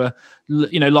they were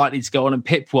likely to go on and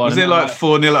pip one. Was it like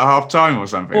 4-0 at half time or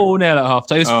something? 4-0 at half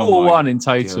time. It was 4-1 in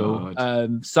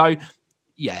total. So.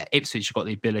 Yeah, Ipswich have got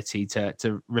the ability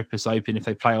to rip us open if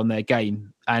they play on their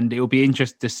game. And it will be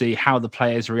interesting to see how the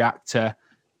players react to,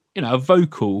 a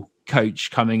vocal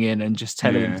coach coming in and just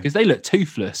telling them, because they look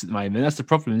toothless at the moment. That's the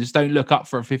problem. Just don't look up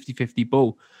for a 50-50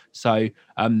 ball. So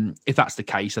if that's the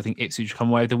case, I think Ipswich come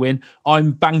away with the win.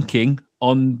 I'm banking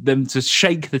on them to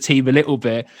shake the team a little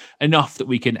bit, enough that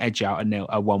we can edge out a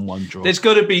 1-1 draw. There's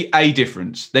got to be a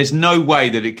difference. There's no way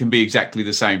that it can be exactly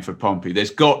the same for Pompey.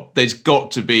 There's got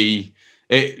to be,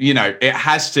 it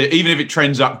has to, even if it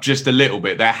trends up just a little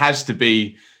bit, there has to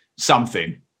be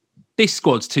something. This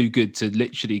squad's too good to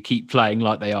literally keep playing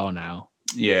like they are now.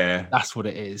 Yeah. That's what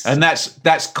it is. And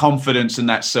that's confidence and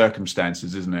that's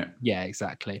circumstances, isn't it? Yeah,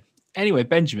 exactly. Anyway,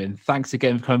 Benjamin, thanks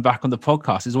again for coming back on the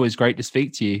podcast. It's always great to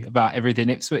speak to you about everything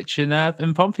Ipswich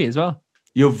and Pompey as well.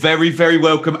 You're very, very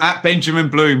welcome at Benjamin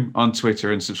Bloom on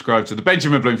Twitter, and subscribe to the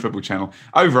Benjamin Bloom Football channel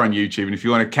over on YouTube. And if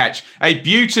you want to catch a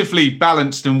beautifully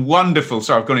balanced and wonderful,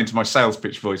 sorry, I've gone into my sales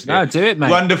pitch voice here. No, do it, mate.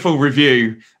 Wonderful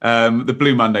review. The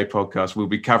Blue Monday podcast will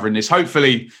be covering this,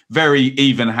 hopefully very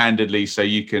even-handedly. So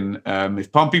you can,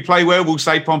 if Pompey play well, we'll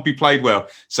say Pompey played well.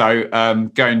 So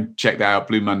go and check that out,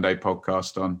 Blue Monday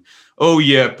podcast on all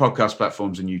your podcast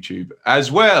platforms and YouTube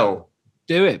as well.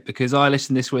 Do it, because I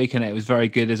listened this week and it was very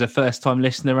good as a first-time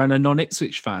listener and a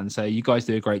non-Ipswich fan. So you guys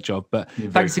do a great job. But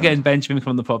thanks again, Benjamin, for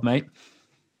coming on the pod, mate.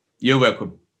 You're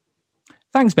welcome.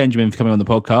 Thanks, Benjamin, for coming on the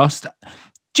podcast.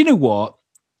 Do you know what?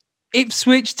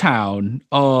 Ipswich Town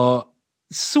are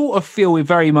sort of feel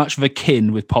very much of a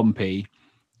kin with Pompey.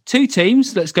 Two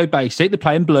teams, let's go basic, they're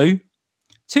playing blue.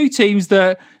 Two teams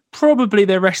that probably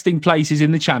their resting places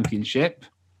in the Championship.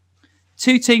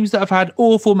 Two teams that have had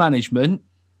awful management.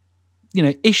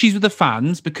 Issues with the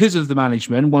fans because of the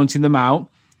management wanting them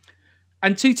out.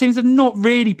 And two teams have not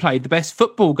really played the best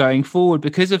football going forward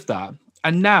because of that.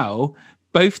 And now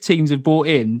both teams have brought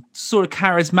in sort of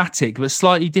charismatic but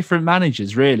slightly different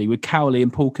managers, really, with Cowley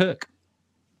and Paul Cook.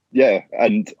 Yeah,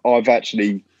 and I've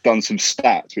actually done some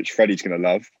stats, which Freddie's going to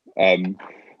love. And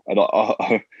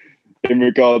in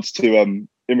regards to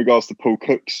Paul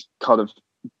Cook's kind of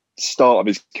start of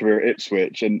his career at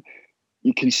Ipswich, and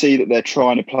you can see that they're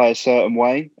trying to play a certain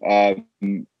way.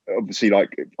 Obviously,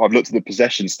 like I've looked at the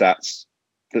possession stats.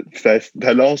 That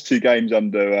their last two games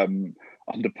under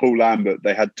Paul Lambert,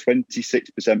 they had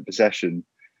 26% possession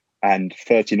and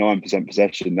 39%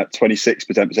 possession. That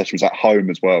 26% possession was at home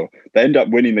as well. They end up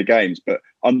winning the games, but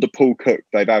under Paul Cook,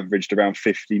 they've averaged around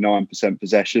 59%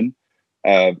 possession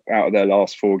out of their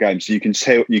last four games. So you can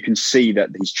see that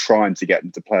he's trying to get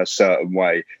them to play a certain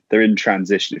way. They're in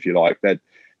transition, if you like.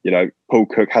 Paul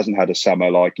Cook hasn't had a summer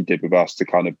like he did with us to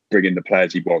kind of bring in the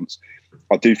players he wants.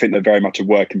 I do think they're very much a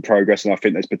work in progress, and I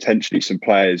think there's potentially some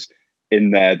players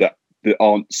in there that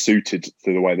aren't suited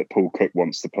to the way that Paul Cook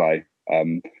wants to play.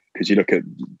 Because you look at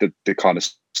the kind of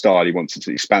style he wants, it's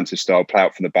an expansive style, play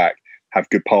out from the back, have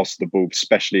good passes of the ball,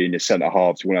 especially in your centre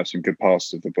halves. You want to have some good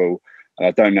passes of the ball. And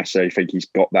I don't necessarily think he's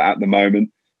got that at the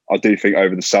moment. I do think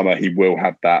over the summer he will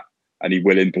have that, and he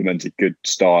will implement a good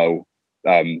style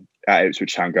at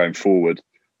Ipswich Town going forward.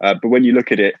 But when you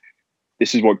look at it,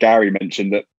 this is what Gary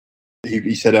mentioned, that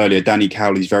he said earlier, Danny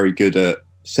Cowley's very good at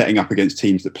setting up against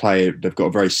teams that play. They've got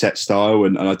a very set style,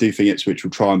 and I do think Ipswich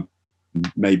will try and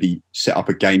maybe set up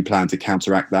a game plan to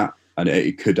counteract that, and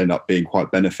it could end up being quite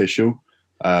beneficial.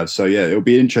 So yeah, it'll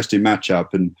be an interesting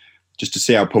matchup, and just to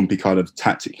see how Pompey kind of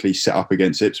tactically set up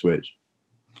against Ipswich.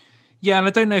 Yeah, and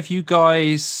I don't know if you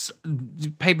guys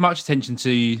paid much attention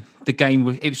to the game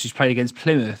with Ipswich played against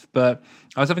Plymouth, but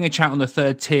I was having a chat on the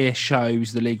Third Tier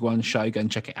shows, the League One show. Go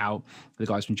and check it out. The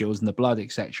guys from Jewels in the Blood,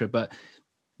 etc. But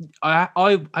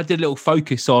I did a little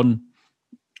focus on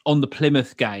the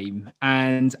Plymouth game,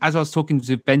 and as I was talking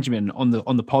to Benjamin on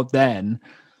the pod, then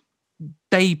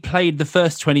they played the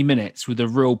first 20 minutes with a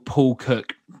real Paul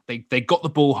Cook. They got the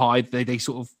ball high. They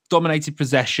sort of dominated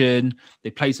possession. They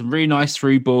played some really nice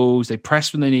through balls. They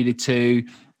pressed when they needed to,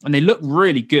 and they looked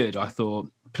really good. I thought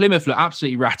Plymouth looked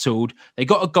absolutely rattled. They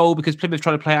got a goal because Plymouth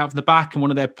tried to play out from the back, and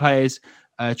one of their players,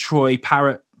 Troy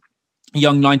Parrott, a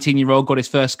young 19-year-old, got his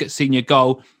first senior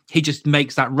goal. He just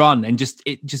makes that run and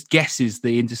it just guesses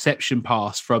the interception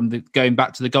pass from going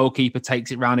back to the goalkeeper,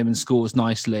 takes it round him and scores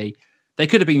nicely. They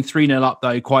could have been 3-0 up,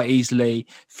 though, quite easily.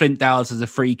 Flint Dowles has a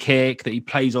free kick that he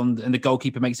plays on, and the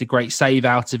goalkeeper makes a great save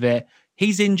out of it.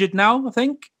 He's injured now, I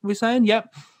think we're saying.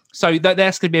 Yep. So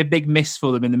that's going to be a big miss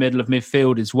for them in the middle of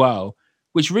midfield as well,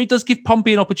 which really does give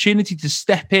Pompey an opportunity to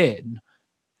step in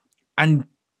and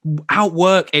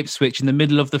outwork Ipswich in the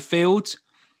middle of the field.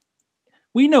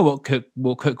 We know what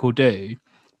Cook will do,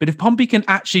 but if Pompey can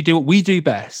actually do what we do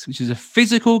best, which is a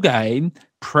physical game,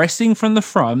 pressing from the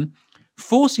front,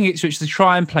 forcing Ipswich to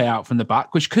try and play out from the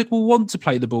back, which Cook will want to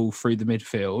play the ball through the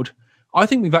midfield, I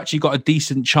think we've actually got a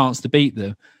decent chance to beat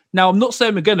them. Now, I'm not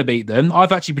saying we're going to beat them.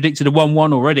 I've actually predicted a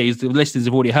 1-1 already, as the listeners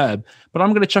have already heard. But I'm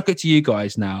going to chuck it to you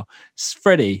guys now.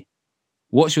 Freddie,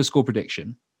 what's your score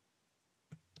prediction?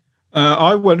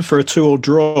 I went for a 2-2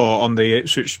 draw on the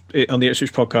Ipswich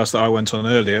podcast that I went on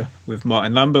earlier with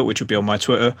Martin Lambert, which will be on my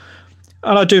Twitter.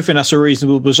 And I do think that's a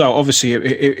reasonable result. Obviously,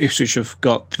 Ipswich have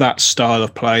got that style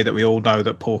of play that we all know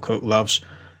that Paul Cook loves.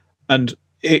 And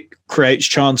it creates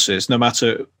chances no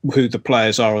matter who the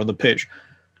players are on the pitch.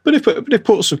 But if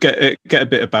Portsmouth get a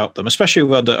bit about them,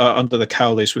 especially under the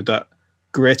Cowleys with that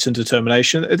grit and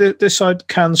determination, this side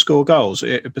can score goals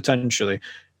potentially.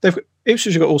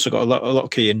 Ipswich have also got a lot of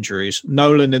key injuries.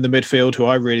 Nolan in the midfield, who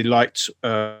I really liked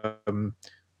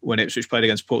when Ipswich played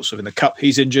against Portsmouth in the Cup,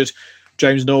 he's injured.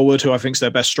 James Norwood, who I think is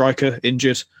their best striker,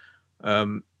 injured.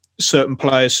 Certain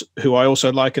players who I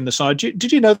also like in the side.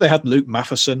 Did you know they had Luke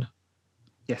Matheson?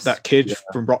 Yes. That kid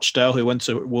from Rochdale who went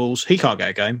to Wolves. He can't get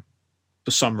a game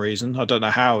for some reason. I don't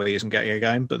know how he isn't getting a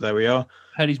game, but there we are.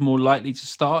 Heard he's more likely to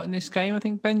start in this game, I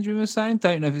think Benjamin was saying.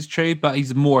 Don't know if it's true, but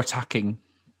he's more attacking,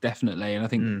 definitely. And I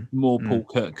think more Paul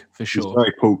Cook, for sure. He's a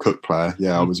very Paul Cook player.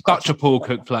 Yeah, I was such a Paul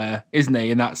Cook player, isn't he,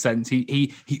 in that sense?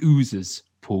 He oozes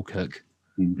Paul Cook.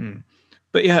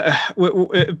 But yeah,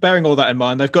 bearing all that in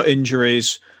mind, they've got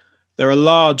injuries. They're a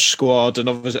large squad, and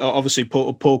obviously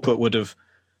Paul Cook would have.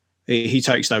 He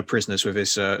takes no prisoners with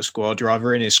his squad. You're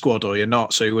either in his squad or you're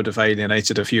not. So he would have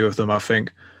alienated a few of them, I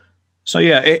think. So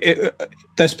yeah,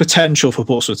 there's potential for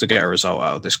Portsmouth to get a result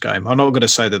out of this game. I'm not going to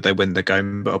say that they win the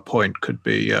game, but a point could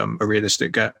be a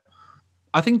realistic get.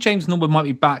 I think James Norwood might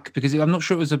be back because I'm not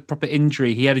sure it was a proper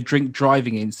injury. He had a drink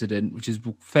driving incident, which is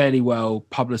fairly well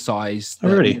publicised.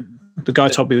 Oh, really? The guy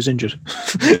told me he was injured.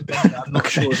 I'm not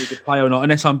sure if he could play or not,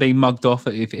 unless I'm being mugged off.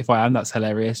 If I am, that's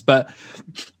hilarious. But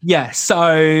yeah, so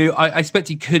I expect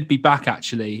he could be back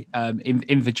actually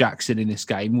in for Jackson in this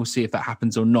game. We'll see if that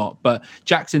happens or not. But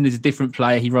Jackson is a different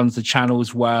player. He runs the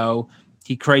channels well.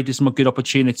 He created some good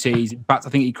opportunities. In fact, I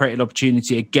think he created an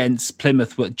opportunity against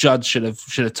Plymouth, but Judd should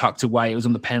have tucked away. It was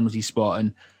on the penalty spot,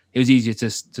 and it was easier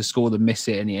to score than miss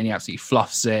it, and he absolutely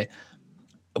fluffs it.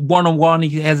 1-on-1,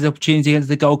 he has the opportunity against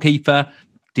the goalkeeper.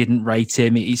 Didn't rate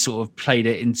him. He sort of played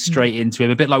it straight into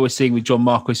him. A bit like we're seeing with John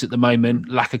Marquis at the moment.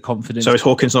 Lack of confidence. So is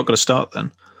Hawkins not going to start then?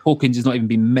 Hawkins has not even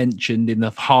been mentioned in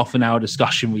the half an hour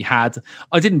discussion we had.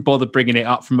 I didn't bother bringing it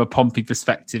up from a Pompey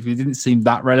perspective. It didn't seem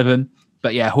that relevant.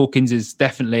 But yeah, Hawkins is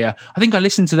definitely I think I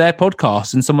listened to their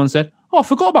podcast and someone said, "Oh, I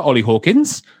forgot about Ollie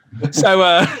Hawkins."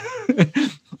 So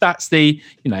that's the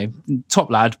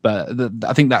top lad, but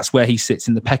I think that's where he sits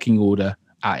in the pecking order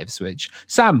at Ipswich.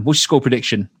 Sam, what's your score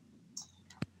prediction?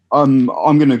 I'm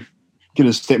gonna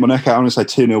stick my neck out. I'm gonna say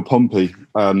 2-0 Pompey.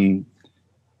 I'm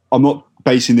not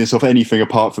basing this off anything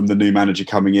apart from the new manager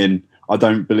coming in. I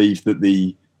don't believe that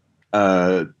the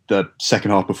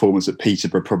second half performance at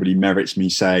Peterborough probably merits me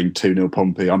saying 2-0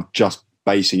 Pompey. I'm just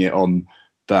basing it on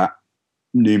that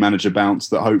new manager bounce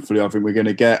that hopefully I think we're going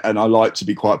to get. And I like to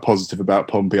be quite positive about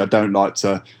Pompey. I don't like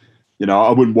to,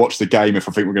 I wouldn't watch the game if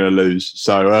I think we're going to lose.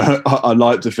 So I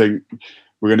like to think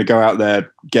we're going to go out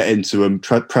there, get into them,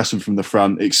 press them from the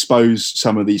front, expose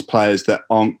some of these players that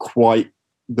aren't quite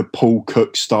the Paul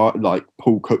Cook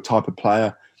Paul Cook type of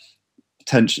player.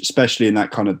 Especially in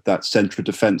that central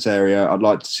defence area. I'd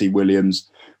like to see Williams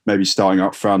maybe starting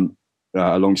up front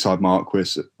alongside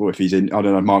Marquis, or if he's in, I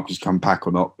don't know if Marquis come back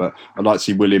or not, but I'd like to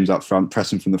see Williams up front,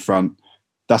 pressing from the front.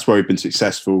 That's where we've been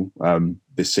successful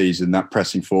this season, that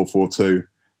pressing 4-4-2.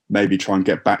 Maybe try and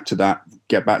get back to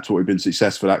what we've been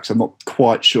successful at, because I'm not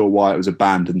quite sure why it was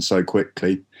abandoned so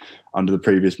quickly under the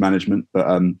previous management.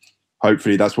 But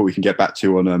hopefully that's what we can get back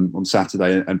to on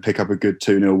Saturday and pick up a good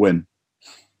 2-0 win.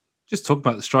 Just talk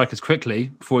about the strikers quickly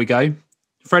before we go.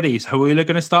 Freddie, is Hawula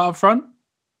going to start up front?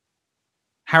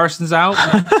 Harrison's out.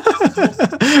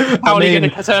 How are you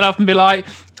going to turn up and be like,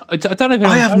 I don't know if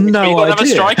I have no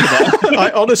idea.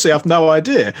 I honestly have no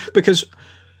idea because,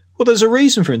 there's a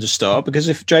reason for him to start because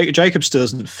if Jacob still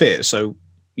isn't fit, so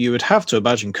you would have to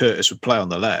imagine Curtis would play on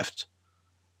the left.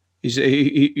 He's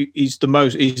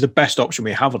the best option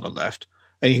we have on the left,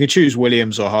 and you can choose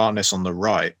Williams or Harness on the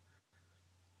right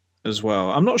as well.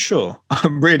 I'm not sure.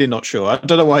 I'm really not sure. I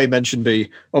don't know why he mentioned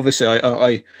me. Obviously,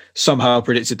 I somehow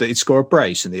predicted that he'd score a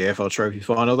brace in the EFL Trophy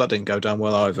final. That didn't go down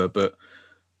well either. But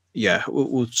yeah,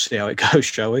 we'll see how it goes,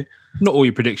 shall we? Not all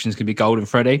your predictions can be golden,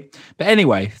 Freddie. But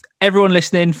anyway, everyone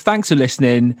listening, thanks for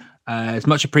listening. It's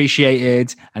much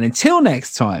appreciated. And until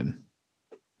next time,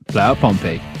 play out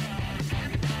Pompey.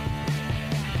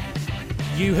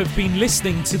 You have been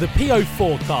listening to the PO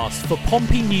Forecast for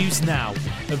Pompey News Now,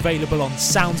 available on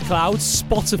SoundCloud,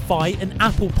 Spotify and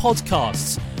Apple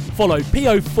Podcasts. Follow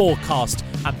PO Forecast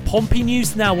and Pompey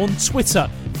News Now on Twitter,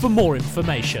 for more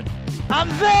information. And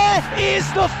there is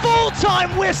the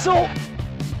full-time whistle.